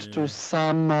point to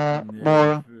some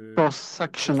more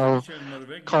cross-sectional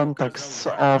contexts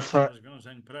of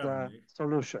the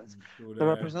solutions. The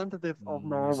representative of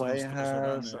Norway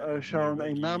has shown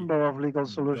a number of legal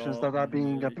solutions that are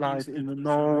being applied in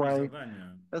Norway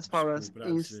as far as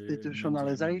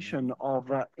institutionalization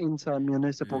of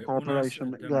inter-municipal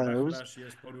cooperation goes.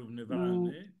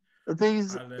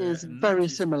 This is very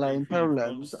similar in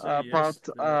Poland, but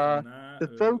the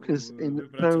focus in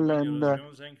Poland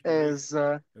is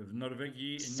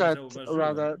set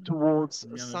rather towards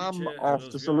some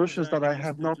of the solutions that I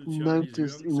have not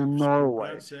noticed in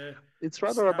Norway. It's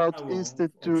rather about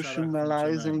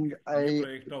institutionalizing a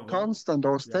constant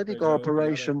or steady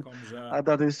cooperation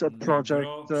that is a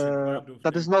project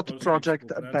that is not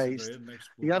project-based.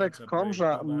 Jarek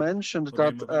Komża mentioned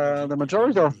that the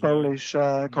majority of Polish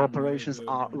corporations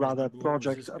are rather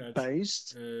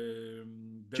project-based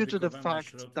due to the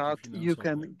fact that you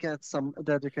can get some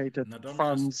dedicated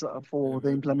funds for the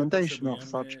implementation of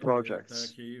such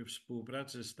projects.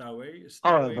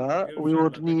 However, we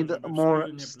would need more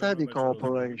steady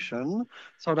cooperation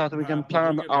so that we can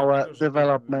plan our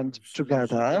development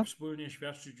together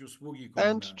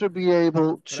and to be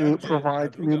able to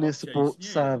provide municipal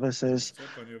services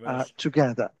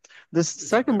together. This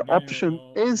second option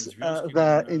is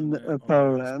there in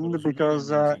Poland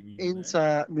because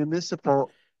inter-municipal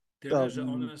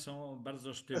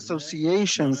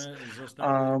associations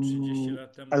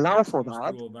allow for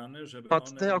that,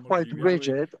 but they are quite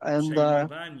rigid and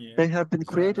they have been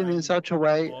created in such a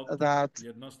way that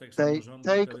they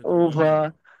take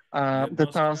over the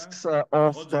tasks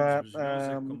of the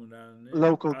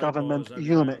local government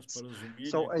units.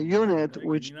 So a unit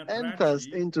which enters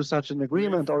into such an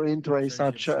agreement or into a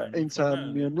such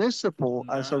intermunicipal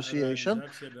association,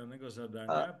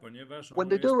 when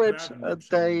they do it,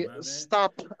 they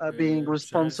stop being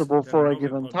responsible for a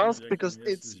given task because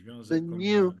it's the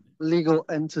new legal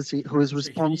entity who is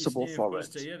responsible for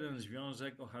it.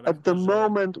 At the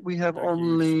moment, we have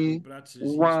only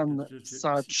one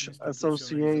such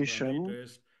association,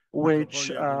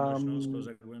 which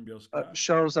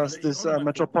shows us this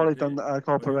metropolitan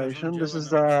corporation. This is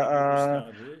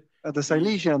the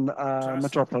Silesian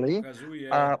metropoly,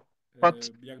 but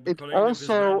it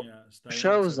also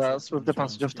shows us with the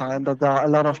passage of time that there are a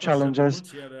lot of challenges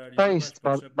faced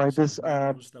by this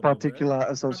particular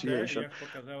association.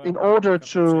 In order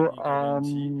to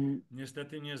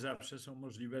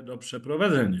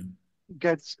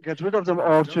get rid of them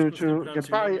or to get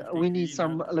by, we need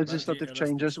some legislative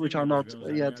changes which are not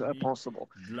yet possible.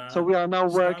 So we are now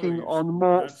working on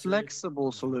more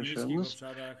flexible solutions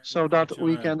so that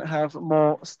we can have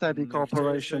more steady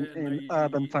cooperation in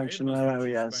urban functional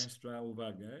areas.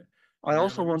 I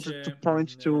also wanted to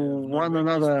point to one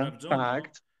another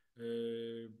fact,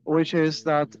 which is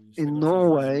that in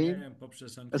Norway,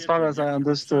 as far as I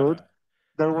understood,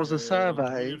 there was a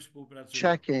survey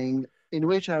checking in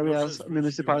which areas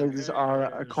municipalities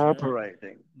are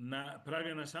cooperating.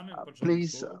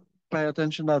 Please pay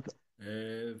attention that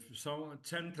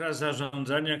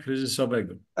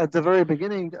at the very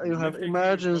beginning, you have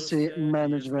emergency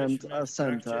management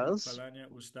centers.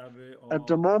 At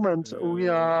the moment, we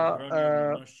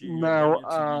are now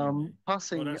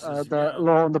passing the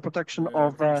law on the protection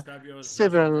of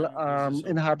civil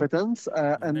inhabitants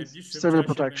and civil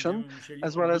protection,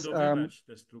 as well as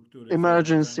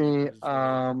Emergency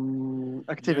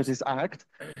Activities Act.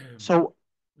 So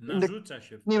in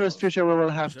the nearest future, we will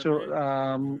have to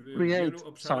create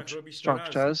such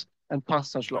structures and pass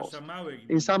such laws.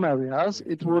 In some areas,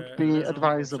 it would be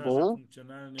advisable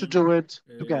to do it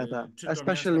together,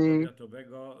 especially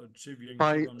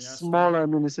by smaller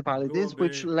municipalities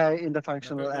which lay in the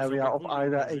functional area of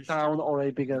either a town or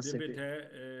a bigger city.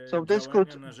 So this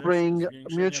could bring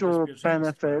mutual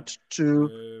benefit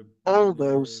to all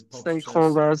those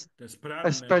stakeholders,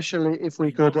 especially if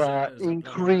we could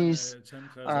increase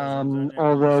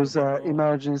all those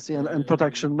emergency and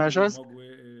protection measures,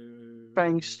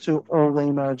 thanks to all the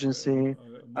emergency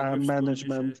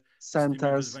management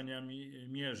centers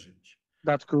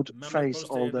that could face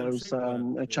all those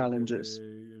challenges.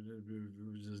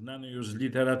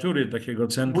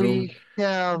 We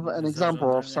have an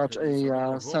example of such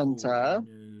a center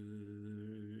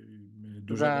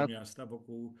that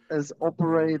is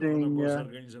operating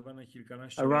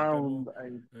around a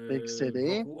big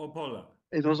city.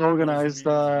 It was organized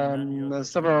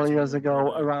several years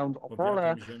ago around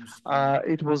Opole.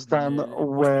 It was done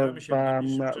with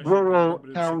rural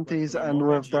counties and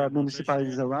with the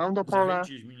municipalities around Opole.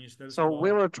 So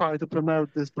we will try to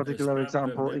promote this particular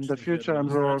example in the future, and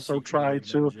we'll also try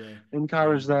to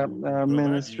encourage the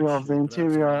Ministry of the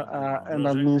Interior and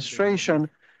Administration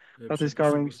that is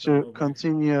going to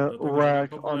continue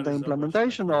work on the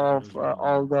implementation of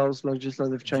all those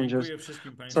legislative changes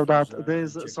so that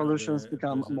these solutions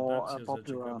become more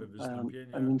popular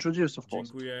and introduced, of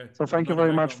course. So thank you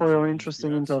very much for your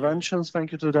interesting interventions.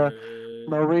 Thank you to the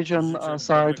Norwegian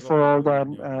side for all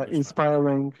the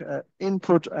inspiring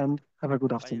input, and have a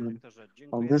good afternoon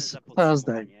on this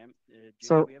Thursday.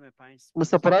 So,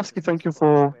 Mr. Porawski, thank you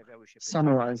for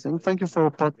summarizing. Thank you for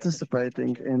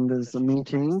participating in this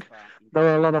meeting. There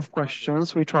are a lot of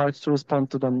questions. We tried to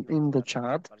respond to them in the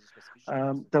chat.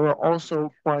 There were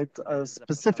also quite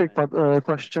specific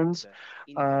questions.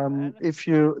 If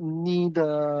you need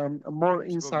more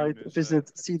insight,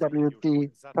 visit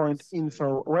cwd.info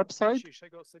website.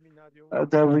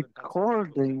 The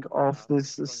recording of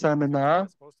this seminar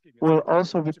will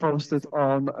also be posted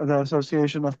on the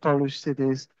Association of Polish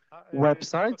Cities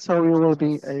website, so you will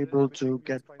be able to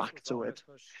get back to it.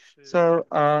 So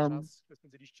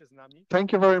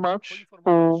thank you very much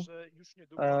for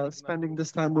spending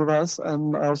this time with us,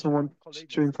 and I also want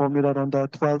to inform you that on the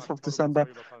 12th of December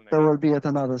there will be yet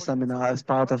another seminar as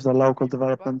part of the Local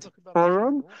Development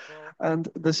Forum, and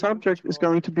the subject is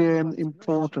going to be an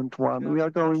important one. We are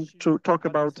going to talk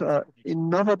about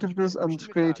innovativeness and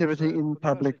creativity in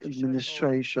public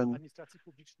administration.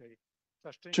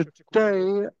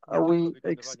 Today, we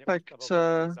expect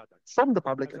from the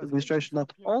public administration,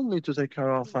 not only to take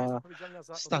care of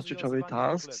statutory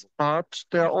tasks, but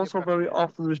they are also very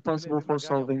often responsible for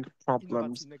solving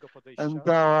problems. And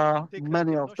there are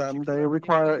many of them. They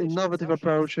require innovative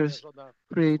approaches,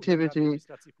 creativity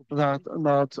that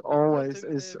not always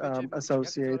is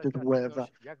associated with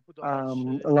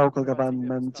local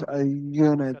government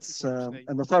units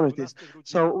and authorities.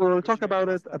 So we will talk about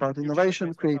it, about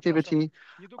innovation, creativity.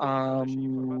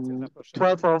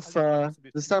 12th of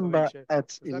December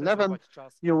at 11.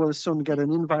 You will soon get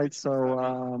an invite, so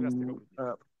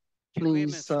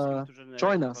please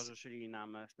join us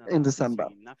in December.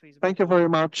 Thank you very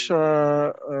much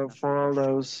for all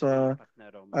those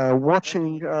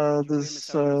watching this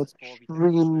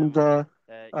streamed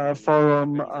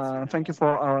forum. Thank you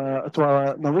to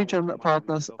our Norwegian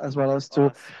partners, as well as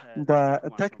to the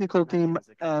technical team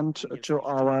and to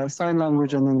our sign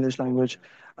language and English language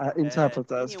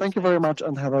interpreters. Thank you very much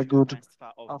and have a good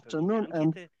afternoon.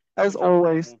 And as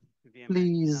always,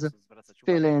 please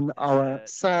fill in our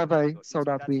survey so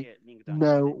that we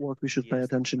know what we should pay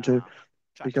attention to,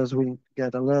 because we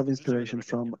get a lot of inspiration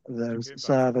from those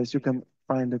surveys. You can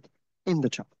find it in the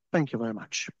chat. Thank you very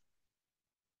much.